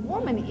this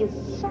woman is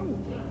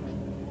something.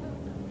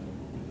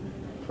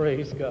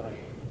 Praise God.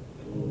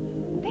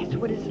 That's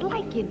what it's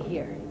like in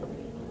here.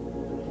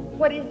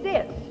 What is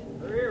this?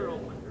 Her ear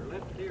opened, her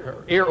left ear.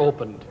 Her ear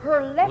opened.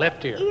 Her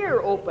left ear. ear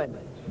open.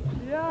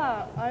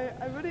 Yeah,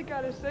 I really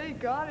got to say,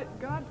 God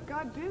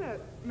did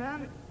it.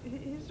 Man,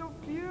 he's so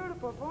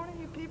beautiful. If only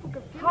you people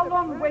could feel How the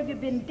long have presence. you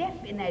been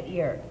deaf in that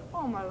ear?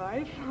 All my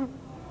life.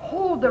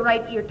 Hold the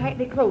right ear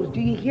tightly closed. Do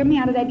you hear me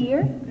out of that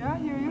ear? Yeah, I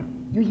hear you.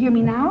 You hear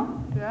me now?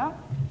 Yeah.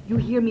 You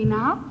hear me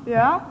now?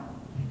 Yeah.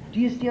 Do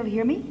you still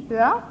hear me?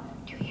 Yeah.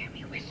 Do you hear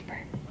me whisper?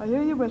 I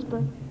hear you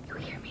whisper. You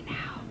hear me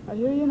now? I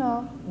hear you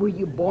now. Were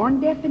you born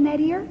deaf in that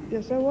ear?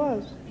 Yes, I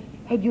was.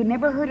 Had you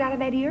never heard out of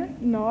that ear?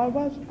 No, I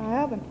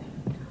haven't.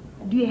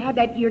 Do you have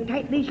that ear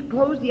tightly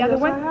closed, the other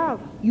Yes, one? I have.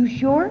 You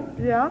sure?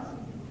 Yes.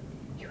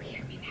 You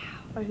hear me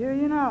now? I hear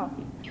you now.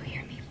 You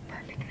hear me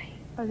perfectly.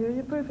 I hear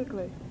you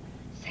perfectly.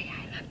 Say,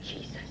 I love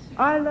Jesus.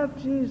 I love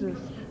Jesus.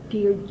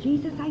 Dear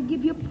Jesus, I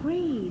give you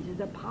praise as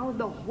the power of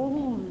the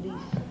Holy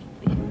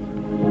Spirit.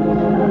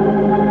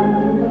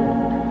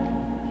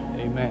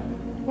 Amen.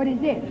 What is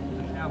this?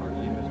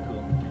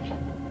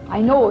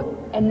 I know it,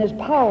 and there's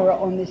power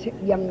on this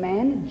young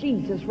man,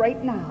 Jesus,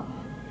 right now.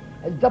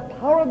 It's the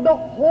power of the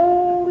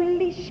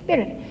Holy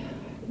Spirit.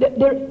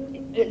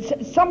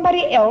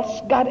 Somebody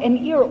else got an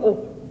ear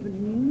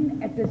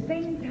open at the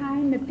same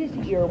time time that this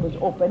ear was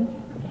open,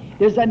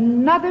 there's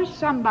another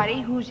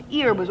somebody whose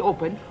ear was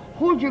open.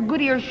 Hold your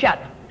good ear shut.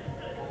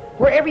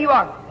 Wherever you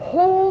are,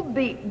 hold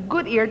the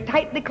good ear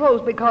tightly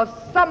closed because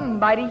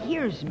somebody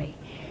hears me.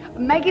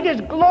 Maggie,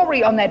 there's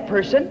glory on that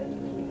person.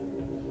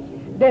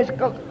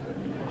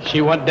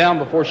 She went down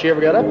before she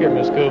ever got up here,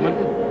 Miss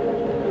Kuhlman.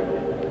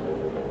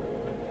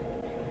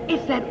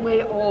 It's that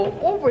way all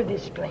over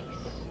this place.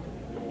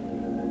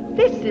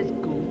 This is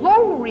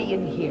glory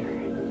in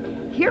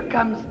here. Here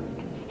comes...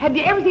 Have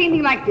you ever seen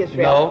anything like this,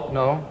 Ralph?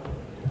 No.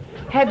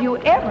 Have you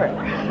ever?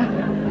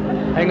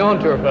 Hang on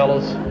to her,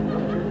 fellows.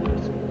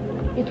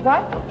 It's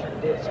what?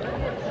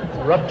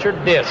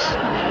 Ruptured disc.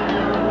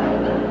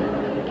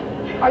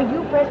 Are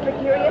you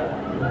Presbyterian?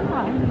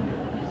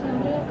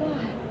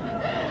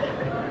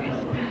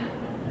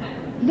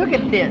 Look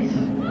at this.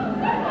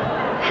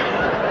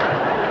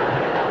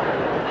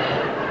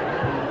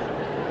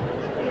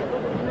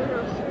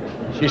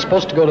 She's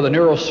supposed to go to the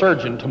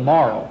neurosurgeon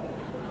tomorrow.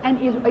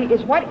 And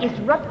is what? Is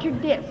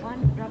ruptured disc.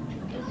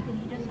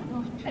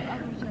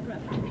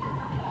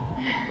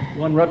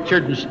 One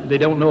ruptured, and they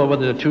don't know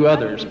whether the two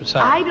others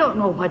besides. I don't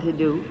know what to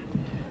do.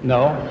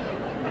 No.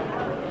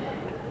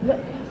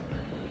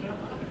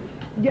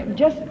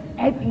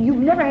 You've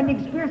never had an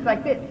experience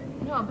like this.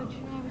 No, but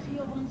I was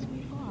healed once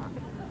before.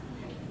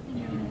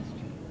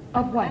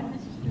 Of what?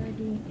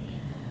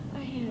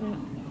 I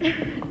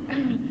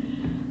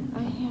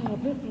had a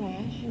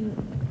whiplash and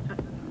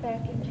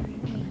back injury.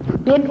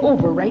 Bend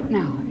over right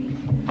now.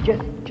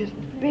 Just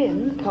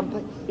bend.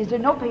 Is there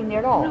no pain there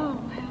at all? No,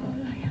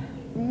 hallelujah.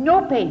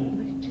 No pain.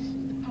 But it's just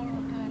the power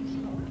of God is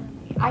all over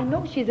me. I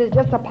know she says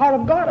just the power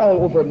of God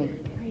all over me.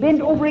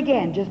 Bend over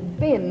again. Just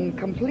bend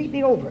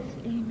completely over.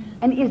 Amen.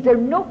 And is there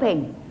no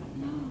pain?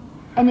 No.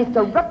 And it's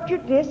a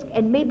ruptured disc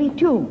and maybe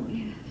two.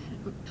 Yes,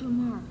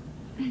 tomorrow.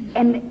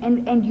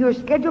 And you're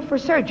scheduled for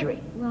surgery.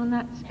 Well,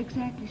 not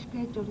exactly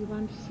scheduled. He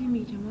wanted to see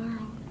me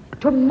tomorrow.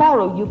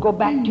 Tomorrow you go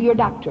back to your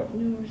doctor.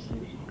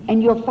 Neurosurgeon.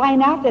 And you'll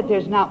find out that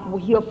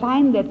he'll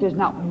find that there's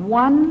not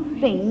one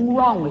thing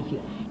wrong with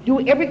you. Do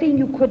everything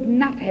you could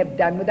not have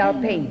done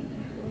without pain.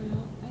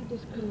 Well, I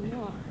just couldn't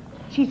walk.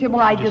 She said,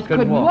 well, I just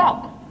couldn't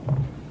walk.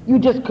 You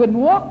just couldn't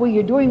walk. Well,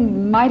 you're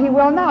doing mighty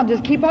well now.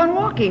 Just keep on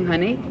walking,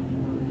 honey.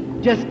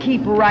 Just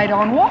keep right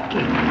on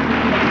walking. Go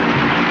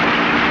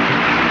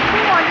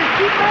on, just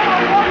keep right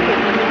on walking.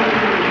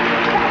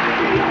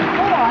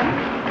 Go on.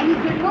 And he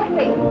said, no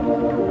pain.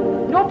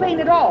 No pain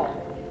at all.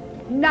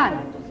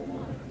 None.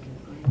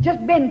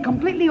 Just bend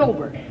completely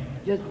over.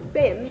 Just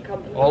bend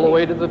completely. All the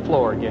way to the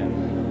floor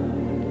again.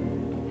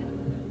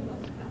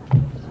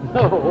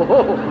 No.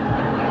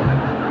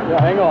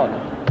 Yeah, hang on.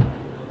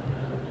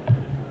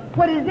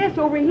 What is this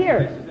over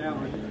here?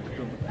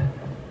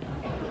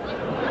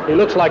 He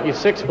looks like he's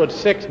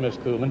 6'6", Miss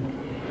Kuhlman.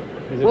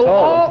 He's Well,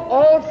 tall.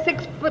 all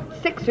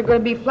 6'6" are going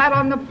to be flat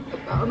on the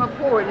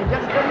floor in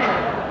just a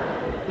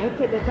minute.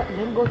 That's it.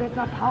 That's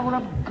the power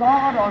of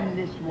God on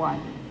this one.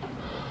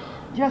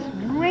 Just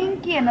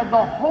drink in of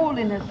the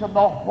holiness of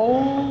the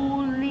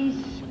Holy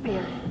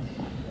Spirit.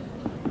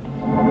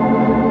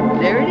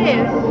 There it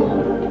is.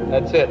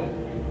 That's it.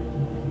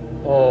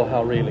 Oh,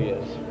 how really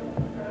is.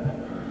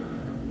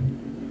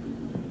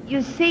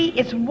 You see,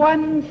 it's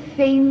one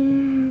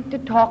thing to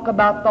talk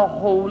about the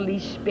Holy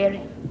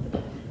Spirit,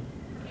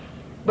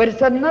 but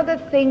it's another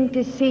thing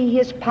to see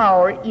His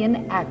power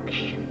in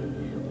action.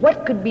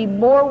 What could be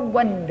more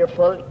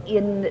wonderful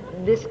in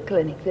this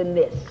clinic than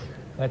this?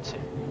 That's it.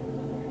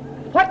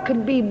 What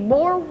could be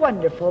more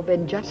wonderful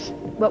than just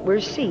what we're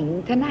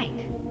seeing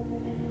tonight?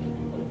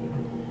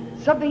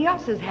 Something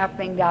else is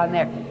happening down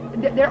there.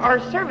 There are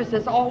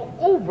services all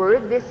over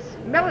this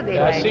Melody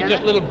Yeah, I Land. see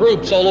just little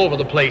groups all over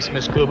the place,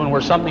 Miss Kuhlman,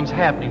 where something's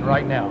happening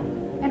right now.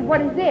 And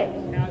what is this?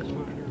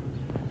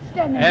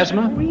 Stand there.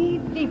 Asthma?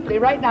 Breathe deeply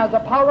right now as the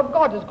power of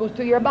God just goes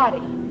through your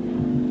body.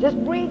 Just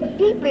breathe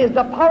deeply as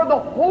the power of the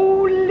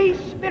Holy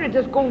Spirit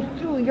just goes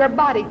through your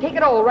body. Take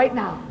it all right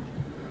now.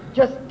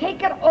 Just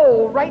take it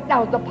all right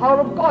now as the power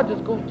of God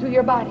just goes through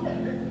your body.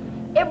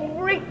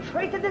 Every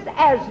trace of this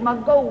asthma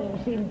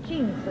goes in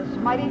Jesus'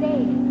 mighty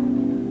name.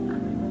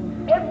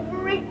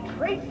 Every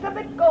trace of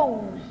it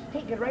goes.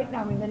 Take it right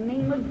now in the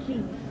name of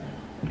Jesus.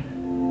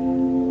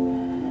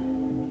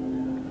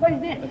 What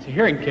is this? That's a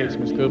hearing case,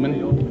 Miss Kuhlman.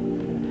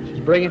 She's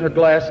bringing her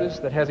glasses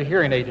that has a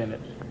hearing aid in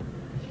it.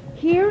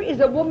 Here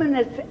is a woman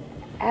that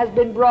has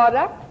been brought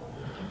up.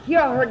 Here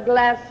are her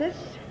glasses.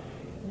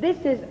 This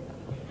is,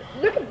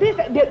 look at this.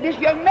 This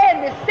young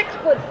man is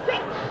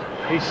 6'6".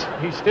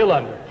 He's still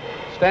under,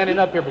 standing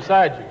up here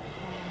beside you.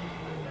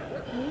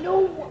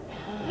 No,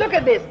 look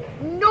at this.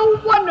 No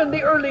wonder in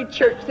the early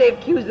church they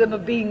accused them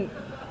of being.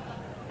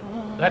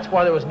 That's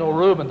why there was no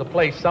room in the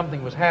place.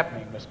 Something was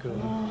happening, Miss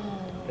Kuhlman.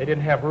 They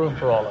didn't have room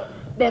for all of it.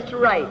 That's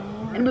right.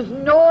 And was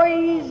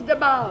noised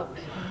about.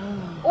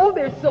 Oh,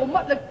 there's so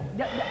much. Look,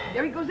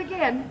 there he goes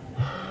again.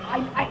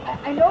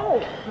 I know.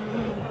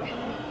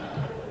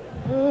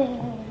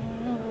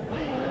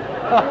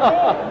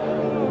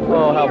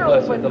 Oh, how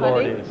blessed the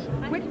Lord is.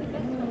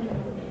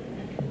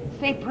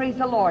 Say praise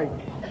the Lord.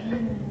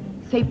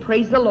 Say,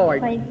 praise the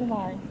Lord. Praise the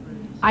Lord.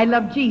 I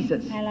love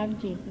Jesus. I love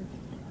Jesus.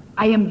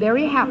 I am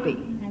very happy.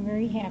 I'm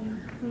very happy.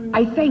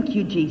 I thank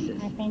you,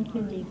 Jesus, I thank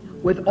you, Jesus,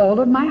 with all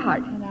of my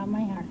heart. with all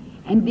my heart.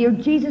 And dear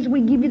Jesus,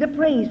 we give you the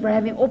praise for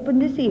having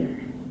opened this ear.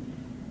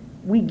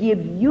 We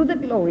give you the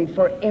glory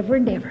forever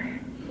and ever.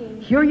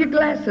 Here are your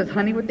glasses,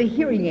 honey, with the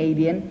hearing aid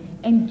in,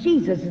 and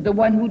Jesus is the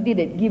one who did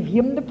it. Give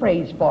him the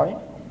praise for it.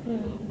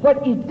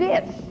 What is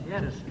this? She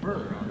had a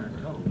spur on her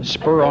toe. A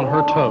spur on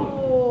her toe.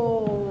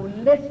 Oh,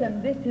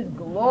 listen, this is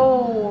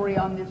glory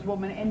on this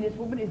woman, and this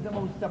woman is the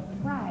most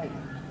surprised.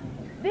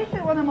 This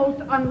is one of the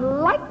most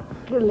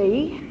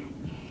unlikely.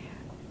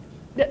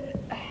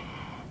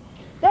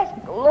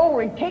 That's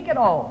glory. Take it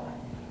all.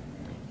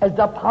 As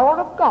the power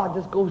of God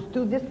just goes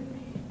through this.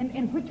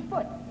 And which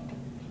foot?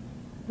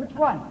 Which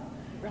one?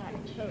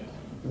 Right toe.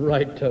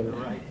 Right toe.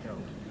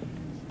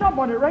 Stop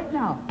on it right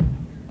now.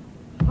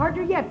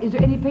 Harder yet. Is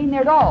there any pain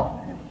there at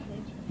all?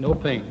 No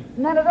pain.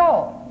 None at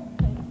all.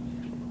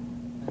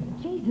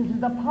 Jesus, is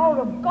the power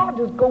of God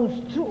that goes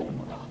through.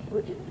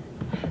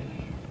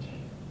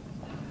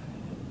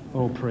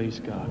 Oh, praise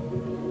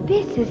God.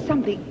 This is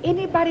something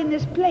anybody in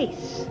this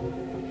place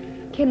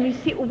can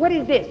receive. What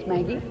is this,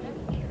 Maggie?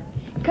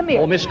 Come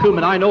here. Oh, Miss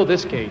Kuhlman, I know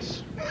this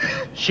case.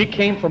 She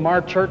came from our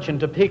church in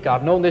Topeka.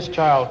 I've known this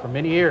child for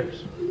many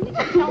years.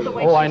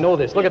 Oh, I know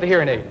this. Look at the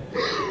hearing aid.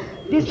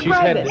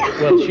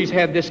 She's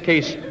had this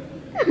case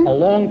a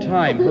long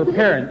time. Her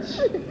parents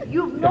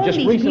have just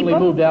recently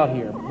moved out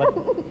here. But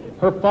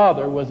her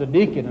father was a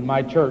deacon in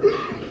my church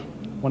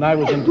when I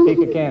was in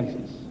Topeka,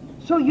 Kansas.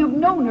 So you've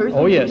known her since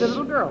Oh, yes. she was a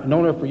little girl? I've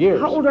known her for years.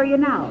 How old are you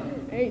now?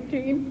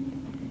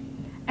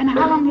 18. And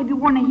how long have you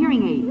worn a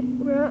hearing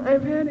aid? Well,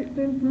 I've had it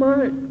since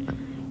March.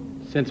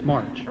 Since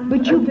March.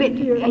 But you've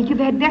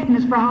had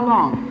deafness for how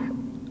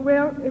long?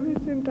 Well, ever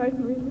since I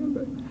can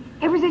remember.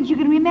 Ever since you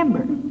can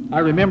remember? I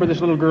remember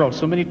this little girl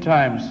so many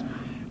times.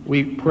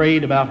 We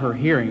prayed about her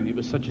hearing. It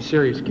was such a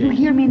serious case. You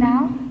hear me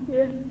now?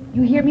 Yes.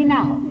 You hear me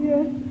now?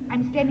 Yes.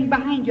 I'm standing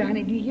behind you,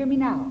 honey. Do you hear me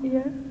now?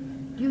 Yes.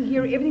 Do you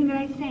hear everything that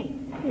I say?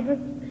 Yes.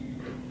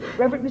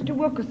 Reverend Mr.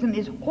 Wilkerson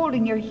is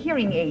holding your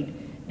hearing aid.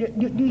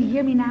 Do you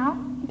hear me now?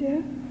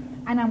 Yes.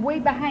 And I'm way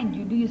behind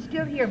you. Do you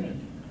still hear me?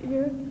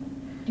 Yes.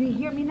 Do you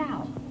hear me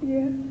now?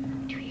 Yes.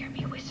 Do you hear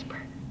me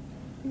whisper?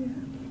 Yes.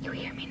 You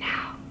hear me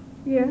now?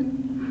 Yes.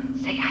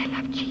 Say, I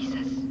love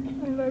Jesus.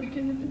 I love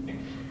Jesus.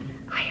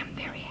 I am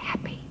very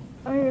happy.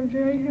 I am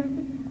very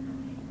happy.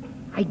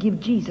 I give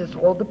Jesus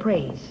all the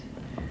praise.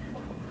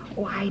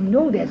 Oh, I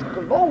know there's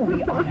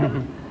glory on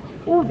her.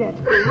 Oh,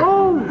 that's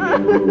glory.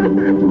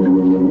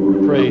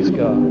 Praise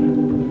God.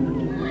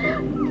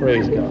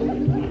 Praise God.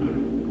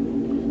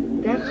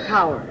 That's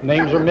power.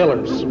 Names are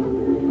Millers.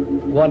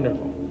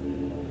 Wonderful.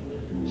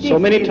 So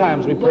many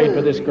times we prayed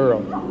for this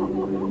girl.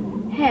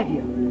 Have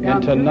you?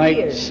 And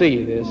tonight,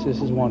 see this.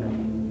 This is wonderful.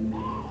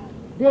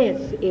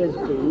 This is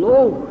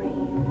glory.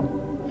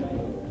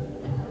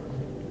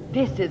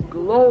 This is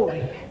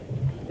glory.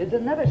 There's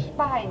another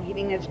spine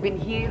healing that's been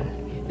healed.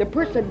 The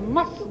person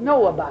must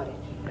know about it.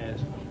 Yes.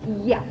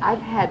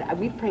 Yeah,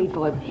 we prayed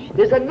for him.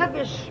 There's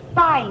another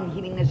spine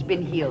healing that's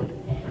been healed.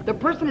 The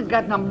person has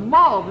gotten a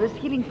marvelous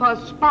healing for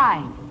a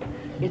spine.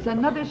 It's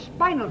another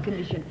spinal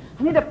condition.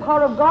 Honey, the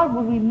power of God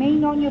will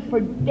remain on you for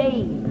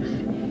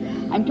days.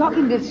 I'm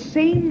talking to the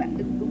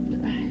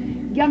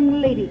same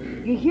young lady.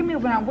 You hear me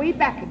when I'm way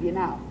back of you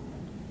now?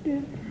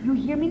 Yes. You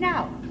hear me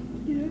now?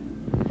 Yes.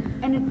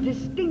 And it's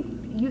distinct.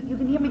 You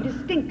can hear me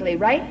distinctly,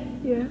 right?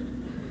 Yes.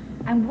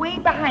 I'm way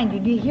behind you.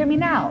 Do you hear me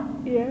now?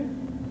 Yes.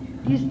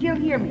 Do you still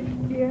hear me?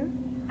 Yes.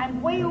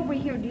 I'm way over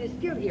here. Do you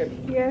still hear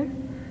me? Yes.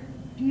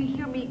 Do you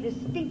hear me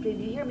distinctly?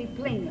 Do you hear me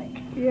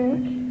plainly? Yes.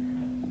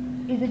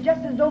 Is it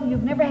just as though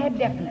you've never had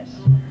deafness?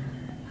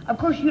 Of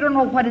course, you don't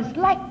know what it's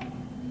like.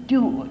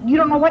 You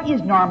don't know what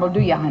is normal, do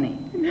you, honey?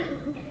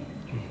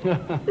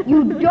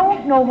 You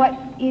don't know what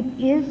it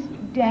is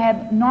to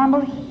have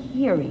normal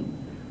hearing.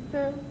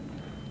 No.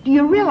 Do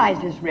you realize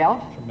this,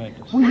 Ralph?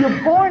 Tremendous. Were you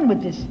born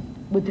with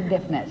the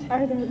deafness?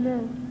 I don't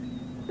know.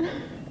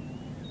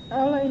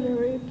 All I know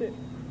is that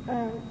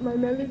my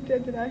mother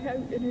said that I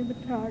hadn't been able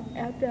to talk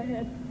after I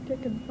had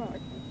chicken pox.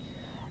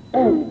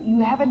 Oh,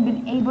 you haven't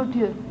been able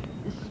to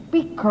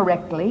speak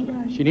correctly.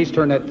 She needs to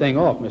turn that thing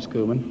off, Miss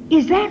Kuhlman.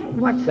 Is that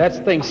what? That's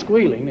the thing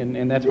squealing,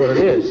 and that's what it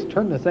is.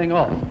 Turn the thing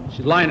off.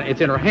 She's lying.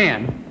 It's in her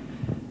hand.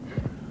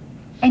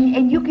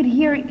 And you could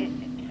hear it.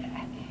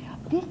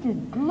 This is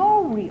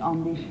glory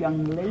on this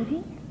young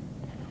lady.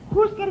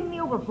 Who's getting the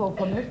overflow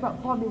from this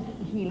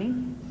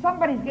healing?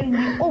 Somebody's getting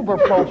the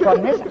overflow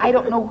from this. I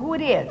don't know who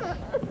it is.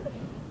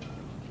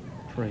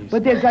 Praise.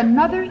 But there's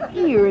another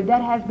ear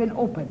that has been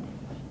opened.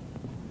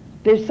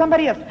 There's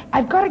somebody else.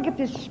 I've got to get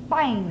this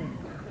spinal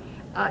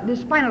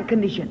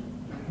condition.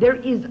 There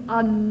is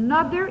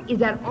another. Is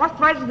that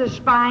arthritis of the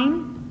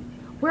spine?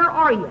 Where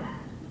are you?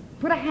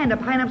 Put a hand up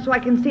high enough so I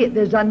can see it.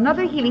 There's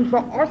another healing for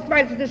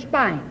arthritis of the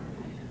spine.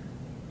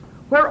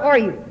 Where are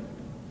you?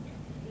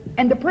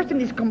 And the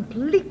person is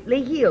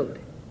completely healed.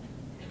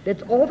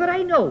 That's all that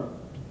I know.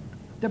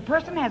 The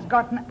person has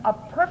gotten a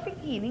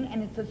perfect healing,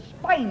 and it's a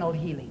spinal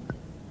healing.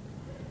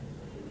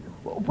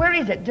 Where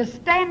is it? Just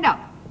stand up.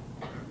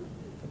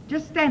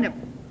 Just stand up.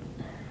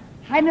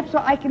 Stand up so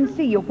I can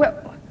see you.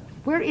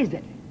 Where is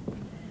it?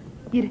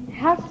 It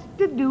has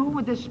to do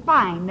with the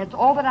spine. That's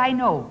all that I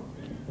know.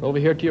 Over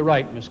here to your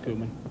right, Miss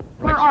Kuhlman.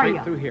 Where Right are straight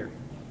you? through here.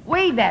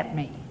 Wave at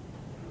me.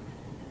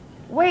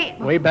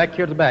 Way back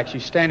here to the back.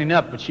 She's standing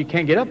up, but she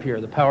can't get up here.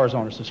 The power's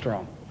on her so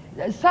strong.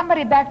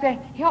 Somebody back there,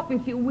 help me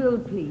if you will,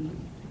 please.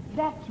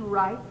 That's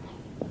right.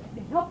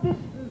 Help this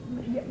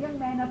young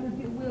man up if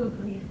you will,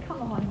 please.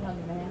 Come on,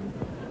 young man.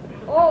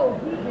 Oh,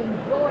 he's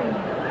enjoying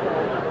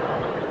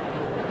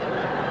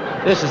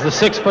it. This is the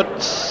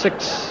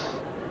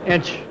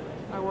 6'6"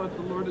 I want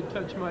the Lord to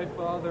touch my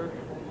father.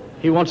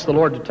 He wants the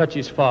Lord to touch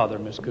his father,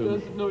 Miss He Kuhlman.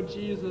 doesn't know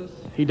Jesus.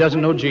 He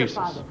doesn't know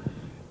Jesus.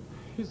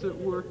 He's at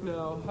work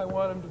now. I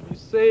want him to be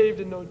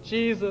saved and know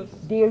Jesus.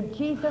 Dear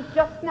Jesus,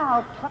 just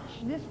now touch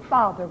this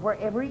father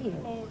wherever he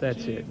is.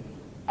 That's it.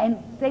 And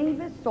save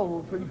his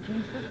soul for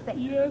Jesus' sake.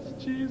 Yes,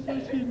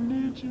 Jesus, he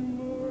needs you,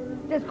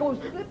 Lord. Just go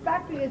slip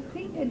back to his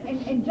seat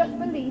and just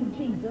believe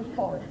Jesus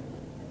for it.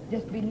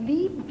 Just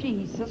believe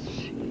Jesus.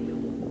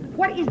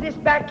 What is this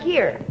back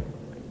here?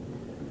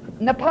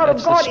 And the power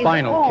That's of God the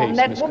spinal is on case,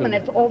 that Miss woman. Kuhlman.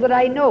 That's all that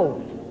I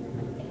know.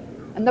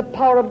 And the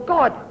power of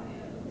God.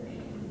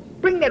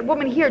 Bring that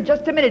woman here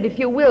just a minute, if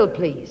you will,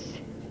 please.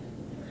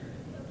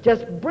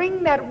 Just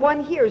bring that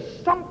one here.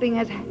 Something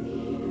has...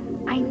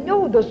 I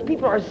know those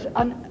people are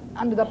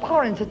under the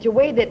power in such a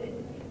way that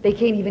they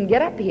can't even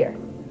get up here.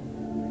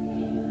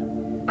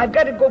 I've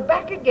got to go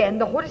back again.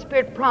 The Holy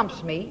Spirit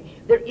prompts me.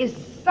 There is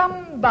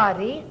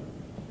somebody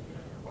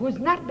who's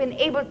not been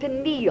able to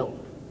kneel.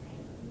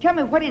 Tell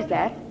me, what is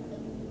that?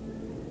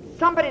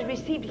 Somebody's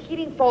received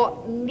healing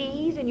for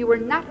knees and you were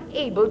not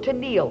able to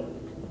kneel.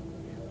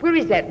 Where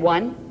is that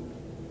one?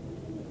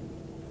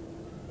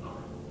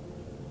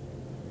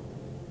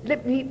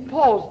 Let me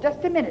pause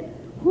just a minute.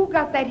 Who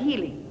got that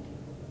healing?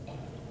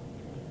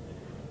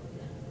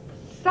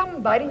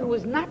 Somebody who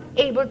was not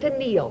able to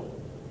kneel.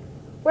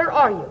 Where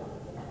are you?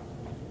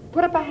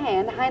 Put up a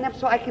hand high enough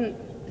so I can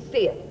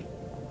see it.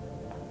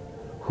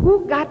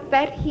 Who got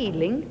that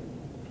healing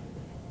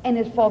and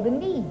it's for the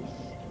knees?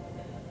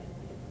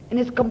 And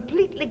it's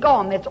completely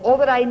gone. That's all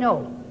that I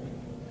know.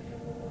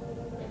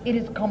 It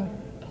is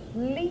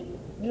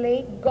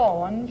completely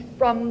gone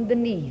from the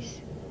knees.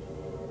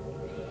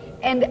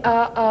 And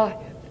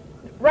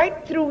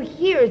right through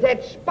here is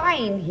that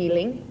spine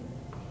healing.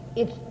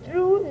 It's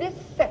through this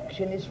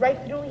section. It's right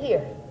through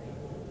here.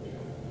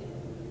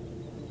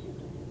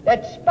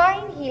 That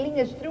spine healing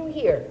is through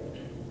here.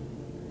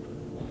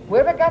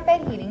 Whoever got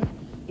that healing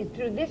is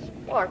through this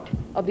part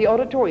of the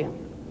auditorium.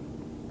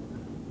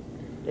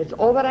 That's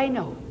all that I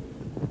know.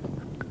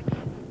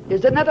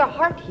 There's another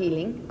heart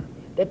healing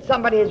that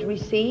somebody has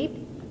received,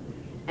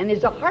 and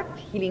there's a heart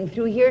healing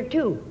through here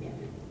too.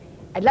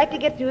 I'd like to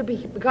get through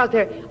it because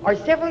there are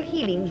several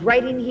healings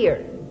right in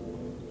here.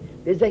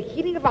 There's a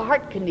healing of a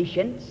heart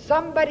condition.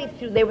 Somebody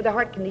through there with a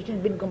heart condition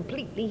has been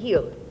completely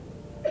healed.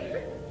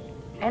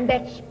 And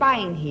that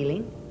spine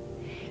healing.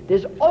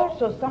 There's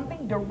also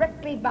something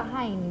directly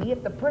behind me.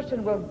 If the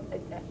person will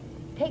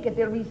take it,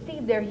 they'll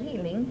receive their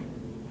healing.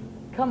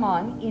 Come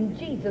on, in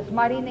Jesus'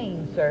 mighty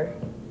name, sir.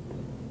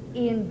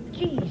 In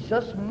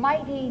Jesus'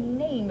 mighty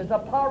name, as the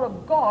power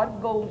of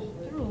God goes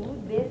through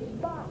this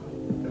body.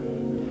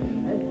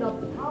 As the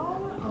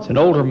power of It's an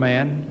older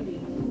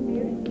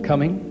man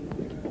coming.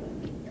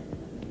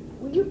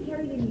 Will you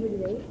carry him here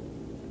today?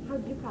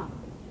 How'd you come?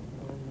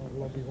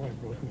 Lovely wife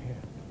brought him here.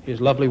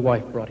 His lovely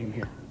wife brought him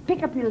here.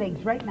 Pick up your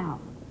legs right now.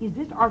 Is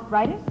this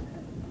arthritis?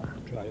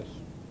 Arthritis.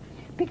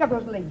 Pick up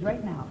those legs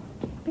right now.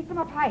 Pick them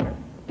up higher.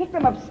 Pick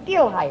them up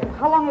still higher.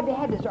 How long have you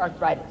had this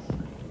arthritis?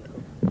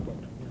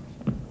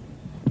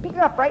 Pick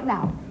them up right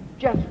now.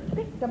 Just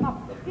pick them up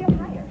still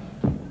higher.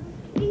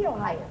 Still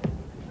higher.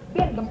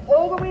 Bend them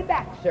all the way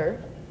back,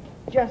 sir.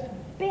 Just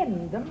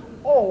bend them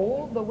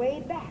all the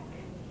way back.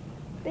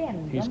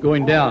 Bend He's them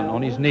going down all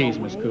on his the knees,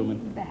 Miss way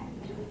Kuhlman. back.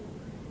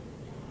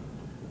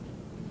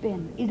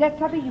 Bend. Is that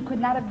something you could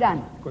not have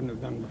done? Couldn't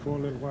have done before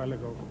a little while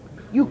ago.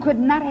 You could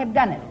not have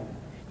done it.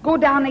 Go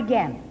down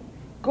again.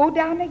 Go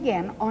down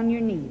again on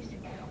your knees.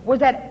 Was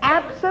that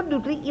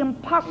absolutely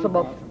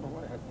impossible?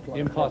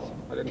 Impossible.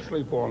 I didn't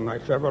sleep all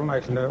night, several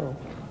nights now.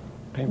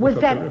 Was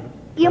that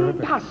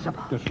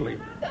impossible? To sleep.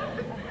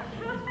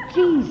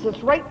 Jesus,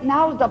 right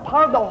now, the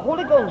power of the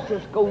Holy Ghost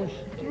just goes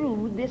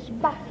through this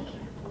body.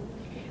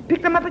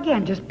 Pick them up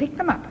again. Just pick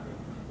them up.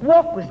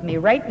 Walk with me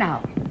right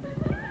now.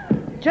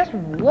 Just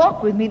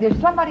walk with me. There's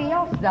somebody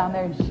else down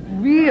there who's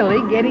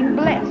really getting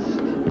blessed.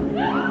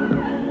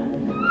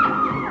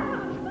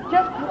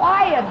 Just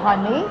quiet,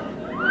 honey.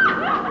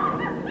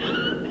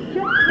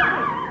 Just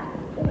quiet.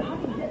 Oh,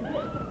 honey,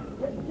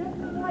 just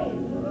quiet.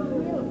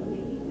 Real,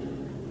 please.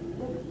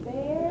 Just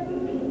very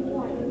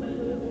quiet.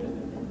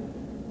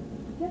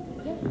 Just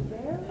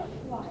very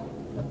quiet.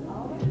 The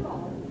power of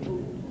God goes to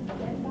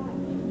that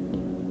body.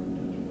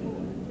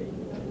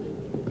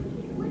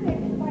 Where that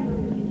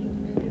spinal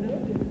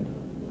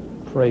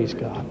condition? Praise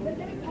God. Let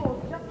me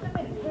pause just a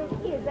minute.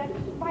 There is that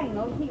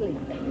spinal healing.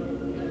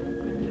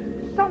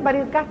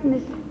 somebody's gotten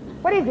this.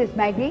 What is this,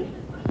 Maggie?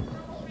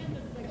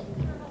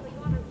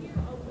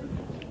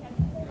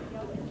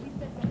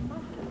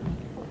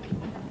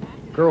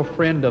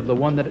 Girlfriend of the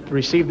one that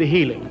received the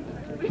healing.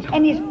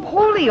 And his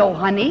polio,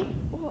 honey.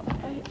 Well, I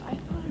thought I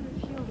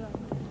was healed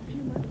a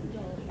few months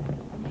ago.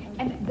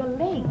 And the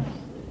legs.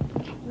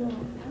 Well, I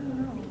don't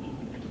know.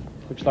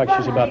 Looks like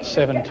she's about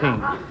 17.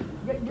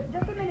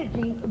 Just a minute,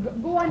 Jean.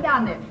 Go on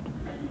down there.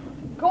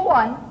 Go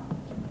on.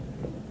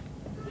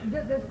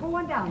 Just go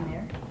on down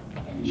there.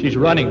 She's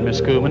running,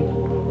 Miss Kuhlman.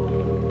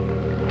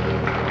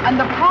 And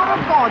the power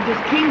of God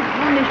just came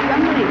upon this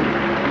young lady.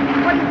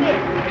 And what is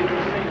this?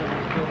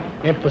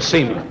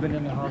 Emphysema. She's been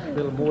in the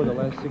hospital more the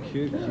last 6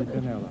 years. She's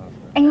been out of the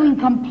hospital. And you're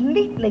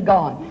completely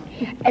gone.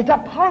 As the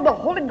power of the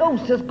Holy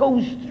Ghost just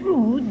goes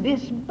through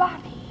this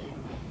body.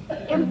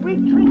 Every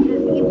trace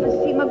of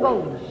emphysema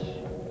goes.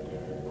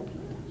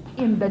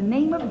 In the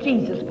name of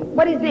Jesus.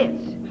 What is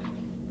this?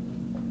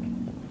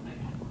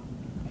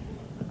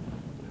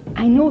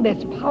 I know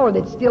that's power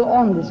that's still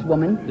on this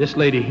woman. This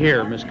lady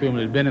here, Miss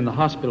Kuhlman, has been in the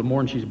hospital more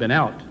than she's been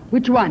out.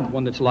 Which one? The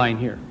one that's lying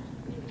here.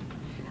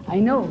 I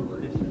know.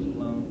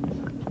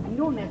 I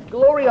know, and that's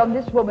glory on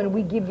this woman.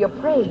 We give you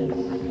praise.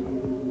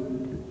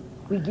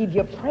 We give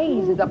you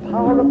praise as the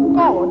power of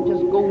God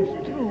just goes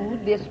through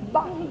this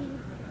body.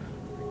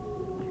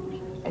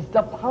 It's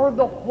the power of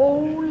the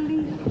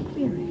Holy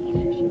Spirit.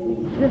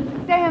 Just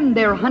stand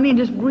there, honey, and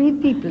just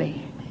breathe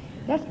deeply.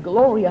 That's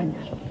glory on you.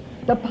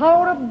 The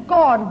power of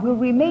God will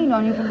remain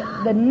on you for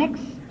the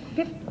next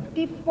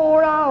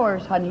 54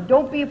 hours, honey.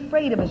 Don't be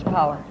afraid of his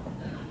power.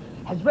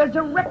 As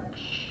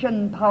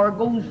resurrection power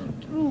goes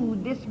through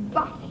this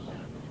body.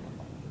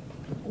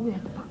 Oh,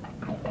 that's,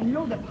 I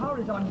know the power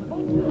is on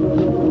both of them.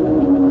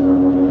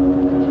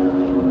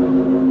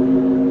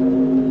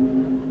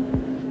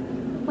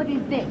 What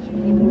is this?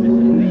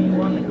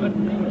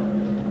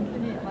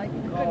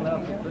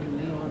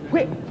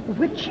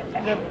 Which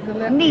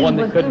knee one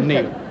that was couldn't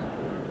loosened? kneel.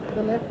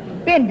 The left.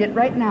 Bend it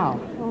right now.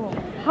 Oh.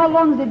 How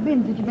long has it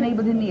been since you've been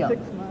able to kneel?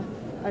 6 months.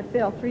 I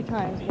fell 3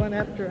 times, one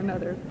after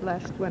another,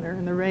 last winter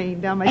in the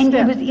rain down my And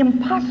steps. it was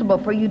impossible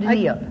for you to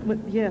kneel.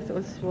 Yes, it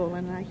was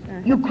swollen.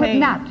 You had could pain.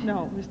 not?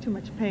 No, it was too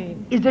much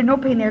pain. Is there no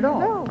pain there at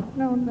all?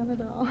 No, none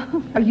at all.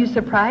 Are you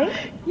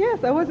surprised?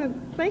 Yes, I wasn't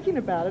thinking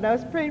about it. I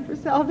was praying for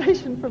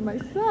salvation for my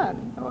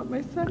son. I want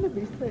my son to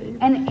be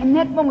saved. And in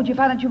that moment you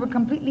found out you were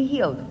completely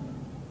healed?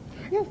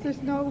 Yes, there's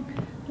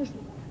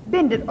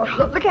Bend it. Oh,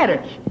 look at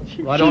her. Right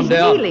She's on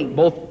down. healing.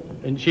 Both,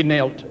 and she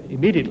knelt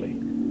immediately.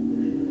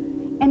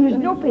 And there's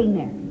no pain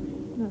there?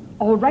 No.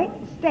 All right,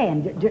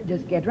 stand.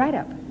 Just get right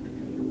up.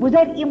 Was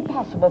that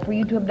impossible for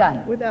you to have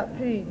done? Without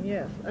pain,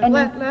 yes. And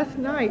last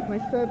night, my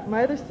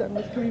other son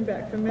was coming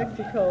back from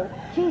Mexico.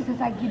 Jesus,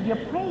 I give you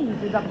praise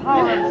for the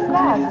power of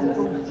God that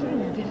goes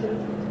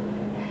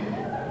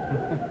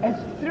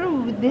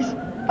through this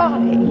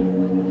body.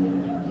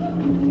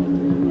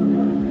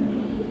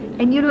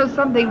 And you know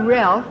something,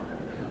 Ralph?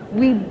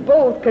 We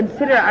both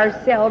consider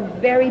ourselves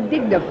very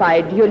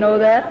dignified. Do you know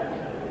that?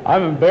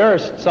 I'm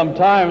embarrassed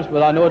sometimes,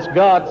 but I know it's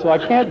God, so I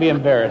can't be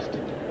embarrassed.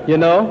 You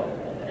know?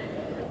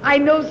 I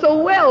know so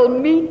well.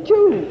 Me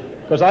too.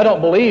 Because I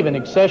don't believe in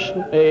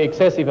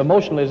excessive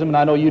emotionalism, and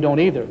I know you don't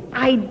either.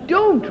 I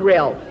don't,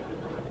 Ralph.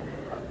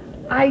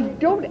 I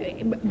don't.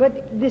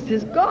 But this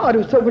is God,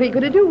 so what are you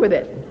going to do with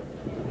it?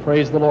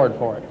 Praise the Lord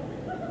for it.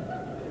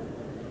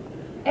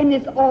 And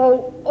it's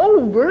all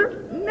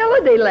over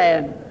Melody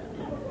Land.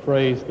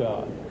 Praise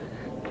God.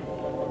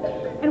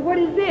 And what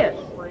is this?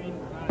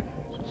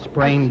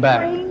 Sprained back.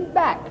 Sprained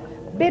back.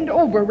 Bend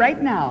over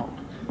right now.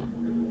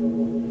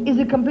 Is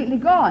it completely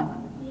gone?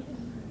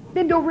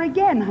 Bend over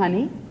again,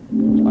 honey.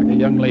 Like a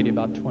young lady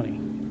about 20.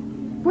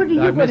 Where do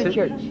Did I you go miss to it?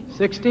 church?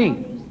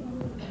 16.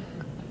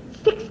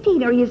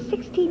 16. Are you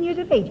 16 years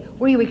of age?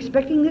 Were you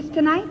expecting this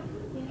tonight?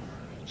 Yes.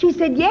 She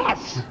said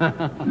yes.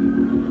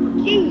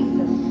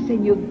 Jesus,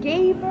 and you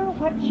gave her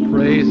what she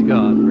Praise wanted.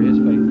 God for his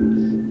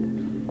faithfulness.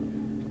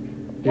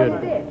 What Good.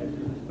 is this?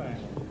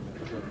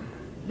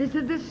 This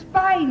is the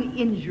spine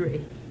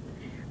injury.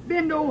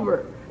 Bend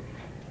over.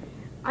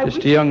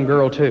 Just a young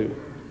girl, too.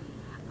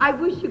 I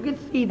wish you could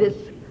see this.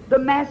 The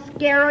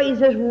mascara is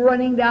just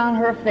running down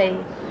her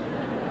face.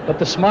 But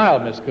the smile,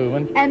 Miss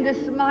Kuhlman. And the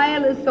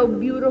smile is so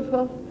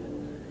beautiful.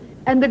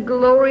 And the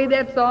glory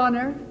that's on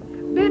her.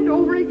 Bend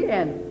over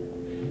again.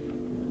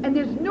 And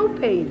there's no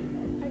pain.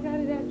 I got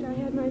it after I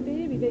had my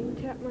baby. They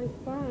tapped my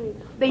spine.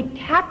 They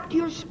tapped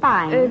your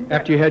spine?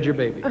 After you had your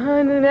baby.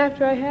 And then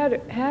after I had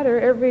her,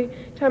 every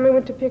time I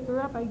went to pick her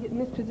up, I'd get in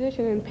this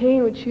position and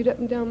pain would shoot up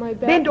and down my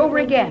back. Bend over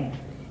again.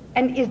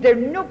 And is there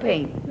no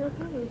pain? No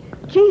pain.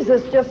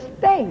 Jesus, just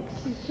thanks.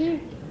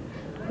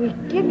 We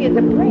give you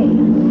the praise.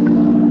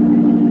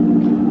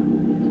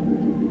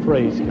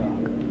 Praise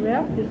God.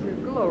 Well, there's a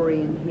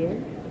glory in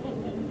here.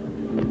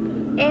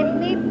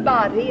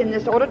 Anybody in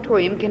this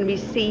auditorium can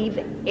receive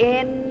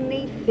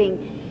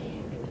anything.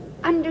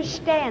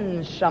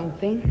 Understand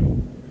something.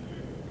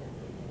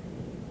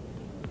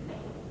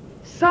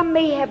 Some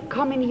may have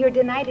come in here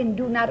tonight and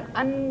do not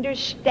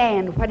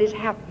understand what is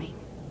happening.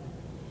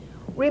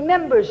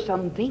 remember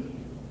something.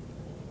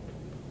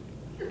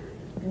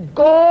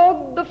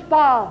 God the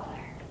Father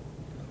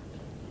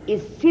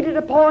is seated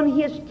upon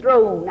his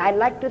throne. I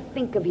like to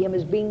think of him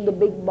as being the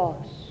big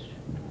boss.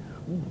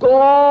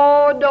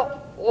 God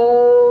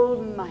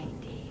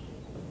Almighty.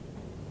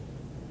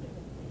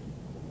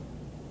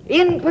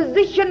 In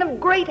position of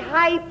great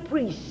high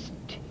priest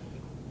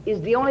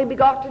is the only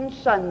begotten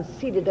Son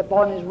seated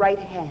upon his right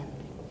hand.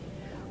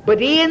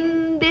 But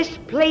in this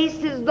place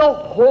is the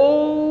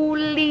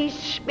Holy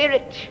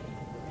Spirit.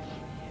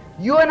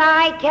 You and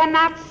I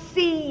cannot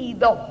see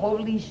the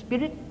Holy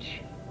Spirit.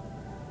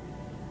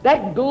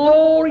 That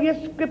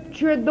glorious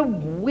scripture, the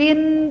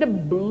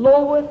wind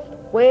bloweth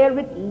where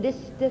it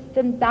listeth,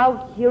 and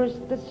thou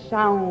hearest the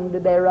sound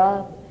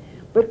thereof,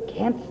 but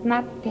canst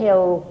not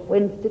tell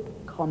whence it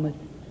cometh.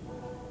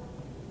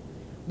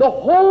 The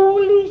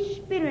Holy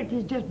Spirit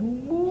is just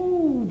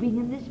moving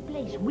in this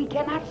place. We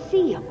cannot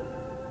see him.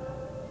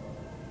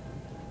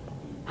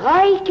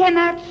 I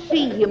cannot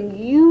see him.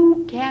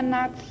 You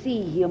cannot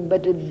see him.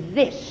 But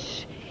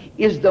this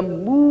is the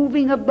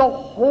moving of the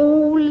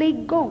Holy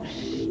Ghost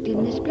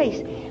in this place.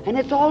 And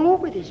it's all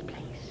over this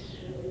place.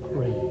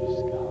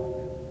 Praise God.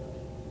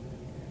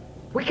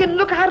 We can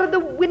look out of the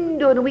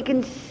window and we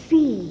can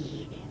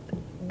see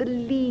the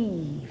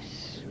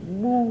leaves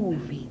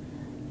moving.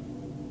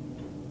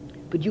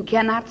 But you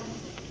cannot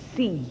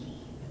see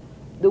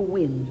the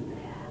wind.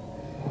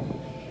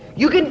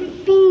 You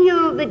can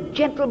feel the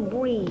gentle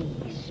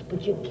breeze,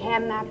 but you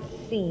cannot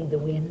see the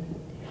wind.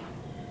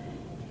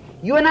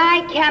 You and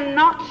I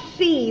cannot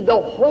see the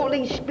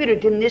Holy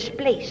Spirit in this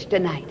place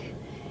tonight.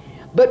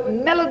 But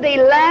Melody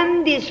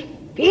Land is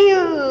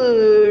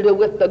filled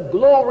with the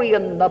glory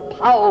and the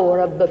power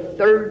of the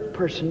third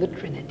person, the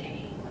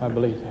Trinity. I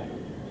believe that.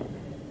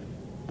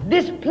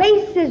 This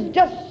place is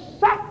just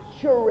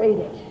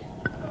saturated.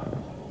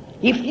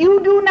 If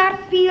you do not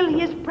feel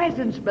his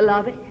presence,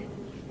 beloved,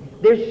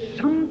 there's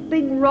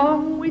something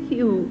wrong with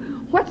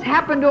you. What's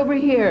happened over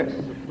here?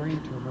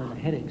 Brain tumor and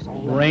headaches.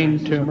 Brain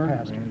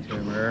tumor. Brain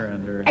tumor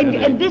and her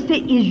And this is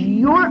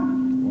your...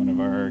 One of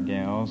our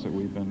gals that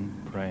we've been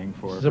praying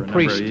for This is a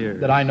priest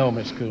that I know,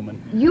 Miss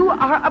Kuhlman. You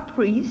are a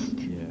priest.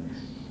 Yes.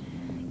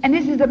 And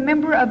this is a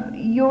member of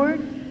your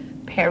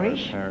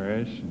parish.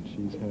 Parish, and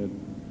she's had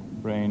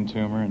brain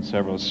tumor and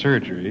several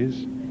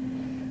surgeries.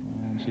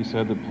 And she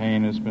said the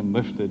pain has been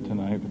lifted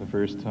tonight for the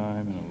first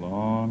time in a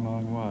long,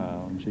 long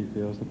while, and she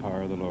feels the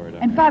power of the Lord.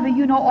 And Father,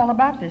 you know all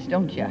about this,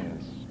 don't you?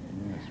 Yes,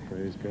 yes,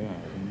 praise God.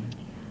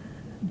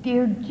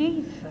 Dear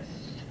Jesus,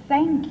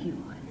 thank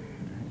you.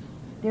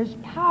 There's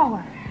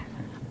power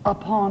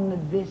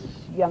upon this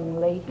young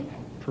lady.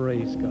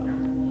 Praise God.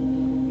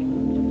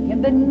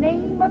 In the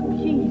name of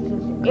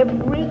Jesus,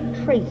 every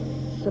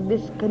trace of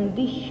this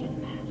condition.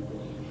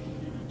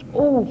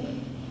 Oh,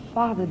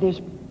 Father,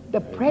 there's the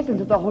presence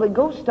of the Holy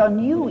Ghost on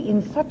you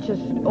in such a...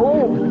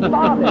 Oh,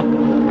 Father.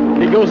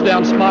 He goes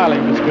down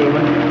smiling, Miss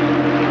Kuhlman.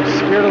 The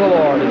Spirit of the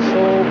Lord is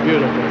so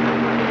beautiful.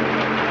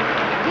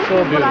 So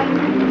This is what I'm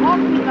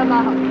talking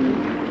about.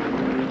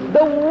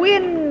 The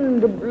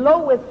wind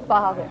bloweth,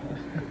 Father.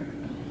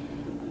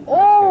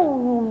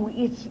 Oh,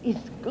 it's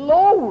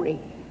glory.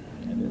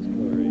 It is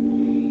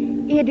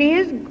glory. It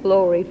is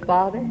glory,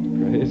 Father.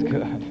 Praise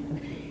God.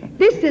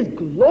 This is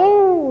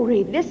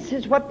glory. This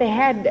is what they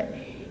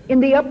had in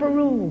the upper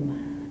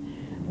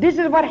room. This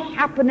is what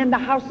happened in the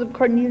house of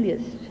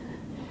Cornelius.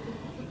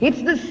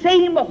 It's the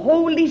same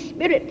Holy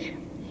Spirit.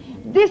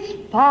 This,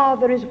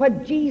 Father, is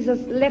what Jesus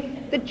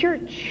left the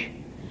church.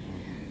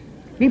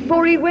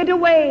 Before he went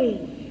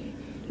away,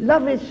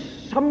 love is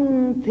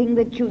something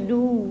that you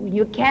do.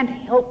 You can't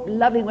help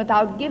loving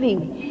without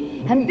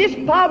giving. And this,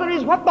 Father,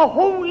 is what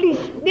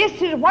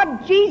this is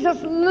what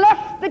Jesus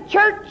left the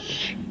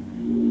church.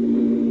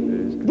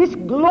 This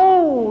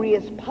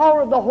glorious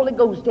power of the Holy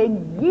Ghost,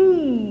 and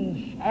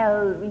ye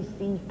shall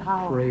receive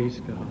power. Praise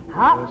God.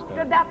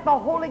 After that, the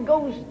Holy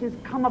Ghost is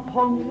come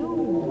upon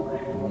you.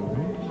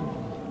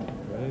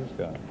 Praise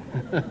God.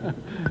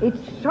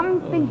 It's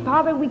something,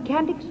 Father, we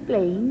can't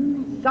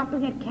explain,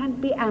 something that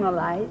can't be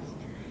analyzed,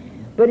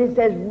 but it's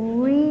as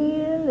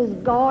real as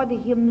God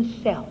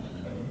himself.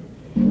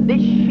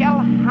 This shall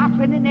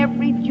happen in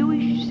every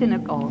Jewish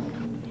synagogue.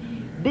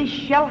 This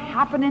shall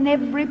happen in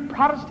every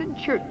Protestant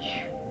church.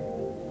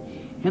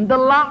 In the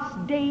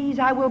last days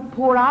I will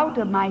pour out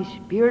of my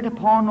Spirit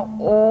upon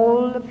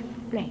all the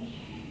flesh.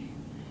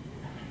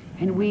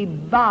 And we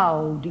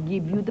vow to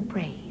give you the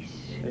praise.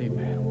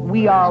 Amen.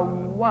 We are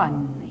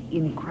one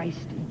in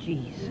Christ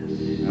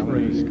Jesus.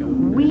 Praise God.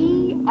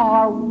 We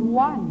are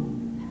one.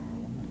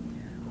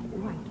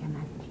 Oh, I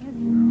cannot tell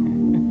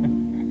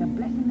you. The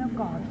blessing of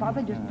God.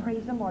 Father, just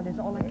praise the Lord. That's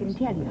all I can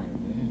tell you.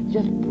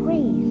 Just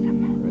praise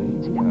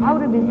him.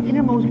 Out of his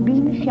innermost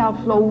being shall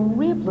flow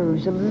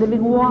rivers of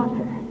living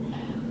water.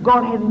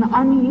 God has an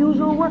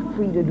unusual work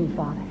for you to do,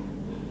 Father.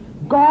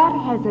 God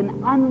has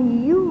an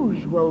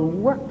unusual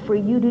work for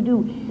you to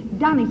do.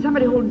 Donnie,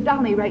 somebody hold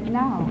Donnie right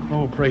now.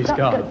 Oh, praise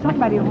God.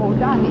 Somebody hold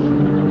Donnie.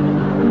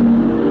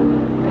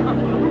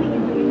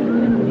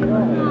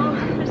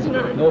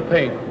 No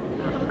pain.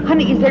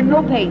 Honey, is there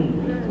no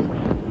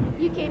pain?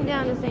 You came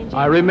down to St. James.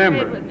 I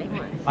remember. and prayed with me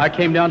once. I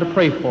came down to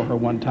pray for her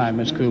one time,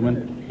 Miss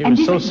Kuhlman. It And was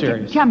this so is-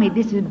 serious. Tell me,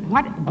 this is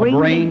what? A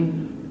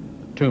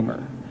brain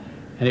tumor.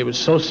 And it was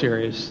so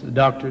serious. The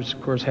doctors,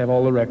 of course, have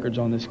all the records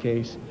on this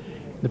case.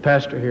 The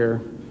pastor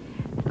here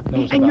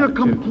knows And about you're it,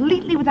 too.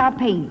 completely without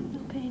pain?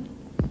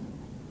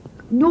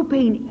 No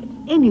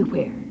pain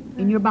anywhere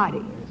in your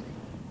body?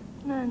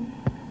 None.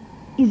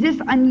 Is this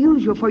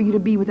unusual for you to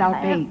be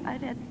without pain?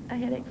 I've had a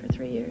headache for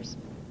 3 years.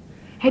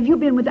 Have you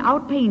been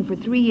without pain for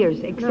 3 years,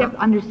 except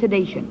under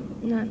sedation?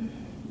 None.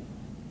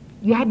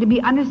 You had to be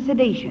under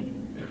sedation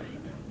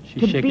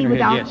She's to shaking be her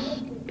without head,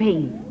 yes.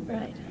 pain.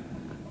 Right.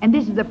 And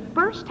this is the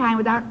first time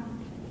without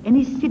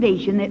any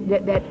sedation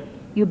that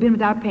you've been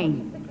without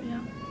pain. Yeah.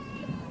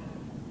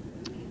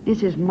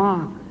 This is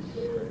marvelous.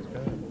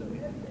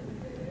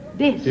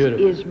 This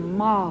Beautiful. is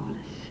marvelous.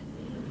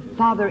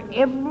 Father,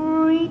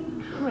 every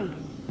trace,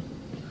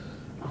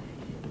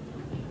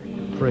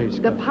 Praise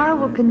the God. power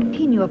will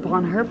continue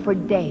upon her for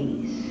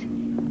days.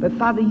 But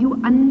Father, you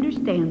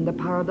understand the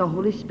power of the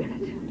Holy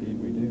Spirit.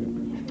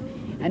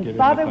 And Give it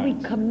Father, the we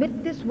thanks.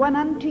 commit this one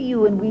unto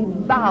you, and we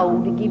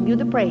vow to give you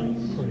the praise.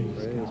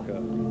 Praise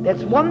God.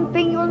 That's one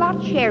thing you'll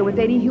not share with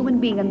any human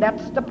being, and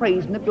that's the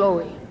praise and the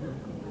glory.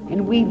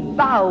 And we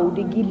vow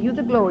to give you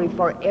the glory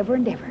forever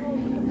and ever.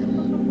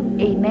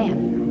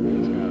 Amen.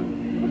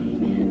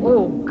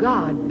 Oh,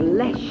 God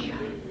bless you.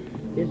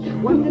 There's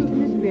oneness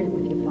in the Spirit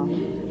with you, Father.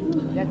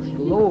 That's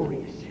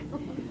glorious.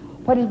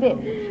 What is this?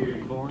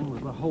 Born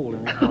with a hole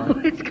in her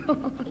heart. It's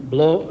gone.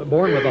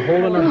 Born with a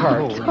hole in her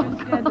heart.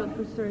 Scheduled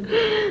for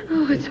surgery.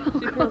 Oh, it's all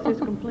She feels she's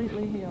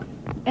completely healed.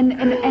 And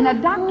a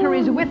doctor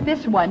is with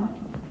this one.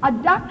 A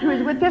doctor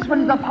is with this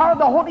one. The power of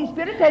the Holy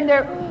Spirit,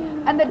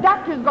 and the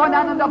doctor's gone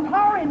down in the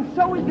power, and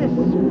so is this.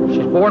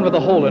 She's born with a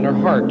hole in her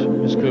heart,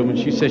 Miss Kuhlman.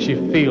 She says she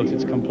feels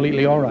it's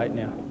completely all right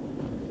now.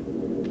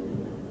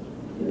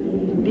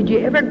 Did you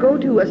ever go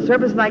to a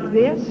service like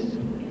this?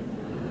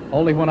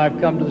 Only when I've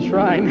come to the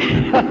shrine.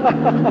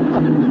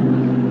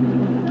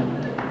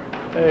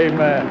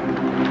 Amen.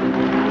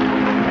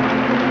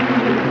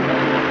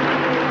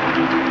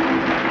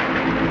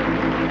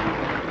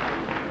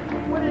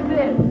 What is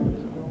this?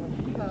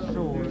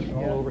 Sores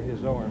all over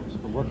his arms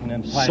from working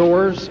in plastics.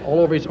 Sores all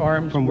over his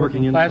arms From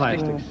working in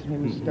plastics. plastics. It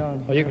was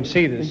done. Oh, you can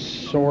see the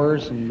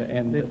sores and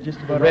They're just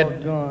the about red.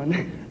 all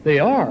gone. They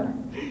are.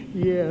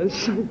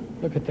 Yes.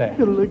 Look at that.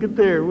 Look at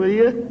there, will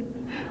you?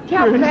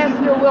 Tell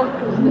Pastor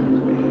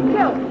Wilkerson.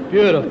 Tell.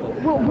 Beautiful.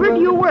 Well, where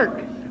do you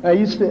work? I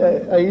used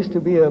to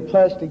be a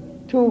plastic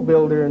tool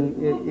builder,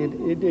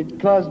 and it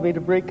caused me to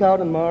break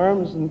out in my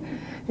arms, and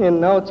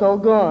now it's all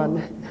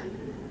gone.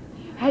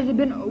 Has it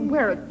been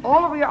where?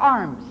 All over your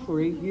arms?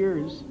 For 8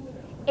 years.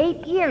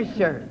 8 years,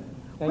 sir.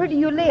 Where do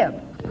you live?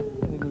 I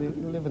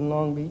live in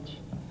Long Beach.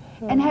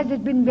 And has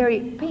it been very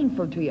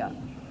painful to you?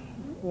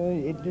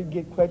 It did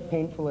get quite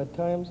painful at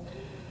times.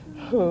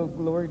 Oh,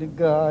 glory to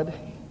God.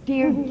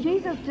 Dear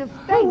Jesus, just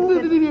thanks.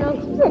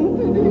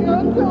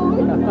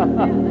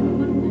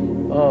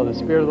 Oh, the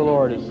Spirit of the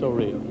Lord is so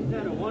real.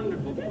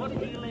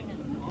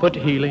 Foot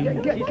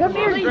healing. Come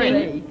here,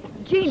 Gene.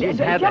 Gene,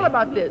 tell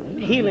about this.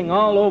 Healing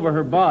all over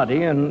her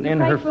body and in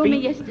her Prayed for me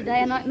feet. yesterday,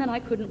 and then I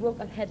couldn't walk.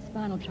 I've had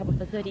spinal trouble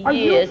for 30 Are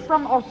years. you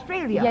from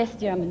Australia? Yes,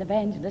 dear, I'm an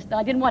evangelist.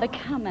 I didn't want to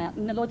come out,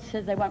 and the Lord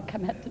says they won't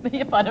come out to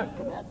me if I don't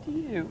come out to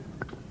you.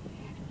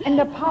 And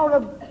the power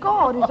of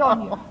God is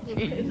on you.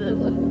 Jesus.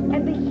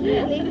 And the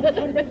healing,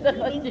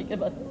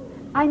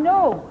 I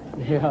know.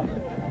 Yeah.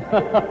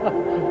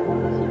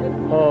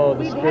 Oh, the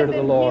We've Spirit had of the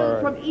them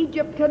Lord. healed from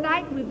Egypt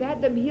tonight. We've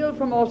had them healed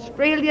from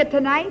Australia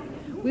tonight.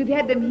 We've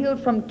had them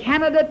healed from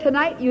Canada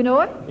tonight. You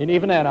know it? And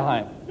even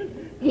Anaheim.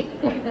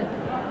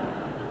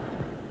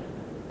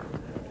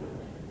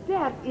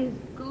 That is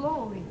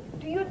glory.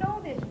 Do you know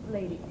this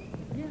lady?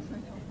 Yes, I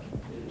know.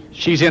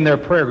 She's in their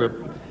prayer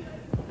group.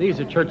 These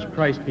are Church of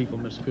Christ people,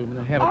 Miss Kuhlman.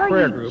 They have a Are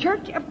prayer you group.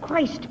 Church of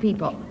Christ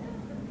people?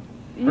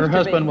 Her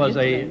husband was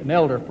an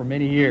elder for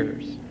many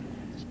years.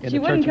 in She the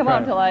wouldn't Church of come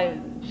on Christ.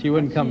 till She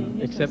wouldn't come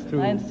except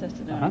through. I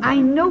insisted on it. I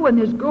know, and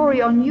there's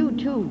glory on you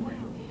too.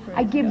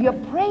 I give you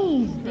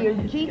praise, dear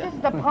Jesus.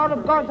 The power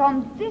of God's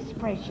on this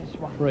precious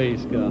one.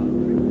 Praise God.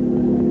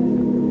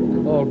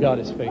 Oh, God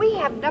is faithful. We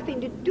have nothing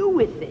to do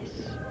with this.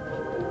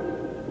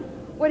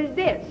 What is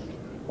this?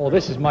 Oh,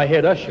 this is my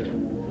head usher.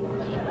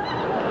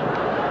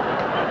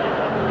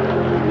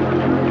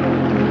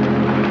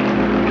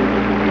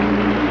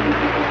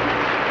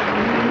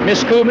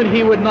 Miss Kuhlman,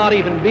 he would not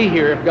even be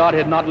here if God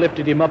had not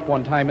lifted him up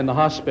one time in the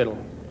hospital.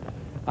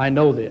 I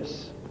know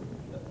this.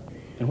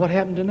 And what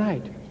happened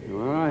tonight?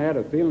 Well, I had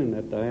a feeling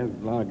that I had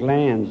a lot of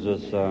glands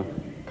that's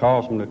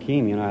caused from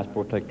leukemia, and I was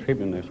supposed to take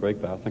treatment next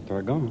week, but I think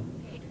they're gone.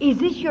 Is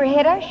this your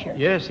head usher?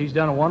 Yes, he's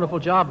done a wonderful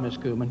job, Miss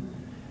Kuhlman.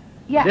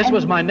 Yeah. This and-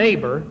 was my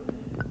neighbor.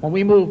 When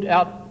we moved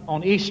out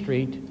on East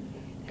Street,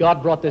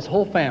 God brought this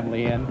whole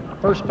family in,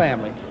 first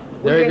family.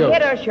 There you your go.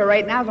 head usher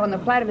right now is on the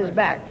flat of his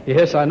back.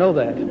 Yes, I know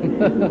that.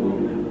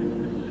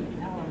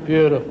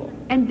 Beautiful.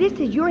 And this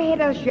is your head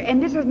usher,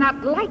 and this is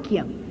not like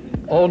him.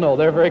 Oh, no,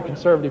 they're very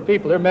conservative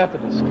people. They're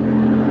Methodists.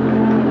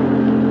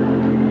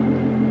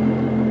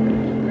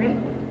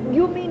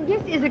 you mean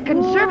this is a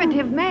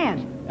conservative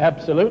man?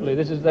 Absolutely.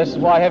 This is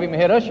why I have him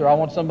head usher. I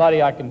want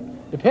somebody I can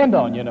depend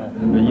on, you know.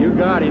 You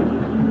got him.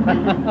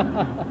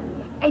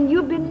 And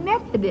you've been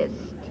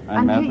Methodist.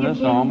 I'm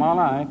Methodist all my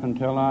life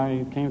until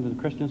I came to the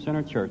Christian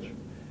Center Church.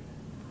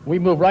 We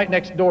moved right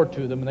next door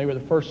to them, and they were the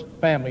first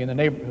family in the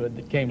neighborhood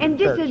that came to And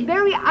the this church. is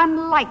very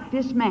unlike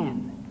this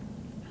man.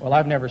 Well,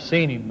 I've never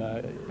seen him.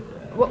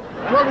 Well,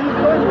 he's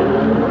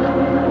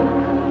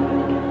going.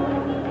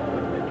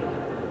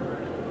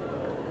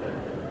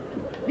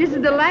 This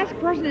is the last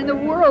person in the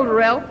world,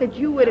 Ralph, that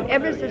you would have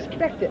ever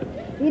suspected.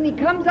 And he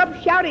comes up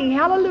shouting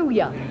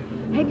hallelujah.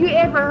 Have you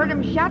ever heard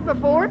him shout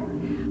before?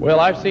 Well,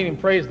 I've seen him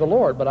praise the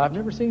Lord, but I've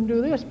never seen him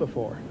do this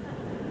before.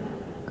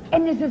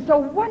 And this is so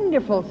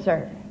wonderful,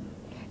 sir.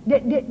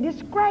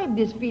 Describe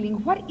this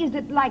feeling. What is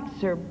it like,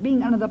 sir,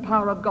 being under the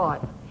power of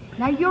God?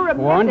 Now, you're a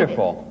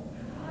Wonderful.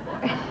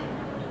 Methodist.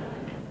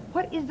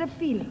 What is the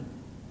feeling?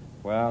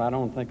 Well, I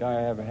don't think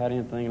I ever had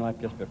anything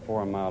like this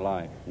before in my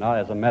life. Not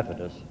as a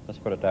Methodist. Let's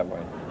put it that way.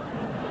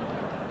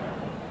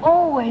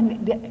 Oh,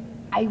 and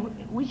I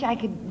wish I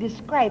could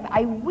describe.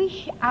 I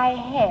wish I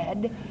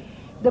had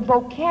the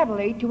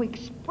vocabulary to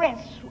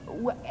express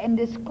and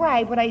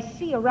describe what I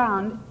see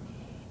around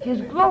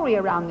His glory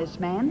around this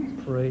man.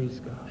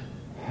 Praise God.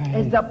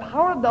 As the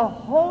power of the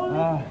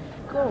Holy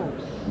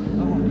Ghost.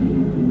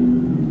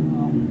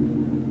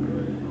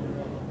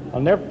 I'll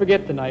never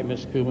forget the night,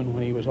 Miss Kuhlman,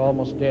 when he was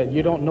almost dead.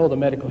 You don't know the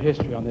medical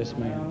history on this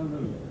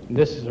man. And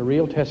this is a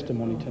real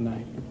testimony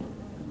tonight.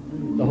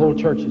 The whole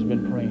church has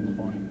been praying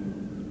for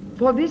him.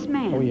 For this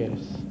man? Oh, yes.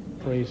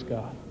 Praise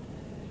God.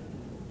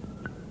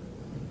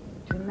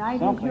 Tonight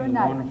Something is your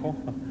night. wonderful.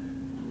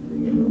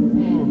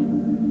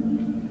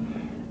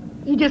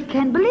 You just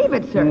can't believe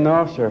it, sir.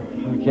 No, sir.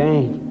 I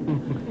can't.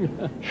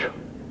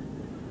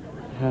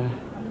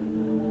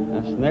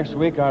 That's next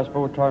week I was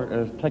supposed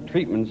to take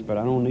treatments, but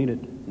I don't need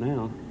it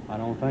now. I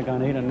don't think I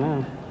need it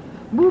now.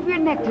 Move your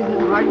neck to as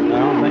hard as you I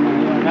don't think I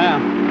need it now.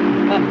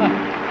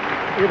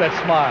 Look at that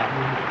smile.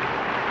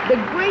 The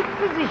great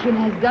physician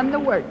has done the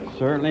work.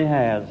 Certainly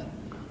has.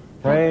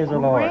 Praise the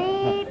Lord.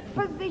 Great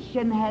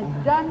physician has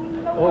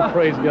done the Oh, work.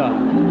 praise God.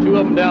 Two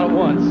of them down at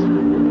once.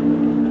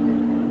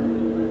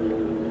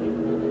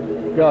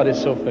 God is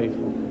so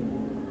faithful.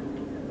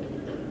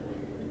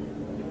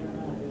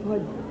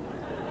 Look.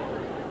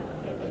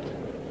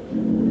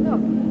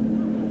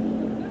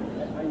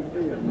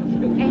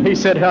 He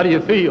said, how do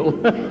you feel?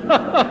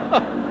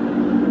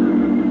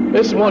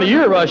 This is one of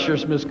your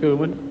ushers, Miss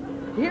Kuhlman.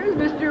 Here's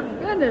Mr.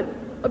 Bennett,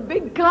 a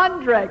big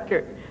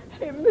contractor.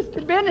 Hey,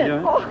 Mr. Bennett.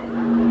 Yeah. Oh.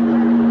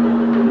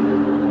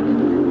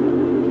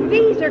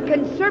 These are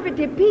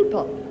conservative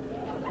people.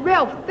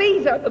 Ralph,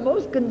 these are the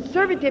most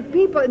conservative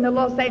people in the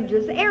Los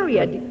Angeles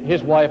area.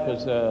 His wife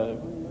is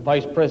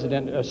vice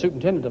president,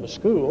 superintendent of a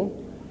school,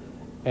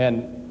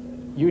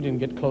 and you didn't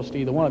get close to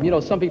either one of them. You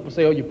know, some people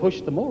say, oh, you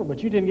pushed them over,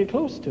 but you didn't get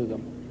close to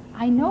them.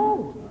 I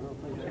know.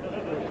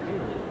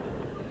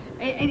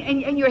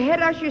 And your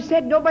head usher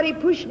said nobody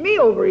pushed me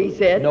over, he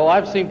said. No,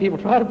 I've seen people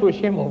try to push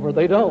him over.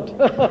 They don't.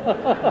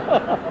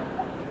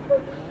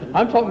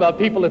 I'm talking about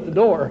people at the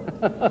door.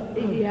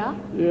 Yeah?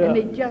 Yeah. And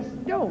they just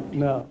don't.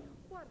 No.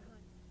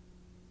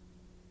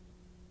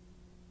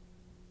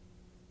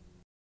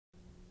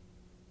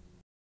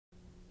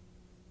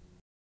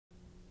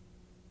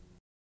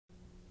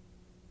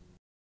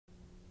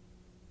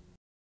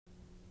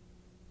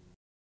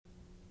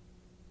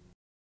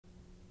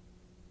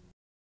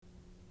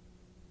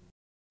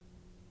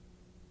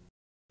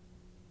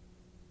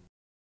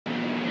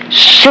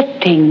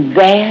 Sitting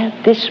there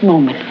this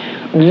moment,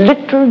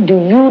 little do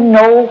you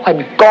know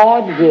what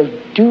God will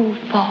do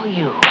for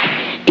you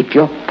if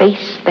you'll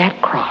face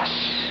that cross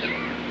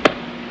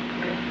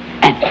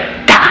and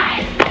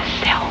die to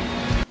self.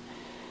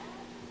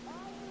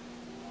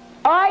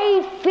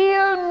 I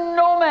fear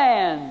no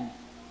man.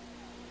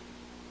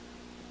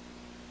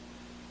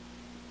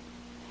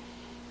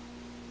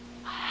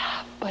 I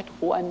have but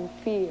one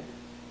fear.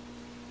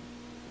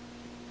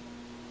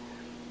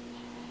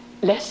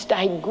 Lest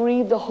I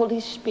grieve the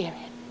Holy Spirit.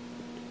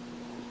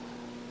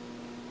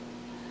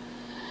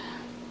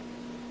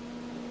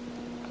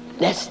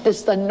 Lest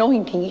this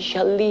anointing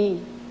shall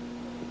leave.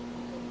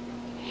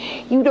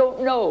 You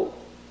don't know.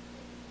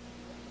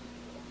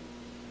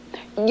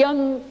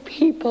 Young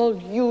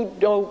people, you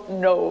don't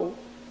know.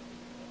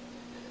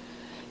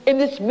 In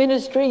this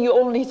ministry, you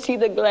only see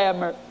the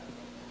glamour.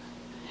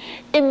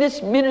 In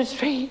this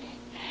ministry,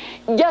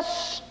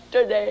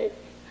 yesterday,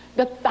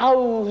 the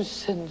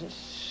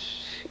thousands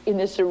in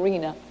this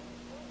arena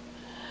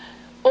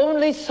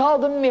only saw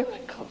the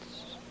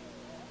miracles,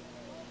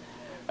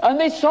 and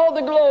they saw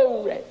the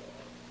glory,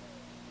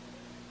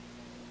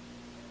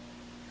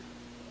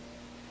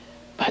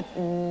 but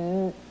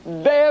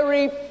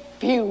very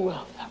few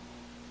of them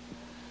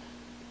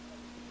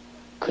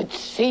could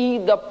see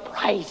the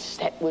price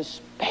that was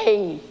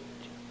paid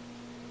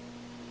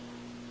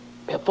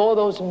before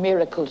those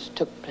miracles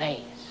took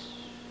place.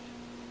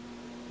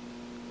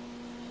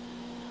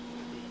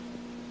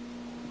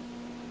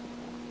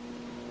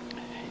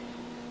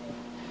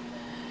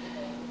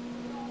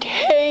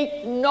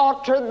 take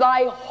not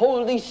thy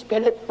Holy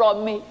Spirit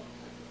from me.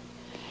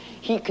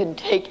 He can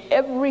take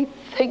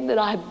everything that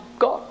I've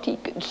got. He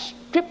can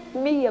strip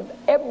me of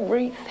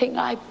everything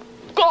I've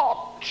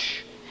got,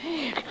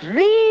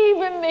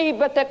 leaving me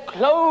but the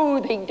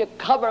clothing to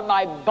cover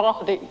my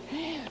body,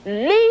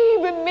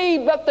 leaving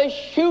me but the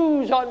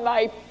shoes on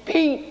my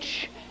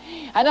feet.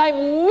 And I'm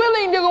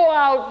willing to go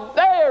out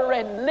there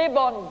and live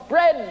on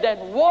bread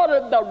and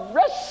water the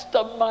rest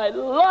of my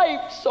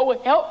life, so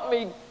help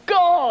me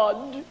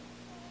God.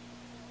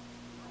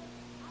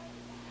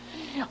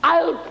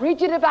 I'll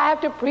preach it if I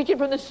have to preach it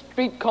from the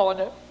street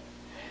corner.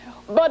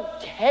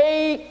 But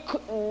take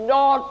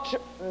not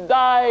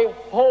thy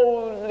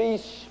Holy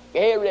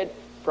Spirit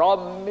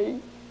from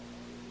me.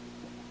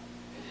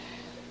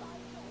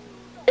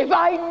 If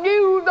I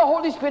knew the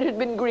Holy Spirit had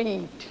been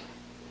grieved,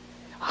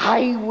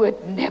 I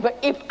would never,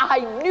 if I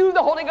knew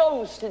the Holy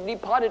Ghost had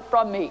departed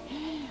from me,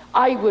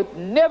 I would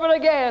never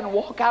again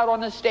walk out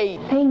on the stage.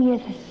 The thing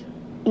is,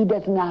 he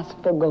doesn't ask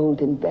for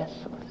golden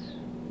vessels.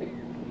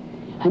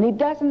 And he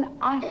doesn't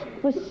ask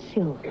for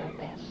silver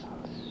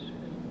vessels.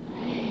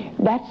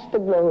 That's the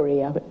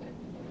glory of it.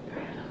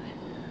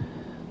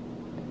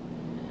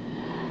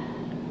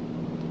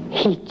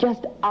 He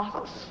just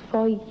asks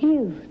for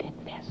yielded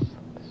vessels.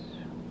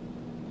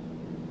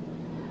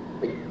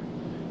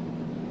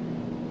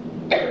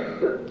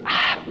 I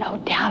have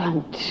no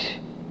talent.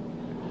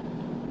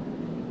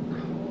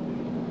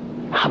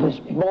 I was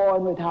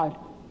born without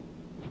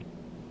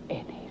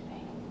anything.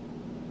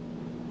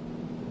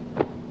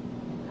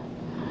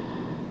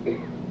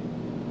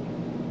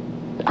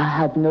 I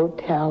have no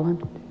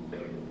talent,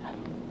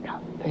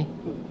 nothing.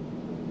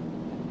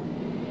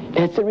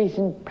 That's the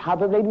reason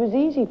probably it was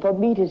easy for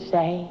me to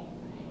say,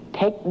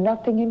 take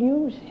nothing and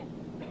use it.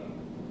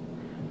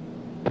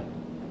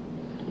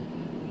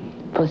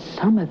 For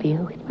some of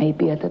you, it may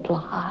be a little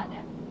harder.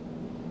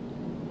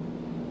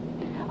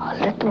 A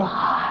little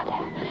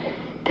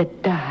harder to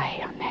die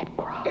on that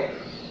cross.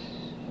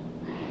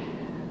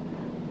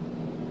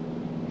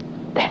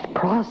 That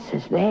cross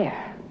is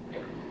there.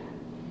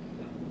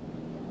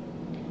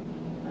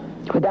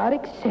 Without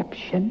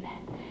exception,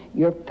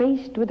 you're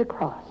faced with a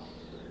cross.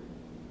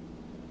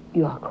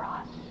 Your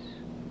cross.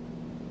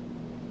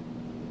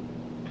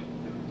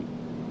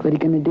 What are you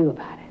going to do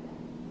about it?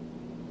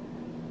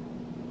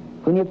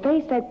 When you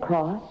face that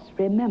cross,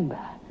 remember,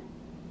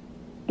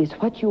 it's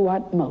what you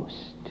want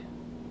most.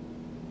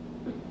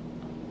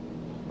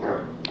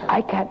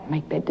 I can't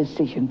make that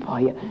decision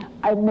for you.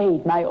 I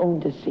made my own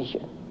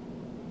decision.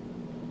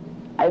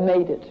 I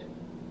made it.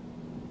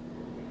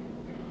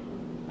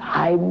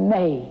 I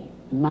made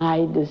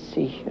my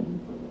decision.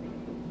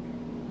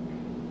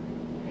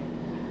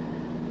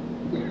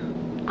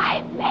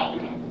 I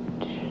made it.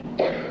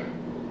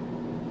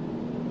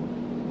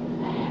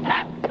 And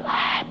I'm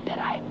glad that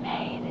I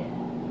made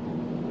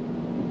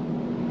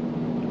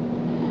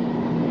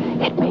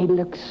it. It may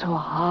look so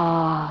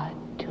hard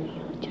to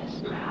you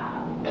just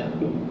now.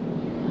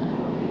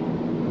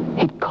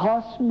 It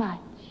costs much.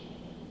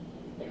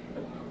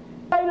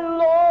 My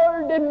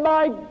Lord and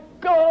my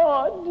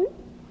God,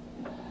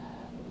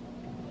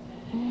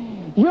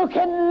 you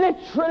can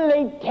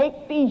literally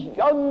take these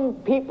young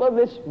people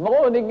this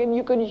morning and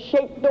you can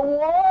shake the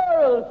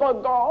world for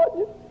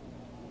God.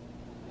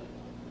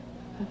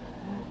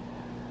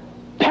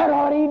 There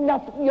are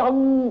enough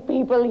young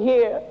people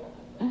here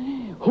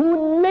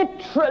who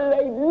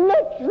literally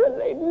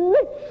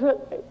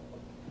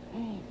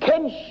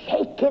can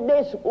shake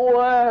this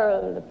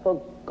world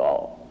for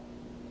God.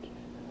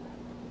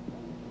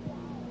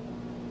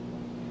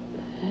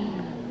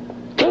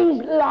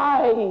 These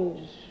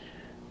lives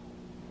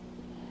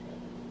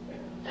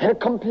they're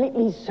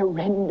completely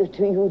surrendered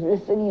to you.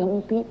 Listen,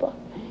 young people,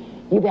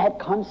 you've had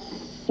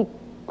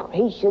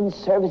consecration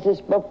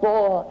services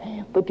before,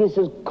 but this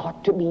has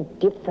got to be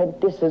different.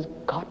 This has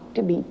got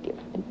to be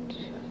different.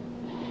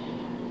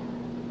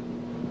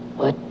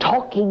 We're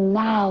talking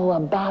now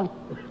about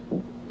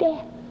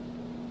death.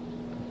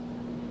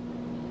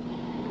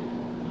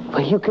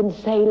 Where you can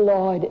say,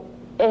 Lord,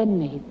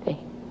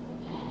 anything.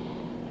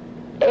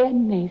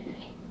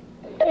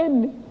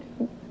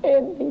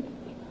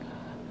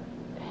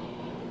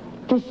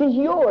 This is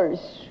yours.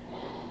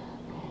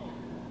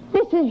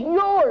 This is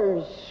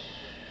yours.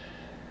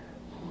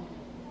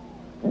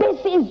 This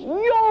is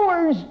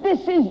yours. This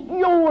is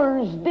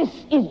yours. This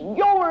is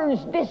yours.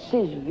 This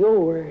is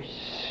yours.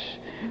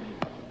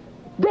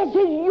 This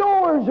is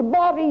yours,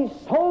 body,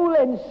 soul,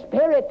 and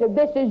spirit.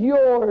 This is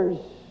yours.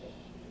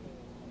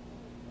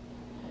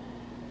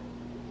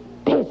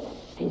 This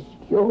is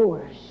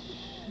yours.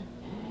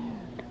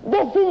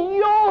 This is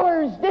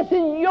yours. This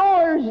is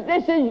yours.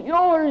 This is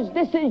yours.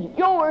 This is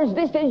yours.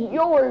 This is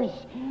yours.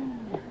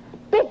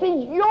 This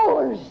is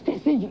yours.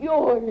 This is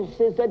yours.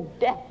 There's a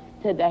death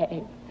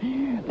today.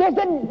 There's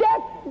a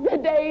death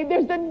today.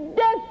 There's a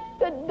death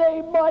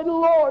today, my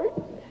Lord.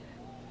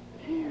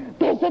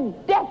 There's a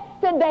death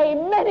today.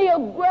 Many a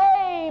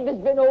grave has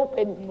been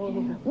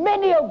opened.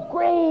 Many a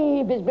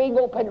grave is being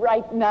opened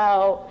right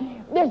now.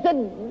 There's a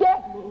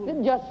death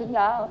just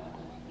now.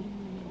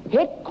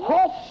 It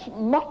costs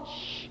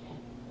much.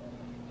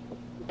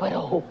 But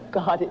oh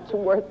God, it's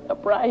worth the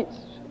price.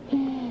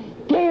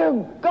 Dear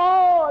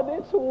God,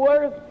 it's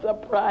worth the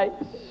price.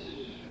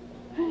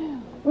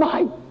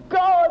 My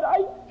God,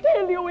 I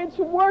tell you, it's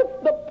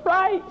worth the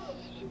price.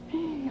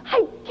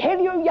 I tell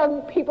you,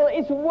 young people,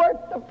 it's worth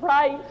the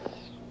price.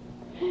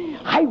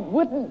 I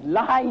wouldn't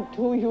lie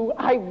to you.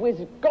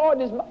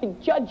 God is my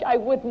judge. I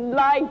wouldn't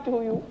lie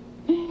to you.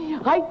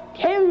 I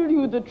tell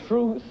you the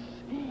truth.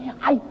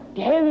 I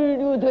tell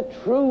you the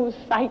truth.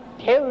 I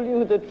tell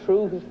you the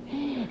truth.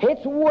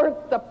 It's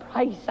worth the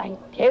price. I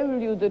tell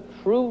you the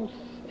truth.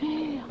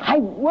 I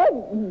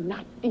would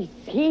not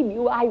deceive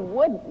you. I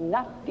would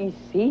not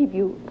deceive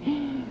you.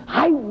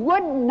 I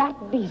would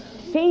not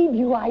deceive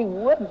you. I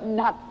would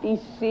not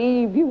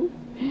deceive you.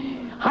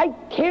 I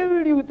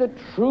tell you the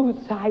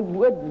truth. I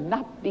would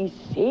not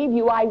deceive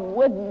you. I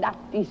would not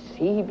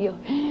deceive you.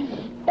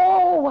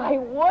 Oh, I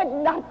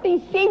would not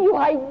deceive you.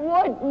 I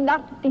would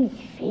not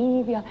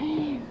deceive you.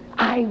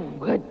 I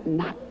would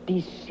not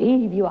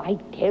deceive you. I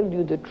tell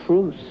you the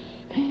truth.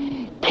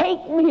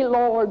 Take me,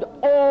 Lord,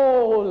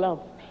 all of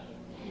me.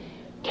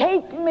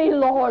 Take me,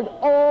 Lord,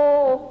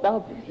 all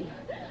of me.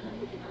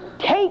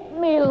 Take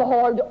me,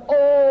 Lord,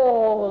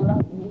 all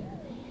of me.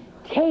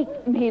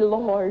 Take me,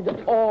 Lord,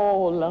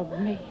 all of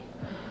me.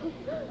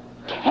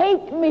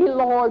 Take me,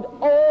 Lord,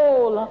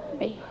 all of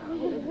me.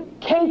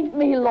 Take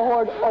me,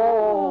 Lord,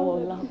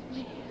 all of me.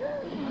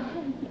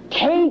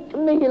 Take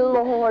me,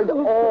 Lord,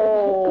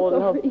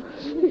 all of me.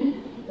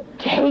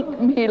 Take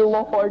me,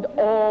 Lord,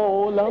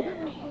 all of me.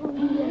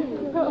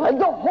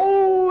 The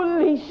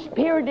Holy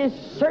Spirit is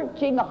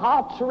searching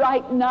hearts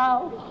right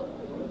now.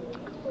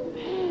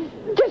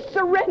 Just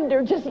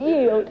surrender, just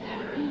yield.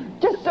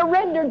 Just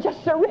surrender,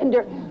 just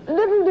surrender.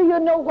 Little do you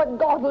know what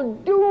God will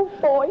do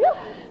for you.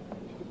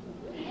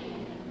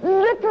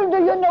 Little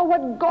do you know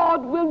what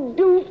God will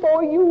do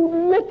for you.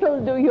 Little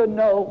do you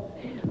know.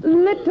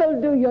 Little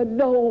do you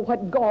know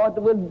what God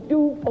will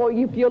do for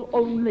you if you'll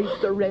only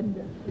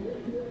surrender.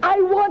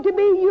 I want to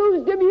be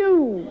used of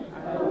you.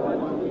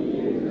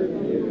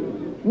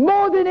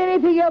 More than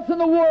anything else in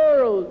the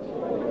world.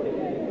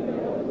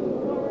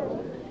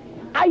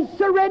 I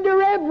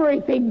surrender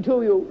everything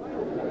to you.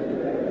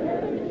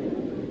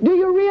 Do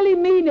you really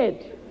mean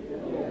it?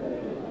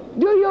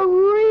 Do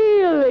you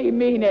really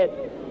mean it?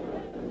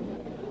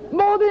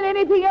 More than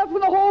anything else in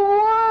the whole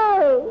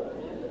world.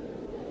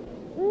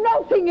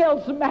 Nothing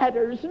else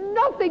matters.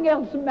 Nothing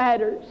else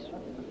matters.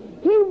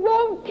 He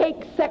won't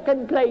take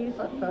second place.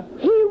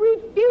 He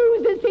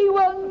refuses. He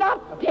will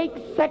not take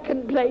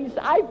second place.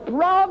 I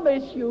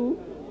promise you.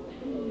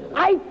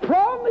 I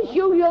promise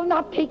you he'll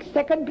not take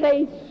second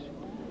place.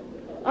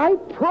 I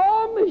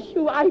promise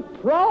you. I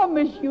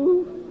promise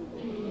you.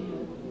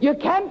 You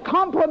can't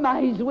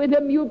compromise with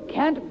him. You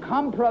can't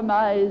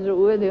compromise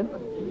with him.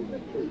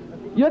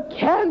 You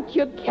can't,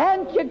 you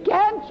can't, you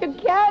can't, you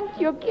can't,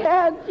 you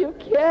can't, you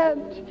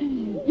can't.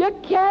 You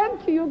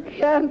can't, you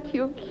can't,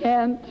 you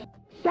can't.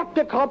 Accept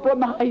a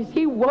compromise.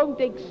 He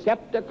won't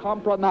accept a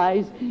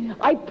compromise.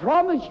 I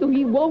promise you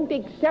he won't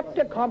accept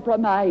a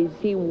compromise.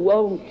 He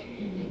won't.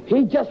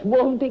 He just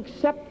won't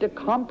accept a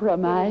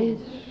compromise.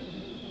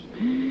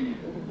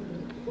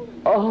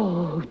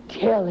 Oh,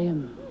 tell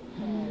him.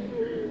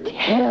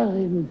 Tell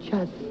him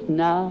just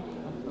now.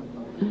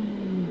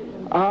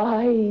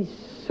 I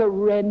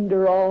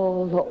surrender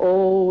all.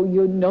 Oh,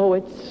 you know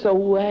it so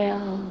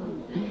well.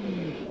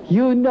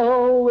 You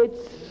know it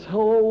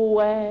so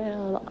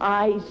well.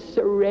 I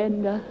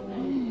surrender.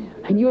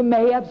 And you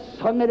may have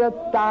sung it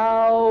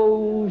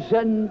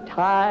 1,000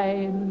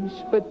 times,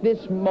 but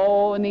this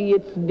morning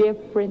it's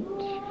different.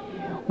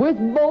 With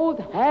both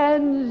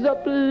hands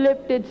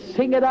uplifted,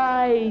 sing it,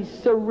 I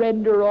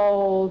surrender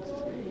all.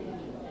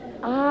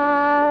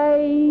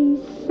 I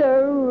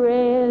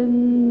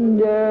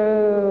surrender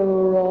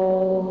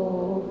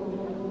all.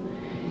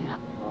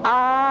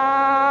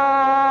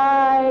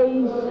 I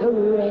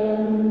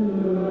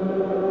surrender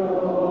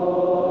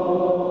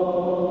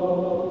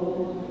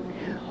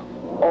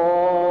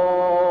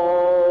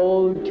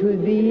all to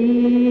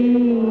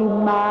thee,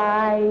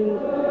 my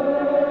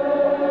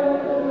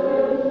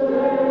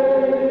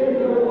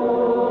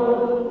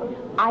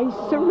I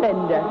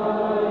surrender.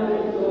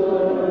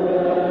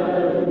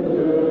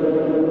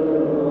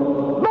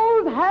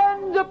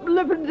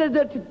 As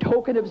a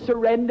token of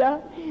surrender,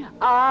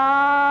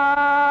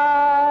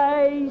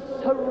 I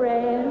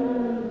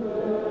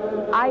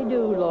surrender. I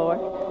do, Lord.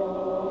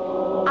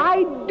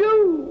 I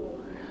do.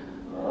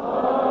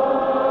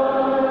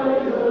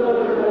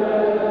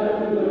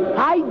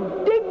 I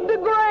dig the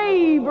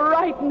grave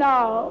right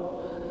now.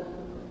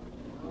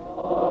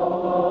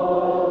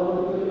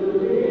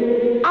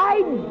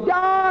 I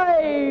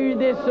die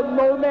this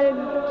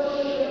moment.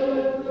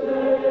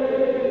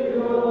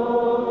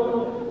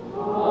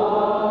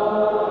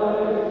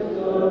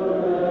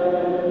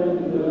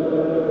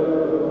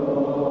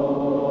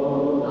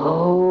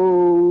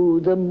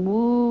 The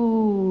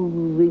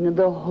moving of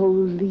the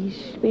Holy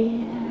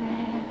Spirit.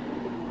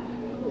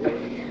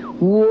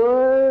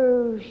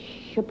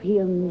 Worship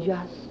him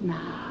just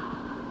now.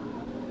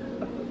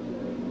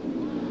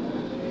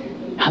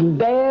 And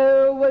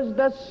there was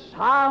the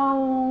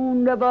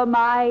sound of a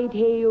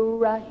mighty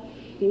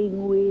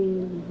rushing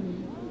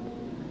wind.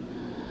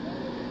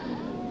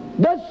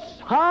 The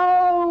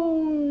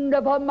sound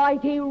of a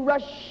mighty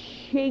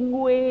rushing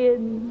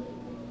wind.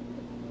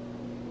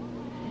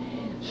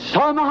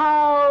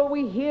 Somehow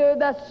we hear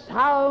the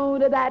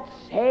sound of that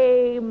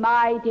same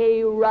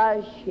mighty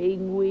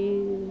rushing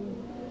wind.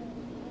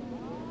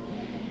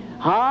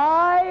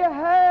 I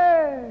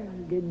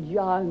heard, and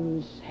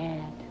John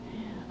said,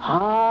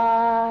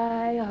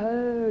 I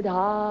heard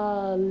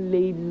hallelujah,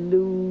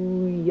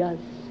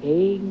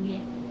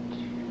 sing it,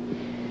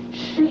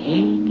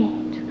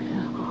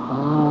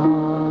 hallelujah.